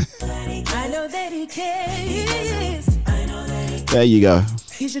boy, but there you go.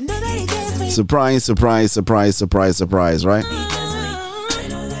 Surprise, surprise, surprise, surprise, surprise, right?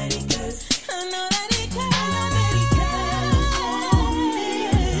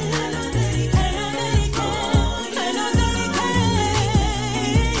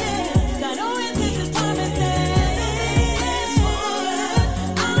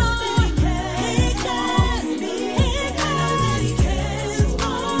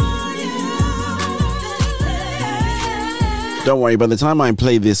 Don't worry, by the time I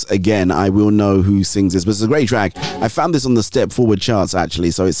play this again, I will know who sings this. But it's a great track. I found this on the Step Forward charts, actually,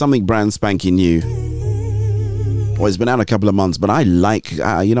 so it's something brand spanking new. Well, it's been out a couple of months, but I like,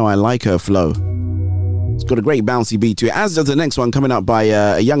 I like her flow. It's got a great bouncy beat to it, as does the next one coming up by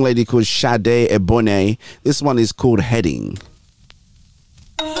a young lady called Sade Ebone. This one is called Heading.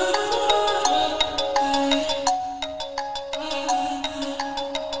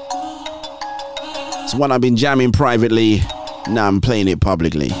 It's one I've been jamming privately. Now I'm playing it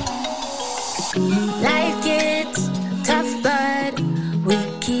publicly. Life gets tough, but we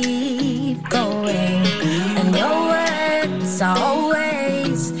keep going. And your words are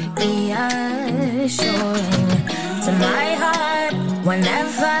always reassuring. To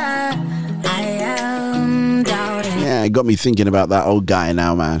it got me thinking about that old guy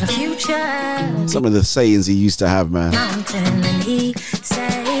now, man. The future. Some of the sayings he used to have, man. Mountain, and he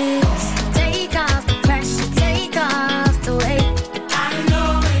says, take off the pressure, take off the weight. I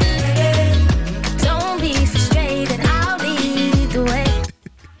know it. Don't be frustrated, I'll lead the way.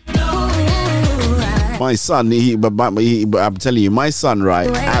 My son, I'm telling you, my son, right,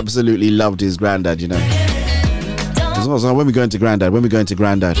 absolutely loved his granddad, you know. So when we going to granddad,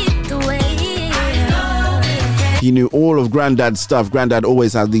 he knew all of granddad's stuff. Granddad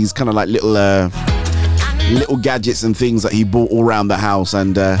always had these kind of like little gadgets and things that he bought all around the house,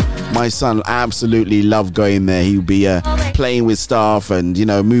 and my son absolutely loved going there. He would be playing with stuff and, you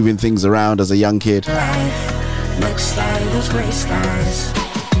know, moving things around as a young kid. Looks like those gray skies.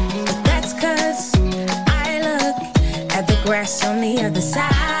 But that's 'cause I look at the grass on the other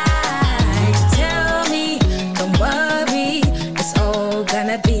side. Tell me, don't worry, it's all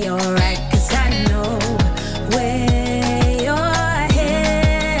gonna be alright. 'Cause I know where you're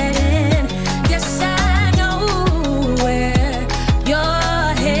heading. Yes, I know where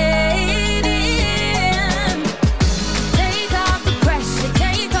you're heading. Take off the pressure,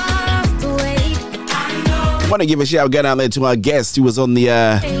 take off the weight. I know. I want to give a shout out out there to our guest who was on the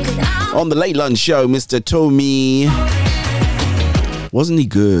Late Lunch Show, Mr. Tommy. Wasn't he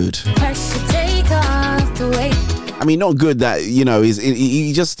good? Pressure, take off the weight. I mean, not good that, you know,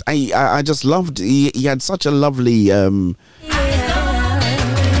 he just, I just loved, he had such a lovely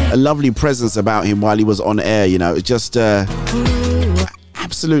presence about him while he was on air, you know. It's just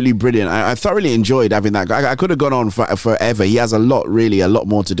absolutely brilliant. I thoroughly enjoyed having that guy. I could have gone on forever. He has a lot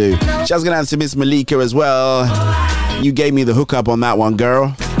more to do. Just gonna answer Miss Malika as well. You gave me the hookup on that one,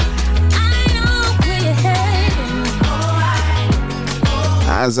 girl.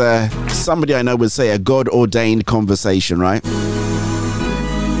 As somebody I know would say, a God-ordained conversation, right?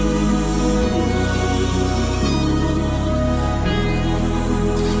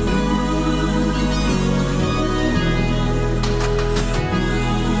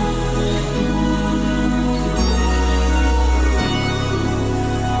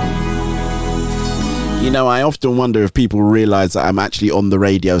 You know, I often wonder if people realize that I'm actually on the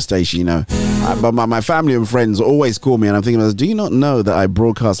radio station, you know. But my family and friends always call me, and I'm thinking, do you not know that I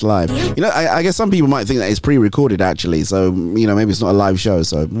broadcast live? You know, I guess some people might think that it's pre-recorded, actually. So, you know, maybe it's not a live show.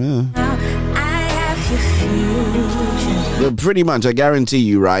 So, yeah. But pretty much, I guarantee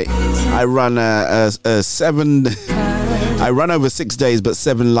you, right? I run I run over 6 days, but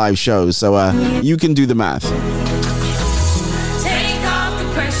 7 live shows. So, you can do the math. Take off the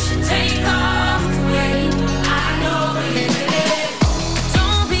pressure, take off the weight. I know it.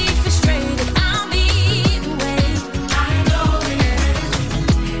 Don't be frustrated, I'll lead the way. I know it.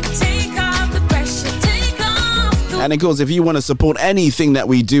 Take off the pressure, take off the weight. And of course, if you want to support anything that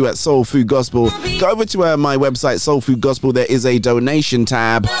we do at Soul Food Gospel, go over to my website, Soul Food Gospel. There is a donation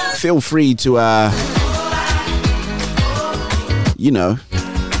tab. Feel free to, you know,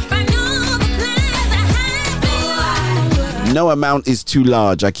 no amount is too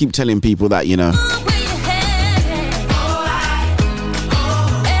large. I keep telling people that, you know.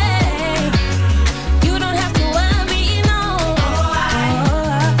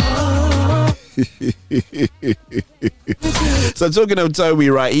 So talking of Toby,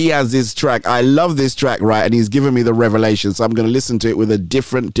 right, he has this track. I love this track, right, and he's given me the revelation, so I'm going to listen to it with a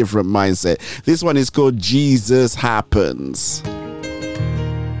different mindset. This one is called Jesus Happens.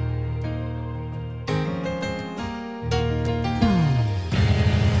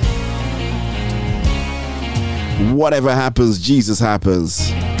 Whatever happens, Jesus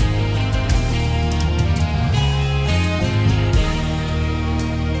happens.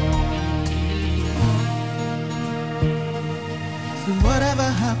 Whatever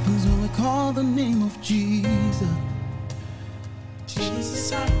happens when we call the name of Jesus,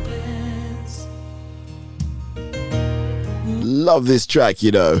 Jesus happens. Love this track,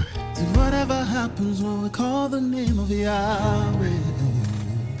 you know. Whatever happens when we call the name of Yahweh,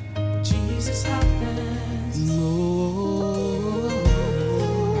 Jesus happens. No.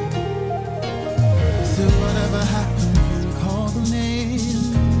 So whatever happens when we call the name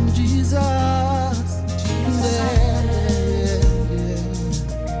Jesus, Jesus happens.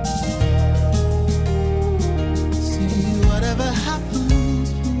 Whatever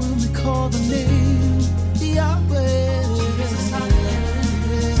happens when we call the name Yahweh, Jesus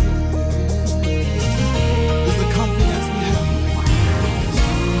happens. There's the confidence we have.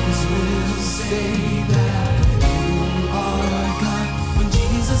 Jesus will say that you are God when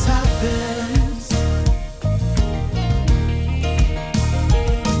Jesus happens.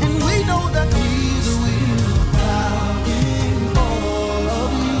 And we know that Jesus will bow in all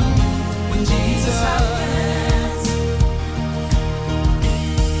of you when Jesus happens.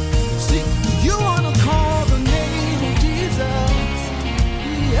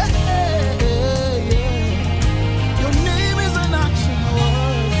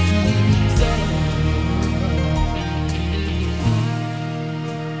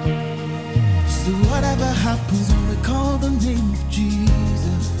 So whatever happens when we call the name of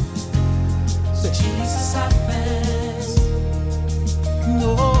Jesus, so Jesus happens.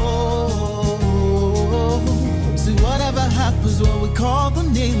 No. So whatever happens when we call the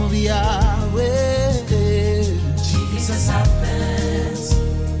name of Yahweh, Jesus happens.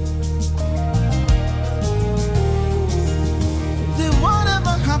 Then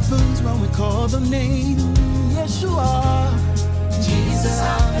whatever happens when we call the name Yeshua, Jesus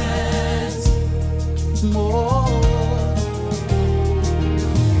happens. More.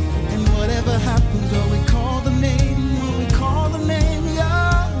 And whatever happens when we call the name,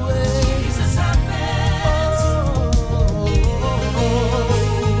 Yahweh, Jesus happens.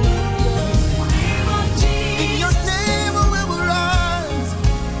 In your name we will rise.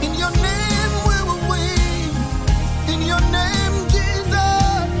 In your name we will win. In your name,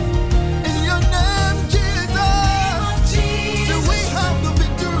 Jesus. In your name, Jesus. So we have the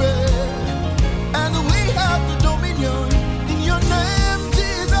victory. And we have the dominion in your name,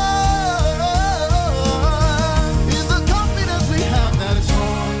 Jesus. Is the confidence we have that is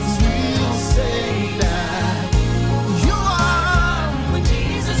wrong. We'll say that you are when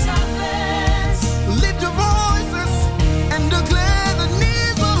Jesus happens. Lift your voices and declare the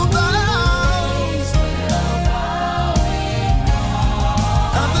needs of the house.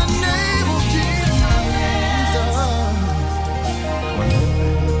 At the name of Jesus.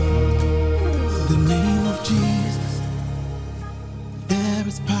 The name of Jesus. There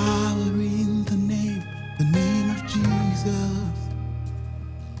is power in the name of Jesus.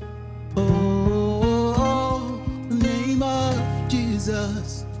 Oh, the name of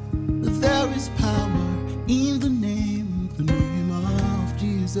Jesus. There is power in the name of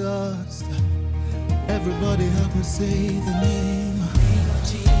Jesus. Everybody help me say the name of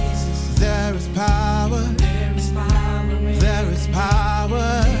Jesus. There is power. There is power. There is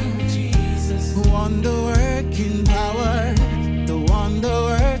power. Wonder working power, the wonder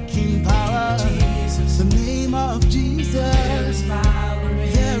working power, the name of Jesus. There is power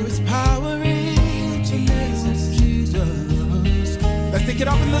in the name of Jesus. Let's take it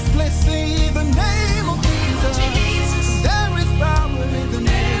up in this place, say the name of Jesus. There is power in the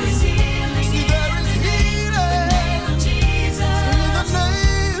name. See, there is healing in the name of Jesus.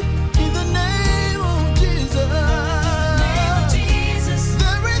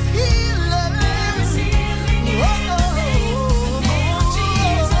 There is healing.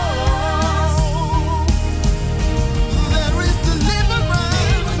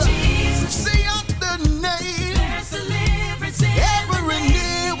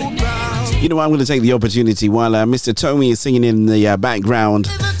 You know, I'm going to take the opportunity while Mr. Tommy is singing in the background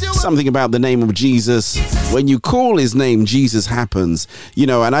something about the name of Jesus. When you call his name, Jesus happens. You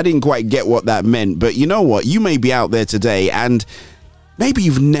know, and I didn't quite get what that meant, but you know what? You may be out there today and maybe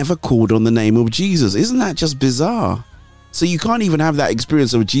you've never called on the name of Jesus. Isn't that just bizarre? So you can't even have that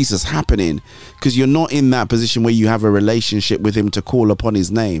experience of Jesus happening because you're not in that position where you have a relationship with him to call upon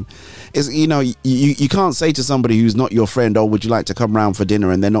his name. It's, you know, you can't say to somebody who's not your friend, oh, would you like to come round for dinner?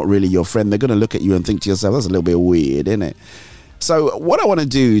 And they're not really your friend. They're going to look at you and think to yourself, that's a little bit weird, isn't it? So what I want to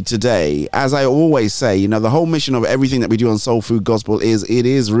do today, as I always say, you know, the whole mission of everything that we do on Soul Food Gospel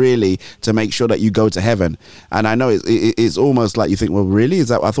is really to make sure that you go to heaven. And I know it's almost like you think, well, really? Is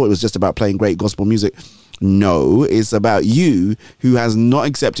that? I thought it was just about playing great gospel music. No, it's about you who has not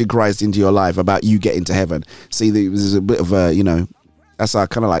accepted Christ into your life, about you getting to heaven. See, there's a bit of a, you know, that's our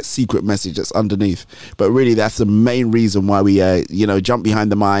kind of like secret message that's underneath. But really, that's the main reason why we, you know, jump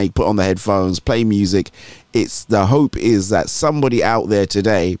behind the mic, put on the headphones, play music. It's the hope is that somebody out there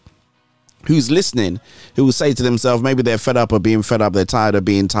today who's listening, who will say to themselves, maybe they're fed up of being fed up, they're tired of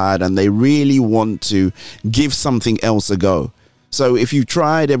being tired, and they really want to give something else a go. So if you've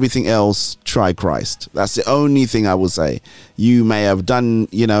tried everything else, try Christ. That's the only thing I will say. You may have done,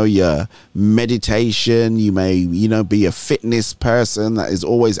 you know, your meditation. You may, you know, be a fitness person that is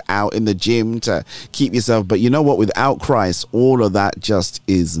always out in the gym to keep yourself. But you know what? Without Christ, all of that just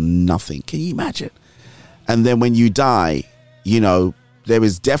is nothing. Can you imagine? And then when you die, you know, there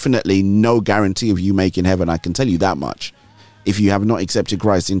is definitely no guarantee of you making heaven. I can tell you that much. If you have not accepted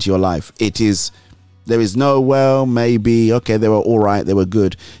Christ into your life, there is no, well, maybe, okay, they were all right, they were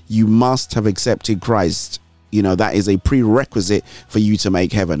good. You must have accepted Christ. You know, that is a prerequisite for you to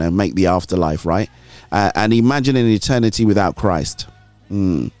make heaven and make the afterlife, right? And imagine an eternity without Christ.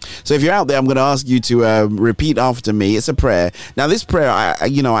 So if you're out there, I'm going to ask you to repeat after me. It's a prayer. Now, this prayer,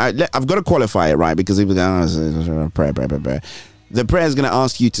 I've got to qualify it, right? Because people go, prayer. The prayer is going to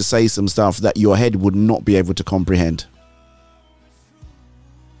ask you to say some stuff that your head would not be able to comprehend.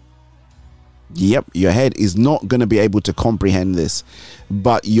 Yep, your head is not going to be able to comprehend this,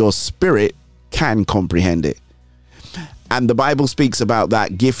 but your spirit can comprehend it. And the Bible speaks about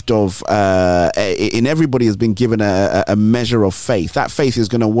that gift of, in everybody has been given a measure of faith. That faith is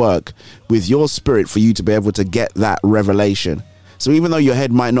going to work with your spirit for you to be able to get that revelation. So even though your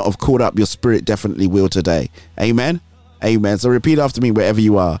head might not have caught up, your spirit definitely will today. Amen? Amen. So repeat after me wherever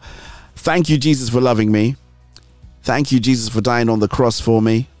you are. Thank you, Jesus, for loving me. Thank you, Jesus, for dying on the cross for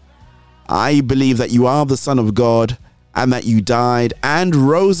me. I believe that you are the Son of God and that you died and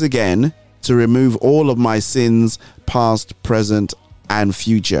rose again to remove all of my sins, past, present, and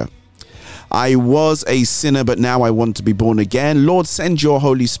future. I was a sinner, but now I want to be born again. Lord, send your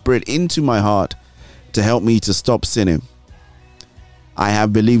Holy Spirit into my heart to help me to stop sinning. I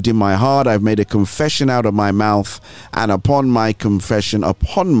have believed in my heart. I've made a confession out of my mouth, and upon my confession,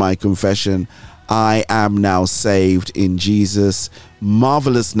 I am now saved in Jesus'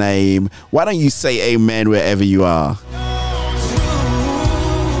 marvelous name. Why don't you say amen wherever you are?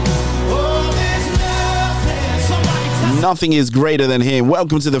 Nothing is greater than him.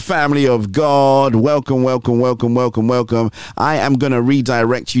 Welcome to the family of God. Welcome, welcome, welcome, welcome, welcome. I am going to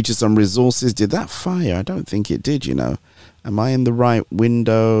redirect you to some resources. Did that fire? I don't think it did, you know. Am I in the right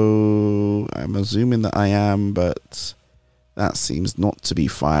window? I'm assuming that I am, but that seems not to be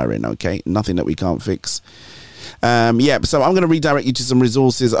firing. Okay, nothing that we can't fix. So I'm going to redirect you to some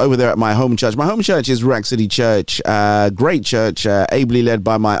resources over there at my home church. My home church is Ruach City Church, great church, ably led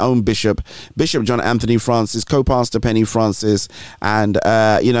by my own Bishop John Anthony Francis, co-pastor Penny Francis, and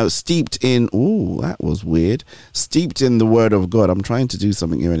steeped in that was weird, steeped in the Word of God. I'm trying to do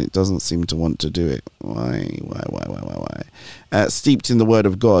something here and it doesn't seem to want to do it. Why? Steeped in the Word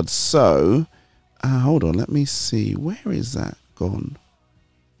of God. So hold on, let me see, where is that gone?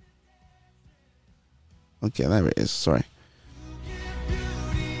 Okay, there it is. Sorry.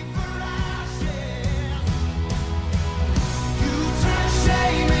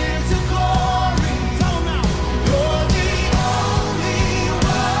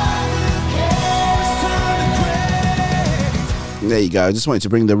 There you go. I just wanted to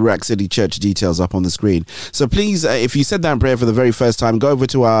bring the Ruach City Church details up on the screen. So please, if you said that in prayer for the very first time, go over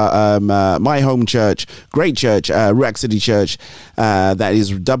to our my home church, great church, Ruach City Church. That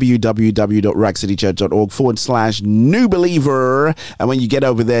is www.ruachcitychurch.org/new believer. And when you get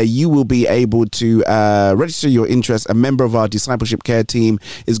over there, you will be able to register your interest. A member of our discipleship care team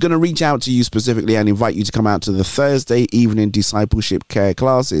is going to reach out to you specifically and invite you to come out to the Thursday evening discipleship care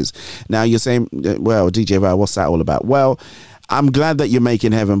classes. Now you're saying, well, DJ Val, what's that all about? Well, I'm glad that you're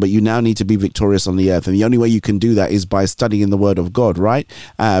making heaven, but you now need to be victorious on the earth. And the only way you can do that is by studying the Word of God, right?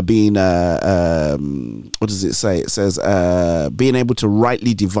 What does it say? It says, being able to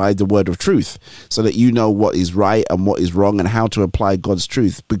rightly divide the word of truth so that you know what is right and what is wrong and how to apply God's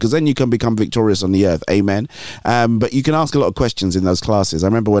truth, because then you can become victorious on the earth. Amen. But you can ask a lot of questions in those classes. I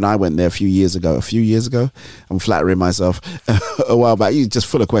remember when I went there a few years ago, I'm flattering myself, a while back, you're just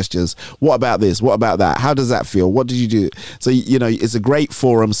full of questions. What about this? What about that? How does that feel? What did you do? So, you know, it's a great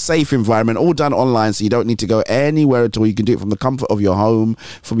forum, safe environment, all done online, so you don't need to go anywhere at all. You can do it from the comfort of your home,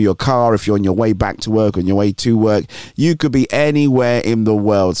 from your car, if you're on your way back to work, on your way to work. You could be anywhere in the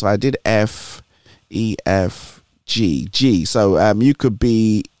world. So I did F, E, F, G, G. So you could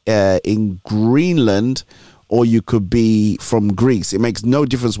be in Greenland, or you could be from Greece. It makes no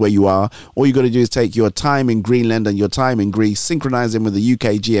difference where you are. All you got to do is take your time in Greenland and your time in Greece, synchronize them with the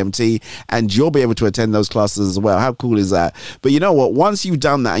UK GMT, and you'll be able to attend those classes as well. How cool is that? But you know what? Once you've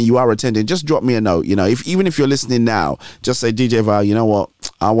done that and you are attending, just drop me a note. You know, even if you're listening now, just say, DJ Val, you know what?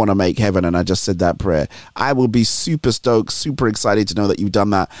 I want to make heaven, and I just said that prayer. I will be super stoked, super excited to know that you've done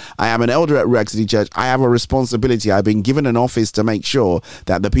that. I am an elder at Ruach City Church. I have a responsibility. I've been given an office to make sure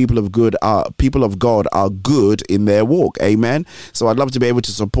that the people of God are good in their walk. Amen. So I'd love to be able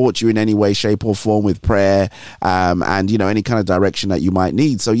to support you in any way, shape or form with prayer, and, you know, any kind of direction that you might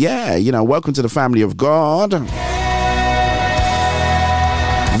need. So yeah, you know, welcome to the family of God.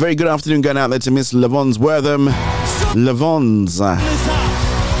 Very good afternoon going out there to Miss Lavon's Wortham. Lavon's. A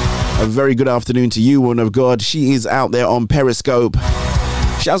very good afternoon to you, woman of God. She is out there on Periscope.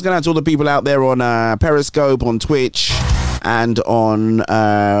 Shouts going out to all the people out there on Periscope, on Twitch, and on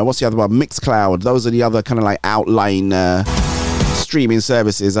what's the other one? Mixcloud. Those are the other kind of like outline streaming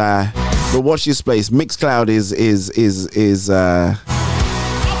services. But watch this place. Mixcloud is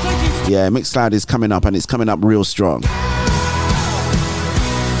Mixcloud is coming up, and it's coming up real strong.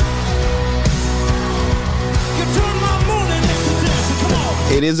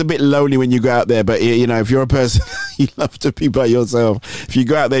 It is a bit lonely when you go out there, but you know, if you're a person you love to be by yourself, if you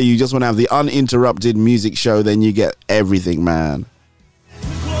go out there, you just want to have the uninterrupted music show, then you get everything, man.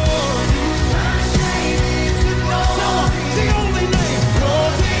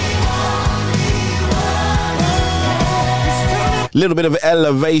 little bit of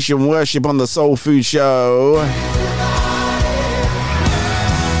elevation worship on the Soul Food Show.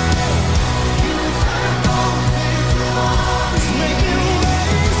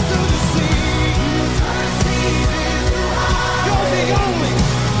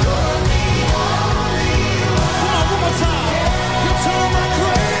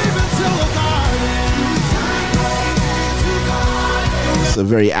 It's a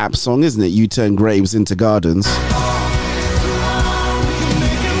very apt song, isn't it? You turn graves into gardens.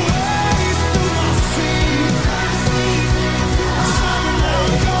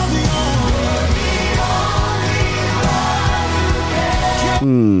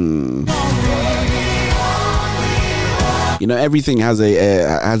 You know, everything has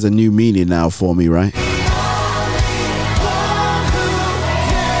a new meaning now for me, right?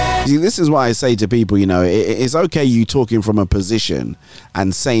 See, this is why I say to people, you know, it's okay you talking from a position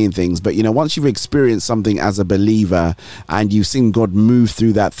and saying things, but, you know, once you've experienced something as a believer and you've seen God move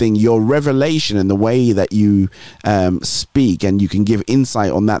through that thing, your revelation and the way that you speak and you can give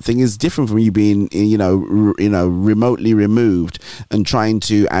insight on that thing is different from you being, you know, remotely removed and trying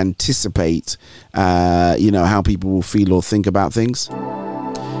to anticipate, you know, how people will feel or think about things.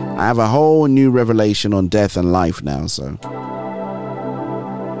 I have a whole new revelation on death and life now, so...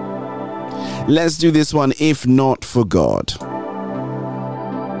 Let's do this one, If Not For God.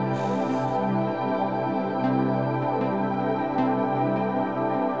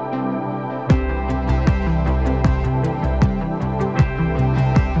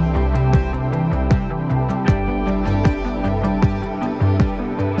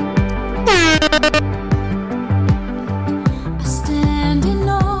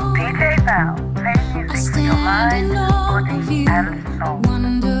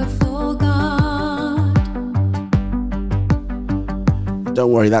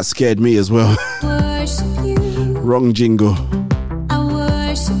 Don't worry, that scared me as well. Wrong jingle. I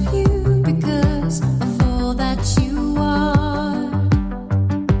worship you because of all that you are.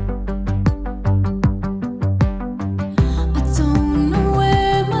 I don't know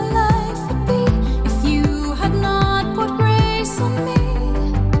where my life would be if you had not poured grace on me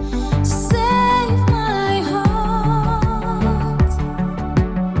to save my heart.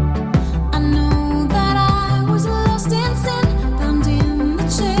 I know that I was lost in sin, bound in the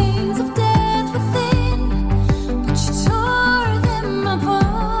chains of death within, but you tore them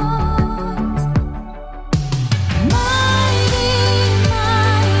apart. Mighty,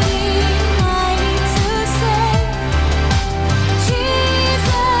 mighty, mighty to save.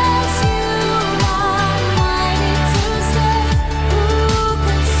 Jesus, you are mighty to save. Who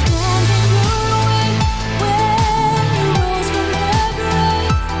could stand in your way when you rose from the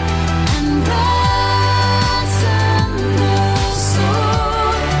grave and ransomed the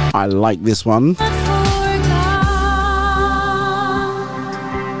soul? I like this one.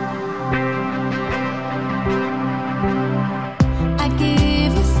 I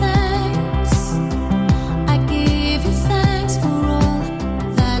give you thanks. I give you thanks for all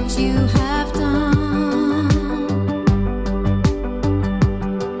that you have done.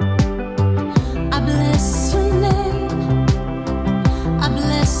 I bless your name. I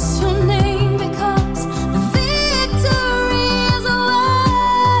bless your name because the victory is won.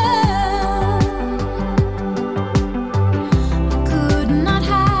 Could not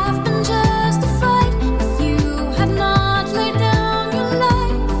have been justified if you had not laid down your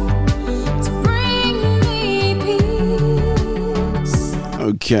life to bring me peace.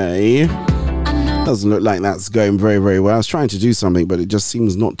 Okay. Doesn't look like that's going very, very well. I was trying to do something, but it just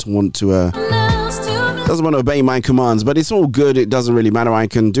seems not to want to, doesn't want to obey my commands, but it's all good. It doesn't really matter. I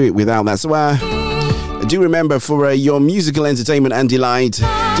can do it without that. So, do remember for your musical entertainment and delight,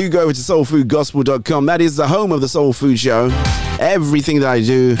 do go over to soulfoodgospel.com. That is the home of the Soul Food Show. Everything that I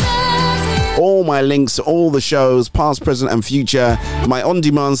do, all my links to all the shows, past, present, and future, my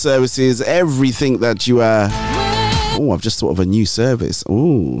on-demand services, everything that you oh, I've just thought of a new service.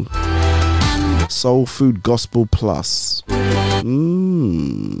 Ooh. Soul Food Gospel Plus. Yeah,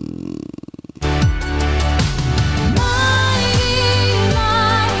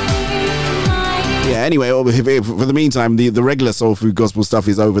 anyway, for the meantime, the regular Soul Food Gospel stuff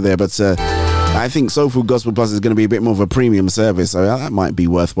is over there, but I think Soul Food Gospel Plus is going to be a bit more of a premium service, so that might be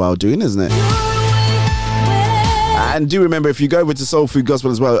worthwhile doing, isn't it? And do remember, if you go over to Soul Food Gospel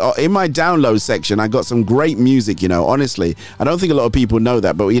as well, in my download section, I got some great music, you know, honestly. I don't think a lot of people know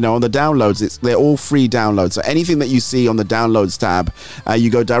that, but, you know, on the downloads, they're all free downloads. So anything that you see on the downloads tab, you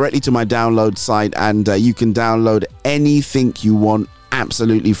go directly to my download site and you can download anything you want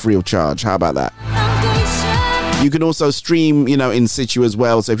absolutely free of charge. How about that? You can also stream, in situ as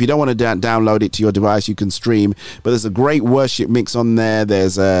well. So if you don't want to download it to your device, you can stream. But there's a great worship mix on there.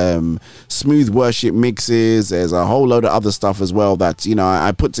 There's smooth worship mixes. There's a whole load of other stuff as well that,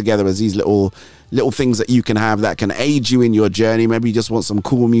 I put together as these little things that you can have that can aid you in your journey. Maybe you just want some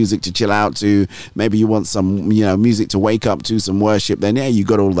cool music to chill out to. Maybe you want some, music to wake up to, some worship. Then, yeah, you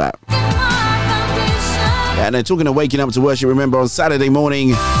got all that. And then talking of waking up to worship, remember on Saturday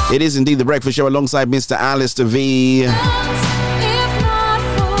morning, it is indeed the Breakfast Show alongside Mr. Alistair V.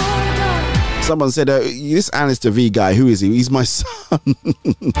 Someone said, this Alistair V guy, who is he? He's my son.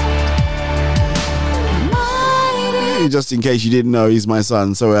 Just in case you didn't know, he's my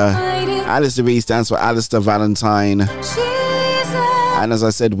son. So Alistair V stands for Alistair Valentine. And as I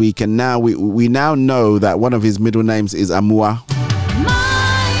said, we now know that one of his middle names is Amua.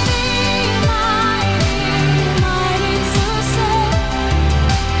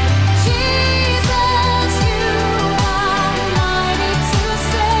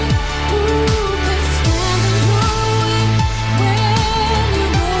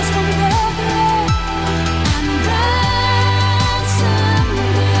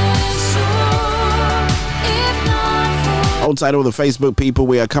 Outside all the Facebook people,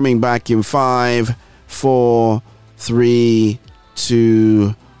 we are coming back in 5, 4, 3,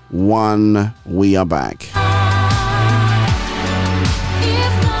 2, 1. We are back.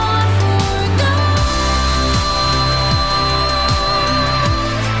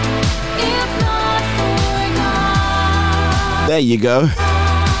 There you go.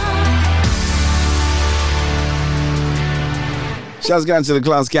 Shouts going to the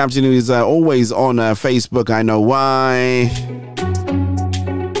class captain who is always on Facebook. I know why.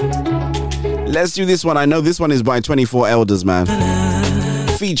 Let's do this one. I know this one is by 24 Elders, man.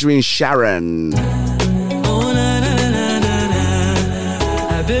 Featuring Sharon. I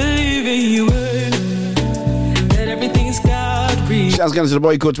believe in your word that everything's God created. Shouts going to the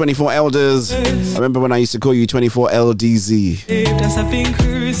boy called 24 Elders. I remember when I used to call you 24 LDZ. As I've been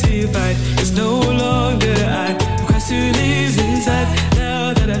crucified, it's no longer I. Christ who lives inside.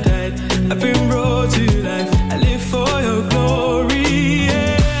 Now that I've died, I've been brought to life. I live for your glory.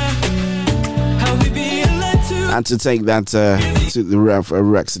 And to take that to the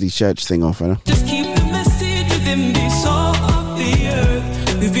Rhapsody Church thing off, Just keep the message within the soul of the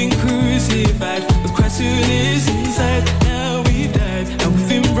earth. We've been crucified with Christ who lives inside. Now we've died and we've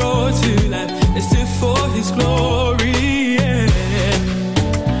been brought to life. Let's live for His glory. Yeah.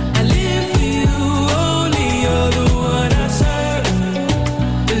 I live for you, only you're the one I serve.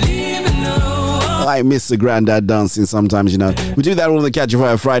 Believe in no one. I miss the granddad dancing sometimes, We do that on the Catch a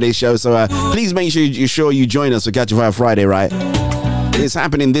Fire Friday show, so please make sure you join us for Catch a Fire Friday, right? It's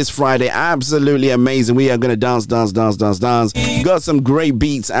happening this Friday. Absolutely amazing. We are going to dance. Got some great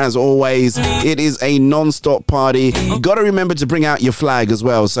beats as always. It is a non-stop party. You got to remember to bring out your flag as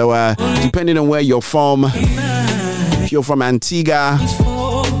well. So depending on where you're from, if you're from Antigua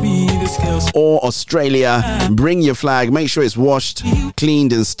or Australia, bring your flag. Make sure it's washed,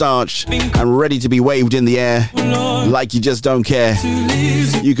 cleaned and starched and ready to be waved in the air like you just don't care.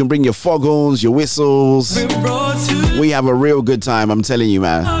 You can bring your foghorns, your whistles. We have a real good time, I'm telling you,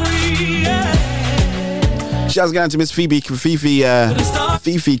 man. Shouts going to Miss Fifi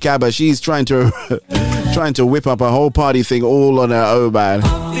Cabba. She's trying to whip up a whole party thing all on her own, man.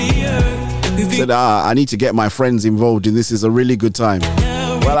 Said, I need to get my friends involved in this. Is a really good time.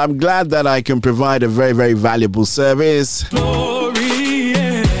 Well, I'm glad that I can provide a very, very valuable service. Because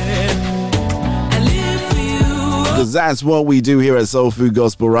that's what we do here at Soul Food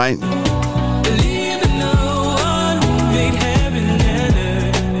Gospel, right?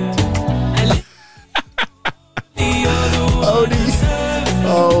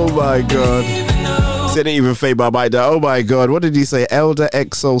 Oh my God. Said it even fade by that. Oh my God. What did he say? Elder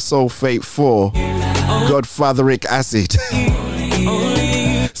Exo Sulfate 4. Godfatheric acid.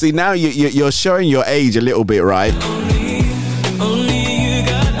 See, now you're showing your age a little bit, right?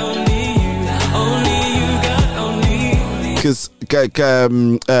 Because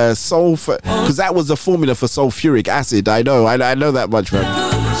that was the formula for sulfuric acid. I know that much, man.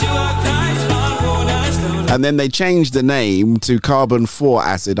 And then they changed the name to carbon 4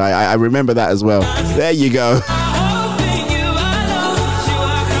 acid. I remember that as well. There you go.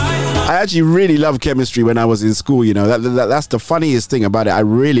 I actually really loved chemistry when I was in school, That's the funniest thing about it. I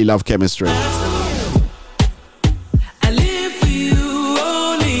really love chemistry. Yeah,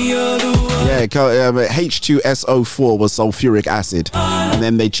 H2SO4 was sulfuric acid. And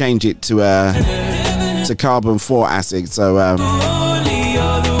then they changed it to carbon 4 acid. So,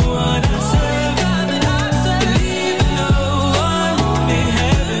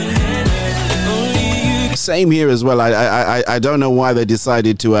 Same here as well. I don't know why they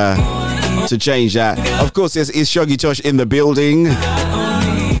decided to change that. Of course, it's Shoggy Tosh in the building.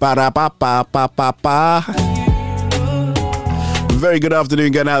 Ba-da-ba-ba-ba-ba-ba. Very good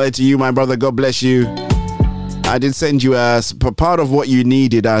afternoon going out there to you, my brother. God bless you. I did send you a part of what you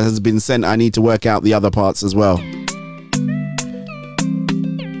needed has been sent. I need to work out the other parts as well.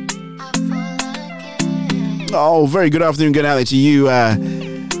 Oh, very good afternoon going out there to you,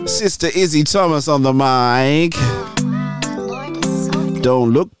 Sister Izzy Thomas on the mic.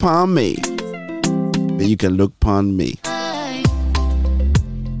 Don't look pon me, but you can look pon me.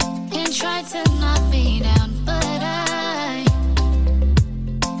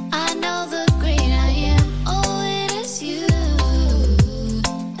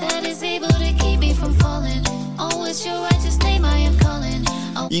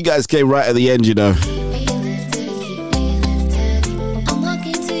 You guys came right at the end, you know.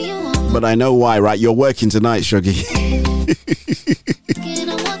 But I know why, right? You're working tonight, Shuggy.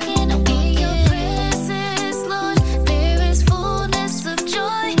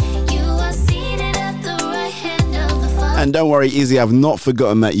 And don't worry, Izzy, I've not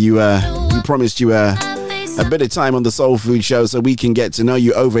forgotten that you promised you a bit of time on the Soul Food Show so we can get to know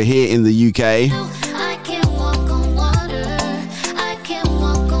you over here in the UK.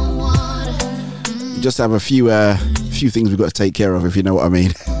 Just have a few things we've got to take care of, if you know what I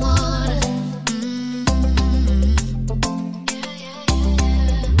mean.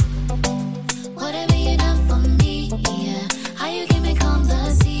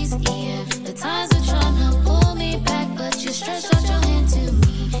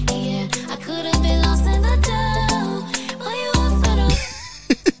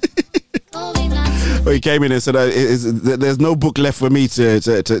 He came in and said, "There's no book left for me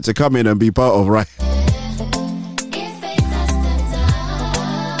to come in and be part of, right?"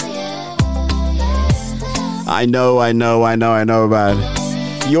 I know,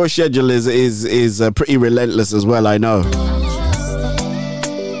 man. Your schedule is pretty relentless as well. I know.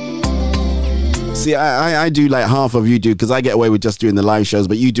 See, I do like half of you do because I get away with just doing the live shows,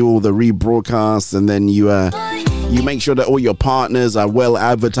 but you do all the rebroadcasts and then you make sure that all your partners are well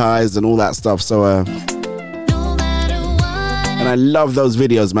advertised and all that stuff. So, and I love those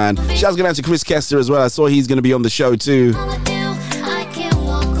videos, man. Shouts going out to Chris Kester as well. I saw he's going to be on the show too.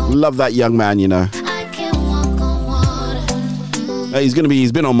 Love that young man, you know.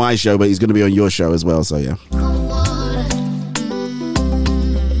 He's been on my show, but he's going to be on your show as well. So yeah.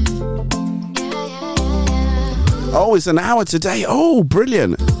 Oh, it's an hour today. Oh,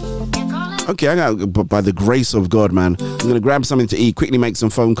 brilliant. Okay, by the grace of God, man, I'm going to grab something to eat, quickly make some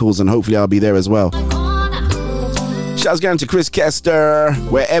phone calls, and hopefully I'll be there as well. Shouts going to Chris Kester,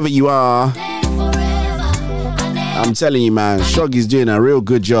 wherever you are. I'm telling you, man, Shoggy's doing a real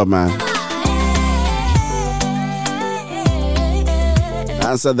good job, man.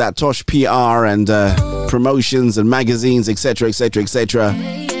 I said that Tosh PR and promotions and magazines, etc., etc., etc.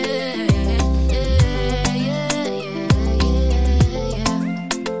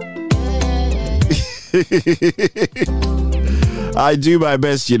 I do my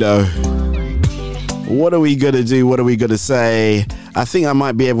best, you know. What are we gonna do? What are we gonna say? I think I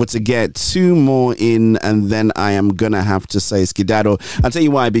might be able to get 2 more in, and then I am gonna have to say skedaddle. I'll tell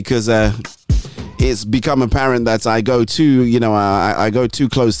you why, because it's become apparent that I go I go too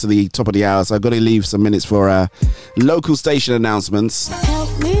close to the top of the hour, so I've got to leave some minutes for local station announcements.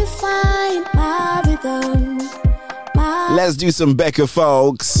 Help me find my rhythm. Let's do some Becca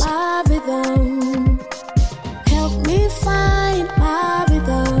Folks. My rhythm. Help me find my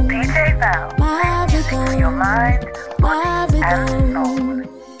rhythm. DJ Val, my rhythm. Your mind, my rhythm.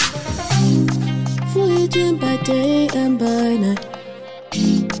 Voyaging by day and by night,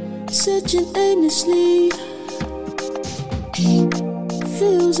 searching aimlessly.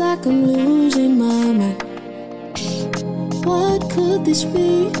 Feels like I'm losing my mind. What could this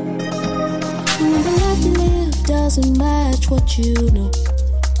be? When the life you live doesn't match what you know.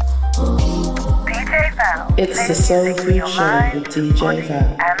 DJ Val, It's the Soul Food Show with DJ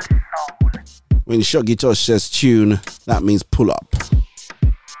Val. When Shoggy Tosh says tune, that means pull up.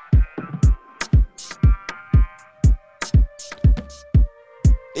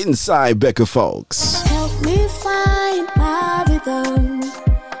 Inside Becca Folks. Help me find my rhythm.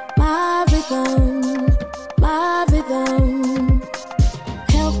 My rhythm. My rhythm.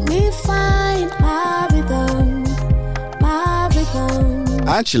 Help me find my rhythm. My rhythm.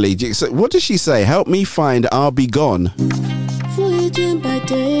 Actually, what does she say? Help me find I'll Be Gone. Voyaging by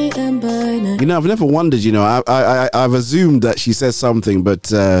day and by night. You know, I've never wondered, you know, I've assumed that she says something, but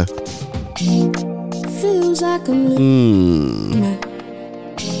feels like I'm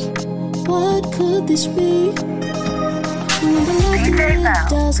what could this be? When the love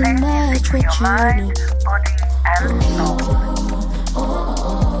doesn't match what you need.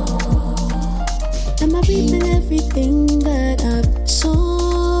 Am I reaping everything that I've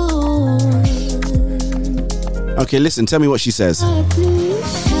sown? Okay, listen, tell me what she says.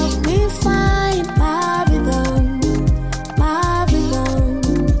 Please help me find my rhythm, my rhythm,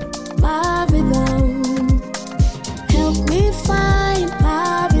 my rhythm. Help me find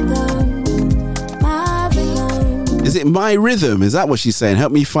my rhythm, my rhythm. Is it my rhythm? Is that what she's saying?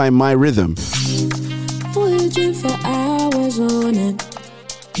 Help me find my rhythm. Voyaging for hours on it.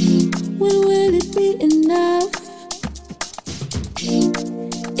 When will it be enough?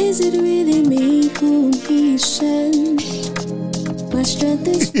 Is it really me whom he sent? My strength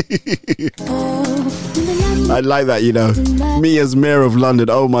is I like that, you know. Me as Mayor of London.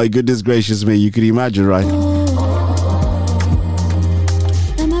 Oh my goodness gracious me. You can imagine, right?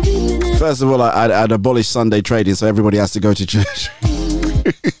 First of all, I'd abolish Sunday trading so everybody has to go to church.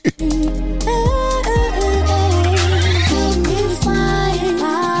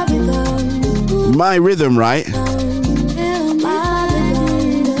 My rhythm, right?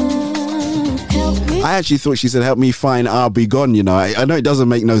 I actually thought she said, help me find I'll be gone, you know. I know it doesn't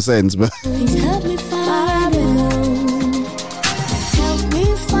make no sense, but... help me find help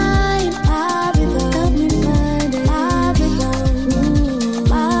me find my rhythm. Help me find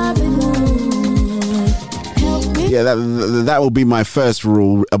my rhythm. Yeah, that will be my first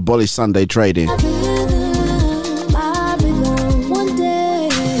rule, abolish Sunday trading. One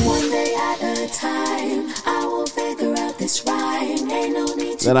day at a time, I will figure out this rhyme. Ain't no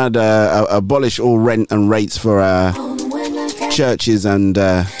need to. Then I'd abolish all rent and rates for churches and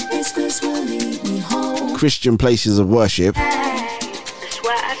Christian places of worship. That's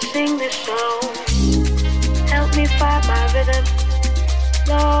why I sing this song. Help me find my rhythm,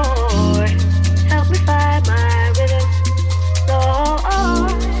 Lord. Help me find my rhythm,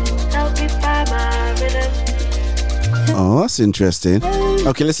 Lord. Help me find my rhythm. Oh, that's interesting.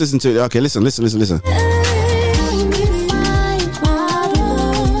 Okay, let's listen to it. Okay, listen. You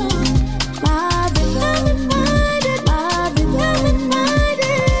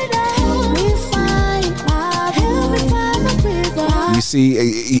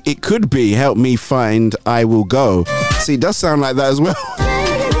see, it could be help me find I will go. See, it does sound like that as well.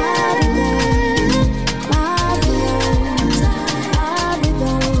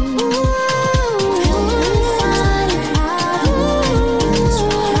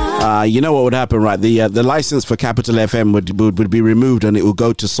 You know what would happen, right? The license for Capital FM would be removed and it will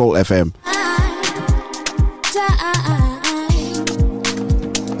go to Salt FM.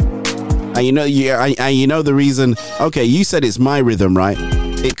 And you know the reason. Okay, you said it's my rhythm, right?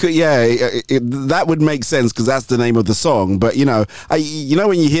 It could, that would make sense because that's the name of the song. But you know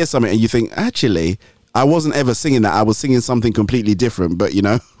when you hear something and you think, actually, I wasn't ever singing that. I was singing something completely different. But you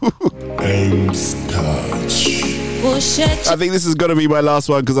know. Ames Touch. I think this is going to be my last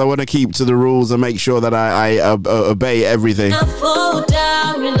one because I want to keep to the rules and make sure that I obey everything.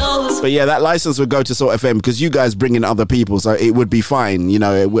 But yeah, that license would go to Salt FM because you guys bring in other people, so it would be fine. You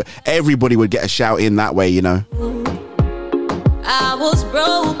know, everybody would get a shout in that way, you know. I was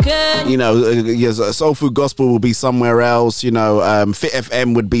broken. You know, yes, Soul Food Gospel will be somewhere else. You know, Fit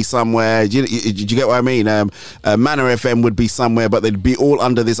FM would be somewhere. Did you get what I mean? Manor FM would be somewhere, but they'd be all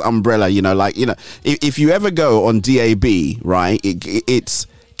under this umbrella. You know, like, you know, if you ever go on DAB, right? It's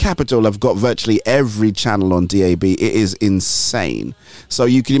Capital have got virtually every channel on DAB. It is insane. So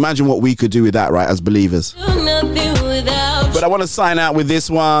you can imagine what we could do with that, right? As believers. But I want to sign out with this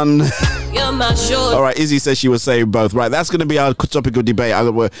one. All right, Izzy says she was saying both. Right, that's going to be our topic of debate.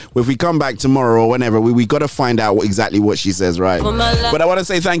 If we come back tomorrow or whenever, we got to find out exactly what she says, right? But I want to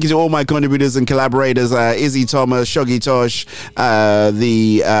say thank you to all my contributors and collaborators, Izzy Thomas, Shoggy Tosh,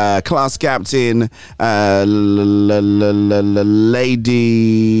 the class captain,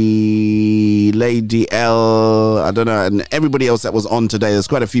 Lady L, I don't know, and everybody else that was on today. There's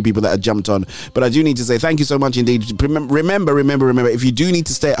quite a few people that have jumped on. But I do need to say thank you so much indeed. Remember, if you do need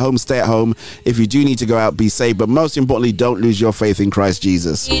to stay at home, stay at home. If you do need to go out, be safe. But most importantly, don't lose your faith in Christ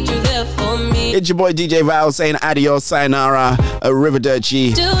Jesus. It's your boy DJ Val saying adios, sayonara,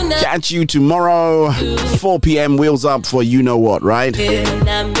 arrivederci. Catch you tomorrow, 4 p.m. Wheels Up for you know what, right? Need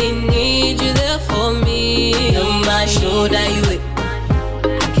you there for me. On my shoulder, I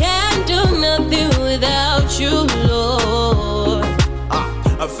can't do nothing without you, Lord.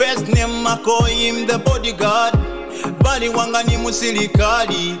 First name I call him the bodyguard. Bali wanga ni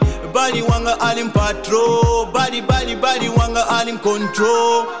musilikali. bali wanga alim patrol, bali wanga alim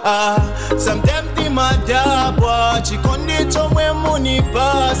control. Sometimes the madabwa chikondi chomwe muni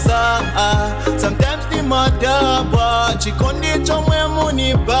pasa. Sometimes the madabwa chikondi chomwe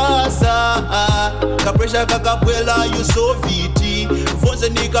muni pasa. Kapresha kakabwela you so viti, fonse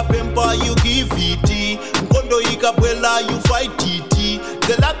nikapempa you give it. Mkondo ikabwela you fight it.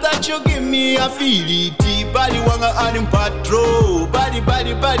 The love that you give me I feel it. Bali wanga alim patrol, bali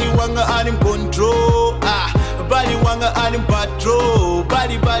wanga alim control. Bali wanga alim patrol,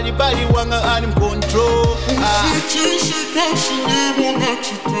 bali wanga alim control. She never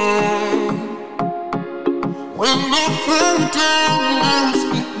let you down. When I fell down, I was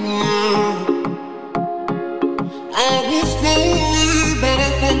weak. I was lonely, but I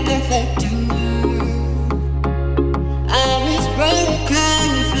think I felt you. I was broken,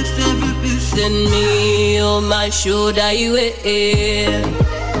 you fixed every piece in me. On my shoulder, you it.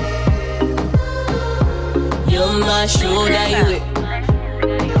 You're my shoulder, you it.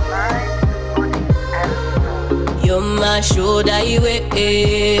 You're my shoulder, you it.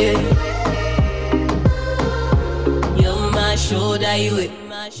 You're my shoulder, you it.